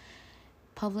oil.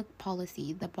 Public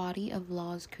policy, the body of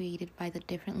laws created by the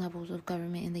different levels of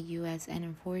government in the U.S. and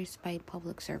enforced by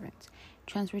public servants.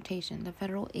 Transportation, the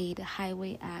Federal Aid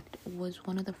Highway Act was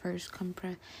one of the first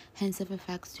comprehensive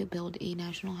effects to build a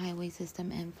national highway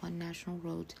system and fund national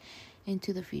roads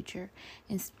into the future.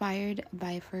 Inspired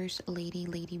by First Lady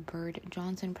Lady Bird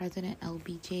Johnson, President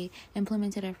LBJ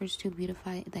implemented efforts to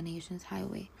beautify the nation's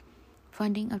highway.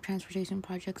 Funding of transportation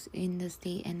projects in the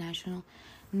state and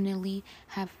nationally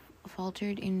have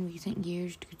faltered in recent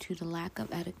years due to the lack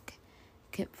of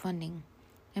adequate funding.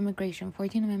 Immigration.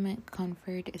 14th Amendment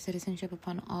conferred citizenship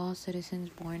upon all citizens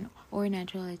born or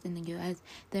naturalized in the U.S.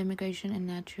 The Immigration and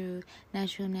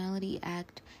Nationality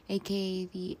Act, aka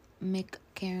the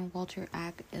McCarran-Walker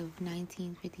Act of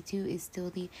 1952, is still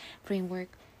the framework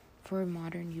for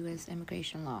modern U.S.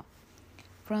 immigration law.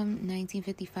 From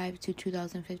 1955 to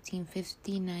 2015,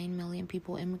 59 million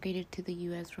people immigrated to the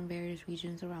U.S. from various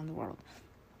regions around the world.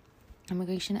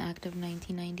 Immigration Act of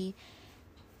 1990,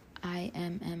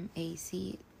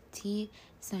 IMMACT,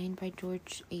 signed by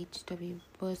George H.W.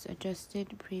 Bush,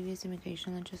 adjusted previous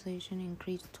immigration legislation,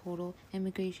 increased total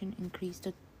immigration, increased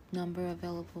the number of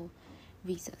available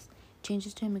visas.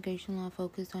 Changes to immigration law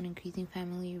focused on increasing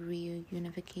family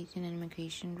reunification and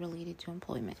immigration related to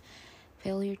employment.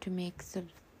 Failure to make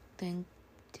substantive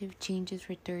changes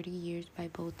for 30 years by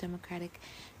both Democratic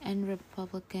and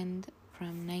Republican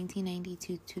from 1990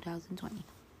 to 2020.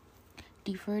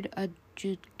 Deferred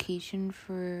adjudication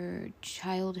for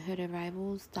childhood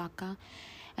arrivals, DACA,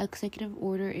 executive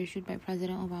order issued by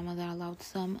President Obama that allowed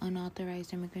some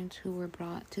unauthorized immigrants who were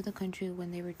brought to the country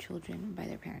when they were children by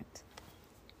their parents.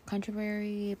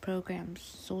 Contemporary programs,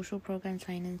 social programs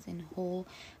financed in whole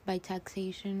by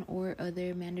taxation or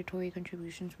other mandatory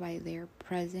contributions by their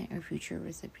present or future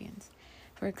recipients.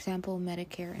 For example,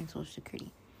 Medicare and Social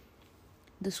Security.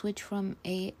 The switch from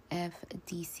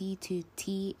AFDC to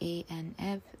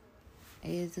TANF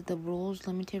is the rules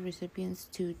limited recipients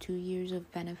to 2 years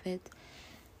of benefit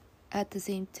at a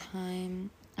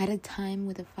time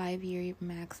with a 5-year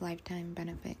max lifetime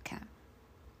benefit cap.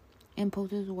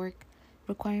 Imposes work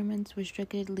requirements,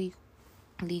 restricted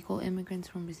legal immigrants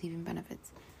from receiving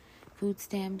benefits. Food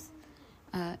stamps,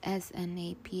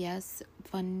 SNAPS,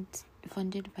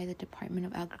 funded by the Department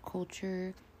of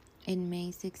Agriculture in May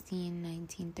 16,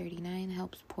 1939,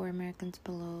 helps poor Americans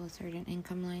below a certain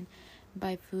income line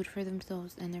buy food for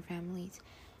themselves and their families.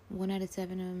 1 out of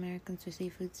 7 of Americans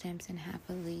receive food stamps, and half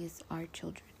of these are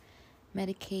children.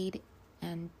 Medicaid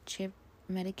and CHIP.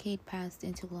 Medicaid passed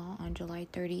into law on July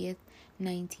 30th,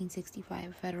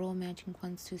 1965. Federal matching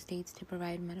funds to states to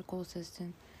provide medical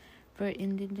assistance for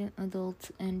indigent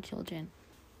adults and children.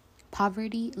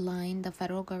 Poverty line, the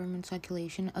federal government's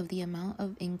calculation of the amount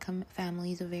of income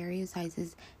families of various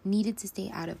sizes needed to stay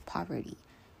out of poverty.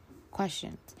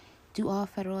 Questions. Do all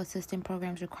federal assistance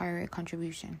programs require a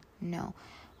contribution? No.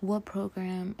 What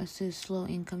program assists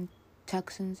low-income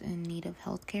Texans in need of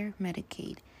health care?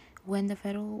 Medicaid. When the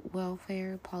federal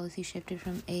welfare policy shifted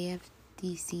from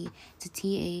AFDC to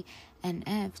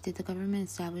TANF, did the government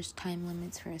establish time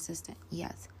limits for assistance?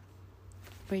 Yes.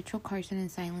 Rachel Carson in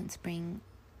Silent Spring,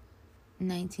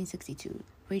 1962.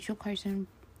 Rachel Carson,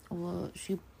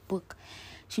 she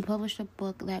published a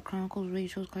book that chronicles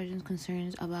Rachel Carson's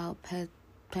concerns about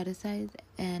pesticides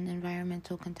and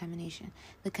environmental contamination.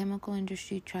 The chemical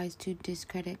industry tries to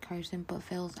discredit Carson but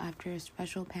fails after a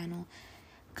special panel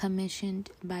commissioned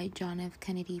by John F.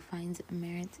 Kennedy finds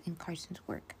merits in Carson's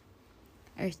work.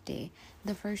 Earth Day.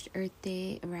 The first Earth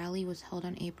Day rally was held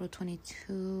on April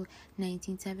 22,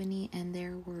 1970, and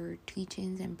there were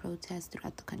teach-ins and protests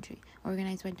throughout the country.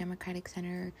 Organized by Democratic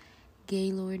Senator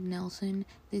Gaylord Nelson,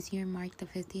 this year marked the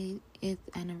 50th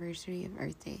anniversary of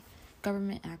Earth Day.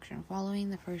 Government action. Following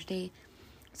the First Day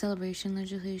Earth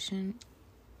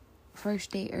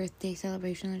Day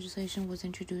celebration legislation was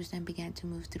introduced and began to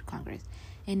move through Congress.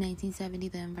 In 1970,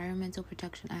 the Environmental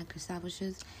Protection Act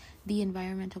establishes the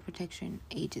Environmental Protection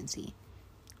Agency,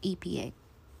 EPA.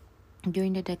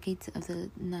 During the decades of the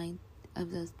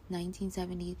of the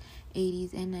 1970s,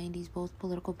 80s, and 90s, both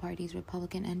political parties,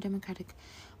 Republican and Democratic,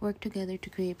 worked together to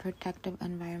create protective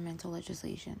environmental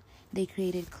legislation. They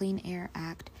created Clean Air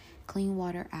Act, Clean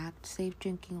Water Act, Safe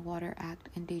Drinking Water Act,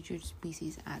 Endangered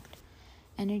Species Act.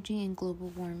 Energy and global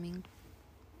warming.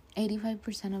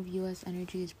 85% of U.S.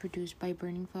 energy is produced by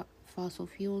burning fossil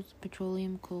fuels,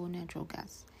 petroleum, coal, natural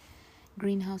gas.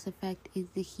 Greenhouse effect is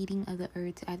the heating of the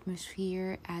Earth's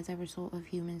atmosphere as a result of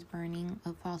humans' burning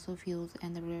of fossil fuels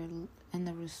and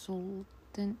the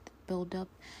resultant buildup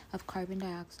of carbon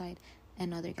dioxide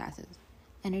and other gases.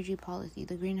 Energy policy.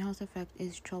 The greenhouse effect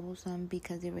is troublesome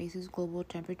because it raises global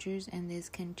temperatures and this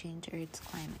can change Earth's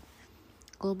climate.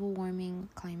 Global warming,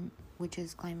 which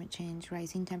is climate change,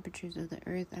 rising temperatures of the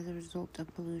Earth as a result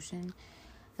of pollution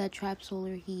that traps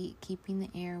solar heat, keeping the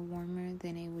air warmer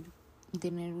than it would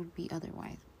be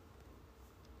otherwise.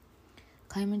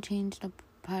 Climate change. The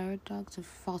paradox of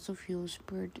fossil fuels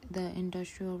spurred the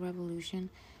Industrial Revolution,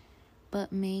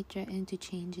 but may threaten to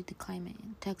change the climate.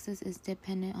 Texas is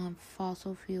dependent on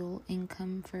fossil fuel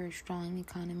income for a strong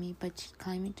economy, but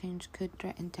climate change could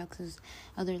threaten Texas'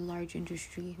 other large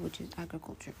industry, which is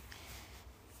agriculture.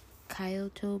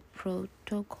 Kyoto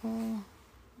Protocol.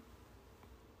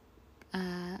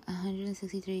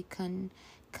 163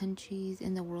 countries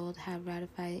in the world have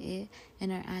ratified it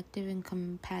and are active in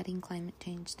combating climate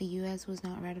change. The U.S. has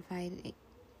not ratified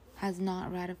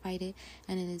it,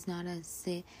 and it is not a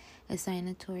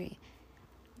signatory.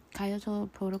 Kyoto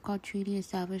Protocol Treaty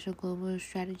established a global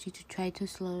strategy to try to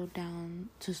slow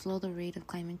the rate of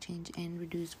climate change and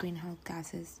reduce greenhouse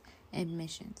gases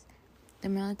emissions. The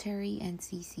military and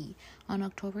CC. On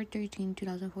October 13,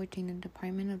 2014, the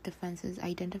Department of Defense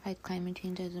identified climate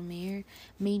change as a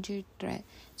major threat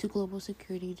to global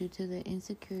security due to the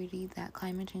insecurity that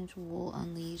climate change will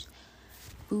unleash.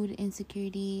 Food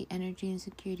insecurity, energy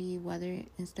insecurity, weather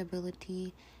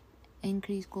instability,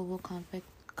 increased global conflict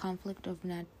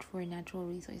for natural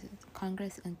resources.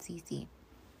 Congress and CC.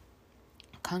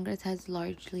 Congress has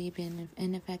largely been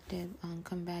ineffective on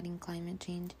combating climate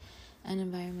change and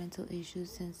environmental issues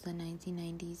since the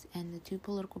 1990s, and the two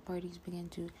political parties began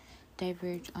to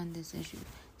diverge on this issue.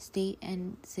 State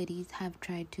and cities have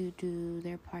tried to do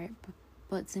their part,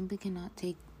 but simply cannot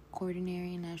take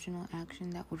coordinated national action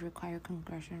that would require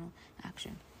congressional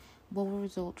action. What will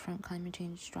result from climate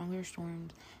change? Stronger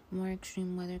storms, more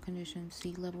extreme weather conditions,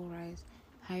 sea level rise,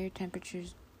 higher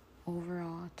temperatures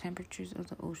overall, temperatures of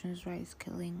the oceans rise,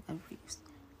 killing of reefs.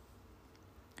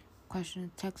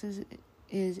 Question. Texas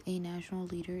is a national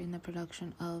leader in the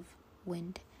production of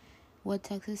wind. What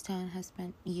Texas town has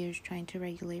spent years trying to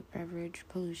regulate beverage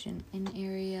pollution in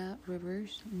area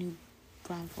rivers? New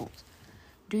Braunfels.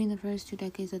 During the first 2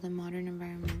 decades of the modern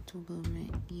environmental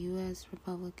movement, U.S.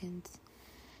 Republicans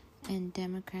and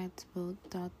Democrats both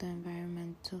thought the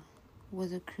environmental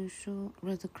was a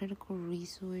critical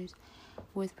resource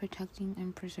worth protecting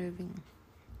and preserving.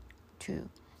 True.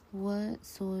 What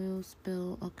soil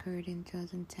spill occurred in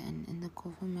 2010 in the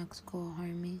Gulf of Mexico,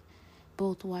 harming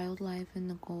both wildlife in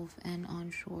the Gulf and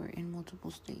onshore in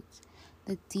multiple states?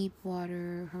 The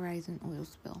Deepwater Horizon oil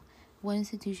spill. What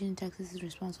institution in Texas is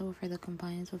responsible for the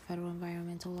compliance with federal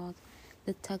environmental laws?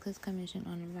 The Texas Commission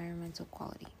on Environmental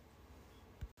Quality.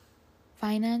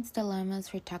 Finance dilemmas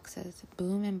for Texas.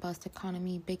 Boom and bust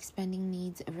economy, big spending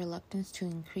needs, a reluctance to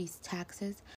increase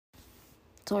taxes.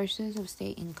 Sources of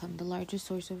state income. The largest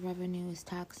source of revenue is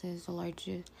taxes.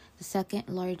 The second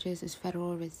largest is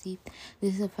federal receipt.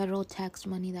 This is a federal tax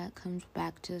money that comes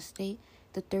back to the state.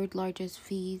 The third largest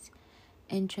fees,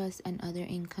 interest, and other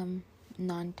income,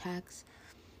 non-tax.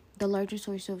 The largest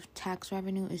source of tax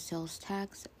revenue is sales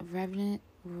tax.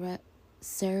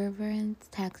 Severance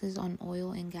taxes on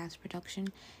oil and gas production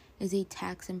is a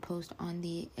tax imposed on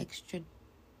the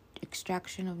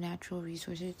extraction of natural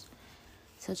resources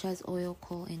such as oil,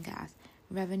 coal, and gas.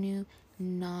 Revenue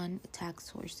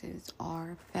non-tax sources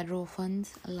are federal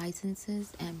funds,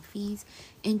 licenses and fees,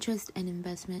 interest and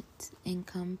investment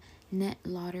income, net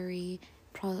lottery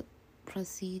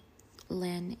proceeds,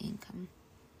 land income.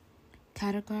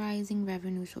 Categorizing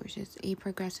revenue sources. A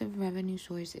progressive revenue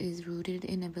source is rooted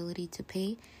in ability to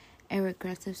pay. A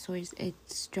regressive source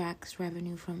extracts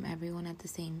revenue from everyone at the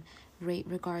same rate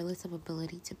regardless of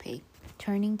ability to pay.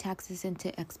 Turning taxes into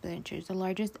expenditures. The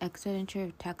largest expenditure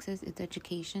of Texas is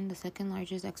education. The second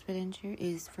largest expenditure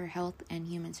is for health and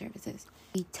human services.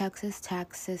 The Texas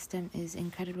tax system is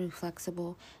incredibly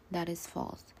flexible. That is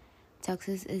false.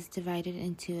 Texas is divided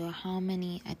into how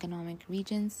many economic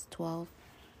regions? 12.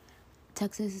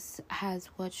 Texas has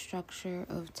what structure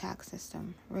of tax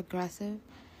system? Regressive.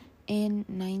 In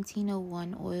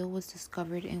 1901, oil was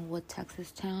discovered in Wood,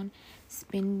 Texas town,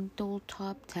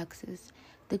 Spindletop, Texas.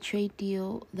 The trade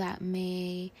deal that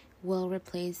may well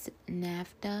replace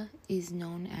NAFTA is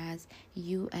known as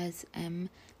USMCA.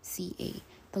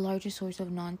 The largest source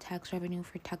of non-tax revenue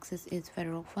for Texas is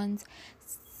federal funds.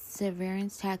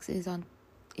 Severance tax is a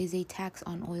tax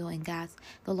on oil and gas.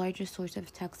 The largest source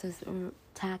of tax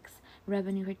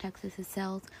revenue for Texas is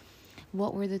sales.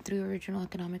 What were the three original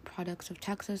economic products of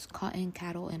Texas? Cotton,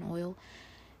 cattle, and oil.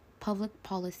 Public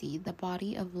policy, the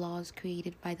body of laws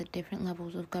created by the different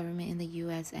levels of government in the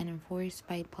U.S. and enforced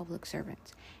by public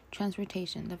servants.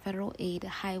 Transportation, the Federal Aid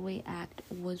Highway Act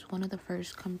was one of the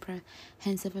first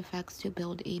comprehensive effects to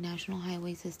build a national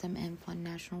highway system and fund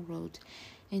national roads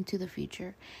into the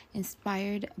future.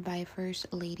 Inspired by First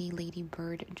Lady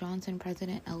Bird Johnson,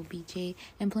 President LBJ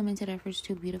implemented efforts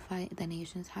to beautify the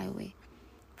nation's highway.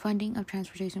 Funding of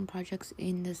transportation projects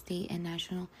in the state and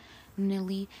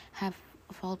nationally have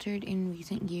faltered in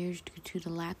recent years due to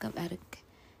the lack of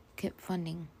adequate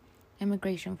funding.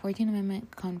 Immigration. 14th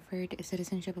Amendment conferred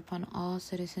citizenship upon all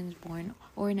citizens born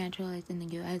or naturalized in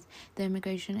the U.S. The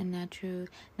Immigration and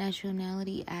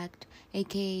Nationality Act,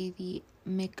 aka the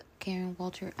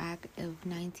McCarran-Walker Act of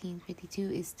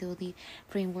 1952, is still the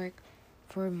framework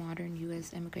for modern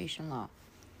U.S. immigration law.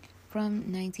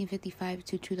 From 1955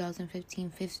 to 2015,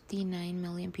 59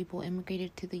 million people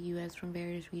immigrated to the U.S. from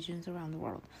various regions around the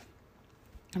world.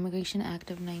 Immigration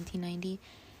Act of 1990,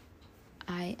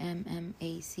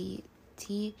 IMMACT,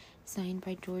 signed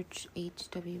by George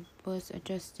H.W. Bush,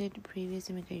 adjusted previous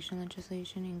immigration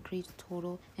legislation, increased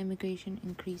total immigration,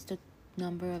 increased the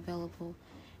number of available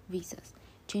visas.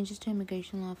 Changes to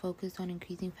immigration law focused on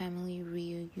increasing family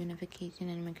reunification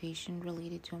and immigration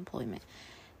related to employment.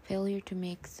 Failure to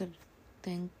make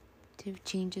substantive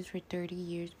changes for 30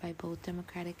 years by both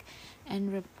Democratic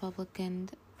and Republican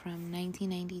from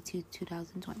 1990 to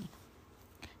 2020.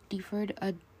 Deferred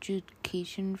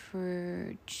adjudication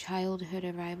for childhood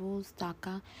arrivals,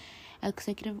 DACA,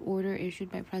 executive order issued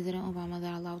by President Obama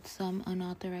that allowed some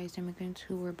unauthorized immigrants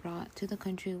who were brought to the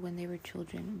country when they were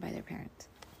children by their parents.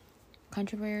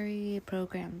 Contemporary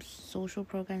programs, social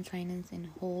programs financed in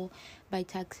whole by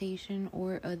taxation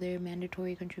or other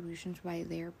mandatory contributions by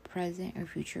their present or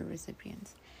future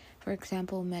recipients. For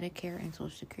example, Medicare and Social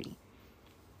Security.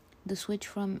 The switch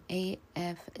from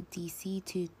AFDC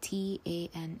to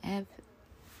TANF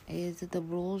is the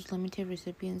rules limited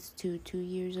recipients to 2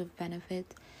 years of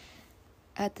benefit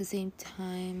at a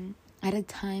time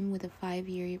with a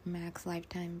 5-year max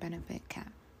lifetime benefit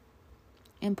cap.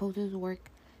 Imposes work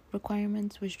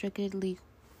requirements, restricted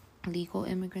legal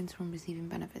immigrants from receiving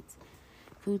benefits.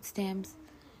 Food stamps,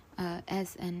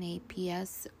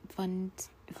 SNAPS,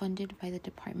 funded by the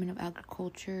Department of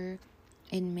Agriculture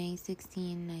in May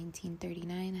 16,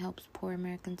 1939, helps poor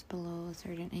Americans below a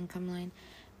certain income line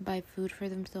buy food for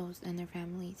themselves and their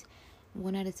families.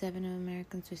 1 out of 7 of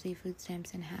Americans receive food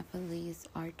stamps, and half of these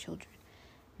are children.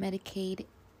 Medicaid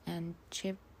and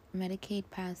CHIP. Medicaid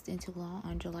passed into law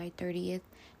on July 30th,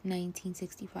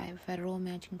 1965. Federal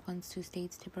matching funds to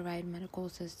states to provide medical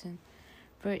assistance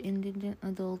for indigent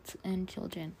adults and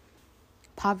children.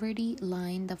 Poverty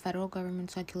line, the federal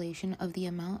government's calculation of the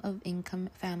amount of income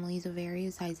families of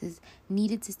various sizes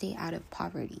needed to stay out of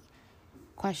poverty.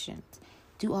 Questions.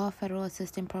 Do all federal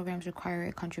assistance programs require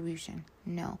a contribution?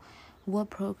 No. What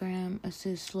program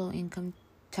assists low-income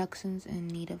Texans in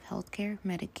need of health care?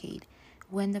 Medicaid.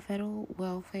 When the federal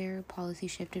welfare policy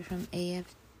shifted from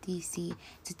AFDC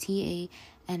to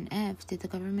TANF, did the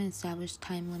government establish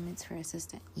time limits for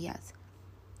assistance? Yes.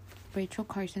 Rachel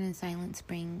Carson in Silent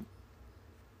Spring,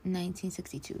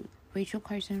 1962. Rachel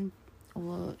Carson,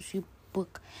 she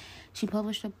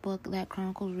published a book that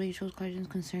chronicles Rachel Carson's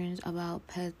concerns about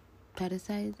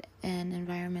pesticides and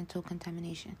environmental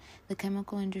contamination. The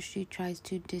chemical industry tries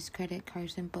to discredit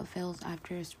Carson but fails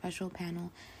after a special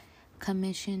panel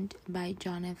commissioned by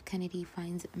John F. Kennedy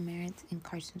finds merits in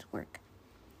Carson's work.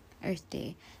 Earth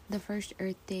Day. The first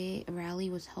Earth Day rally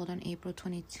was held on April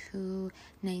 22,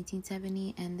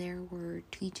 1970, and there were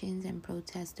teach-ins and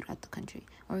protests throughout the country.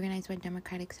 Organized by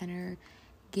Democratic Senator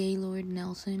Gaylord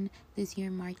Nelson, this year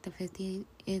marked the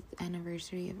 50th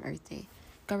anniversary of Earth Day.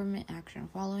 Government action.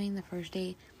 Following the First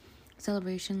Day Earth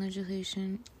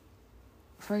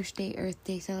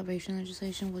Day celebration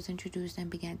legislation was introduced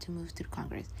and began to move through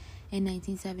Congress. In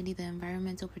 1970, the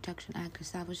Environmental Protection Act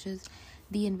establishes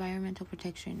the Environmental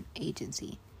Protection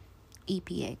Agency,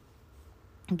 EPA.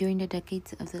 During the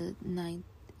decades of the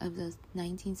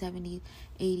 1970s,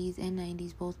 80s, and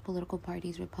 90s, both political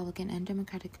parties, Republican and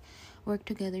Democratic, worked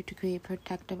together to create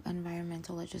protective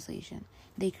environmental legislation.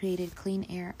 They created Clean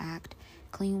Air Act,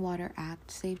 Clean Water Act,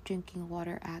 Safe Drinking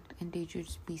Water Act, Endangered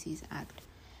Species Act.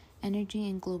 Energy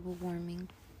and global warming.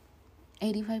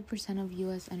 85% of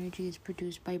U.S. energy is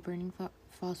produced by burning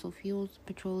fossil fuels,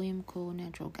 petroleum, coal,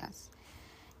 natural gas.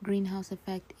 Greenhouse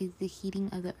effect is the heating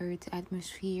of the Earth's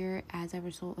atmosphere as a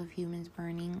result of humans'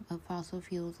 burning of fossil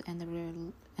fuels and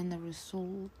the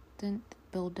resultant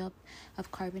buildup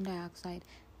of carbon dioxide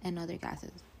and other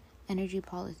gases. Energy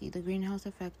policy. The greenhouse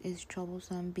effect is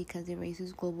troublesome because it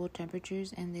raises global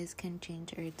temperatures and this can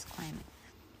change Earth's climate.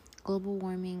 Global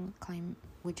warming,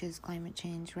 which is climate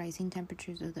change, rising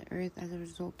temperatures of the Earth as a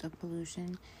result of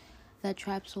pollution that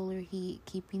traps solar heat,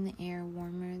 keeping the air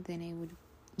warmer than it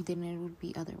would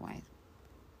be otherwise.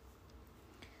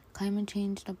 Climate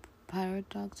change, the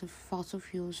paradox of fossil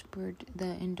fuels spurred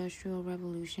the Industrial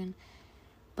Revolution,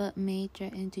 but may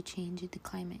threaten to change the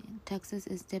climate. Texas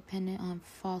is dependent on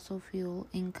fossil fuel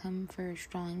income for a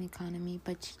strong economy,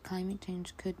 but climate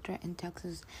change could threaten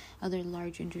Texas' other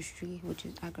large industry, which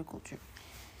is agriculture.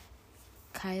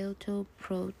 Kyoto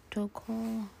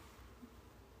Protocol.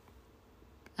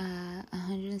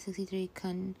 163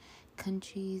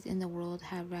 countries in the world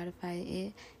have ratified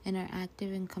it and are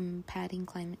active in combating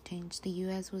climate change. The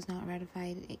U.S. has not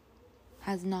ratified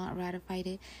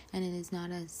it, and it is not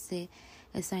a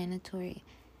signatory.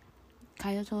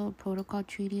 Kyoto Protocol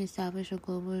Treaty established a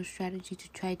global strategy to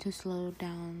try to slow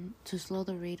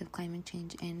the rate of climate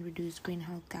change and reduce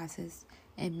greenhouse gases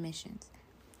emissions.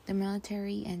 The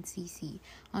military and CC.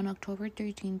 On October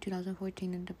 13,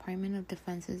 2014, the Department of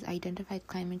Defense identified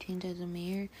climate change as a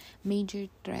major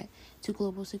threat to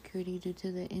global security due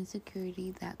to the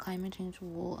insecurity that climate change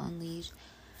will unleash: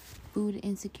 food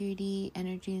insecurity,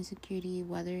 energy insecurity,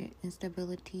 weather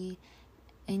instability,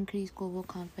 increased global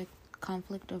conflict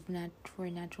for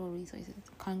natural resources.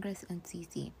 Congress and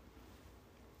CC.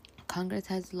 Congress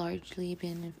has largely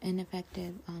been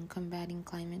ineffective on combating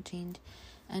climate change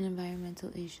and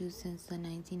environmental issues since the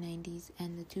 1990s,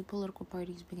 and the two political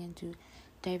parties began to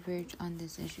diverge on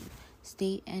this issue.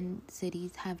 State and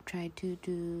cities have tried to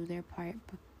do their part,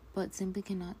 but simply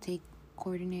cannot take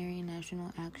coordinated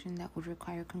national action that would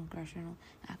require congressional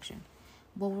action.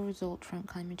 What will result from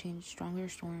climate change? Stronger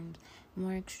storms,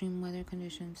 more extreme weather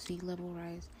conditions, sea level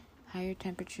rise, higher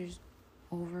temperatures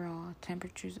overall,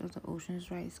 temperatures of the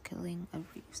oceans rise, killing of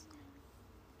reefs.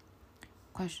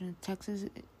 Question: Texas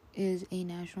is a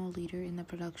national leader in the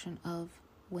production of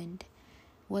wind.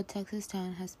 What Texas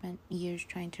town has spent years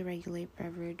trying to regulate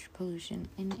beverage pollution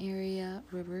in area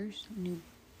rivers? New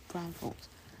Braunfels.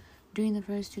 During the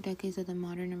first 2 decades of the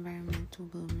modern environmental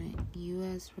movement,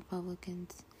 U.S.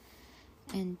 Republicans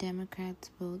and Democrats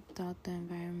both thought the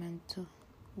environmental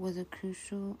was a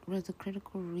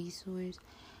critical resource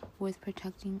worth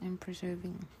protecting and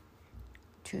preserving.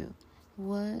 True.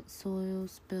 What soil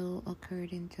spill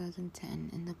occurred in 2010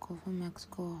 in the Gulf of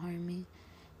Mexico, harming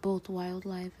both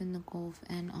wildlife in the Gulf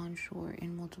and onshore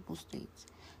in multiple states?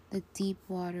 The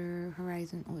Deepwater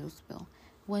Horizon oil spill.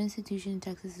 What institution in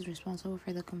Texas is responsible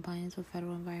for the compliance with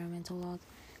federal environmental laws?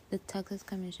 The Texas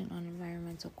Commission on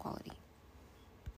Environmental Quality.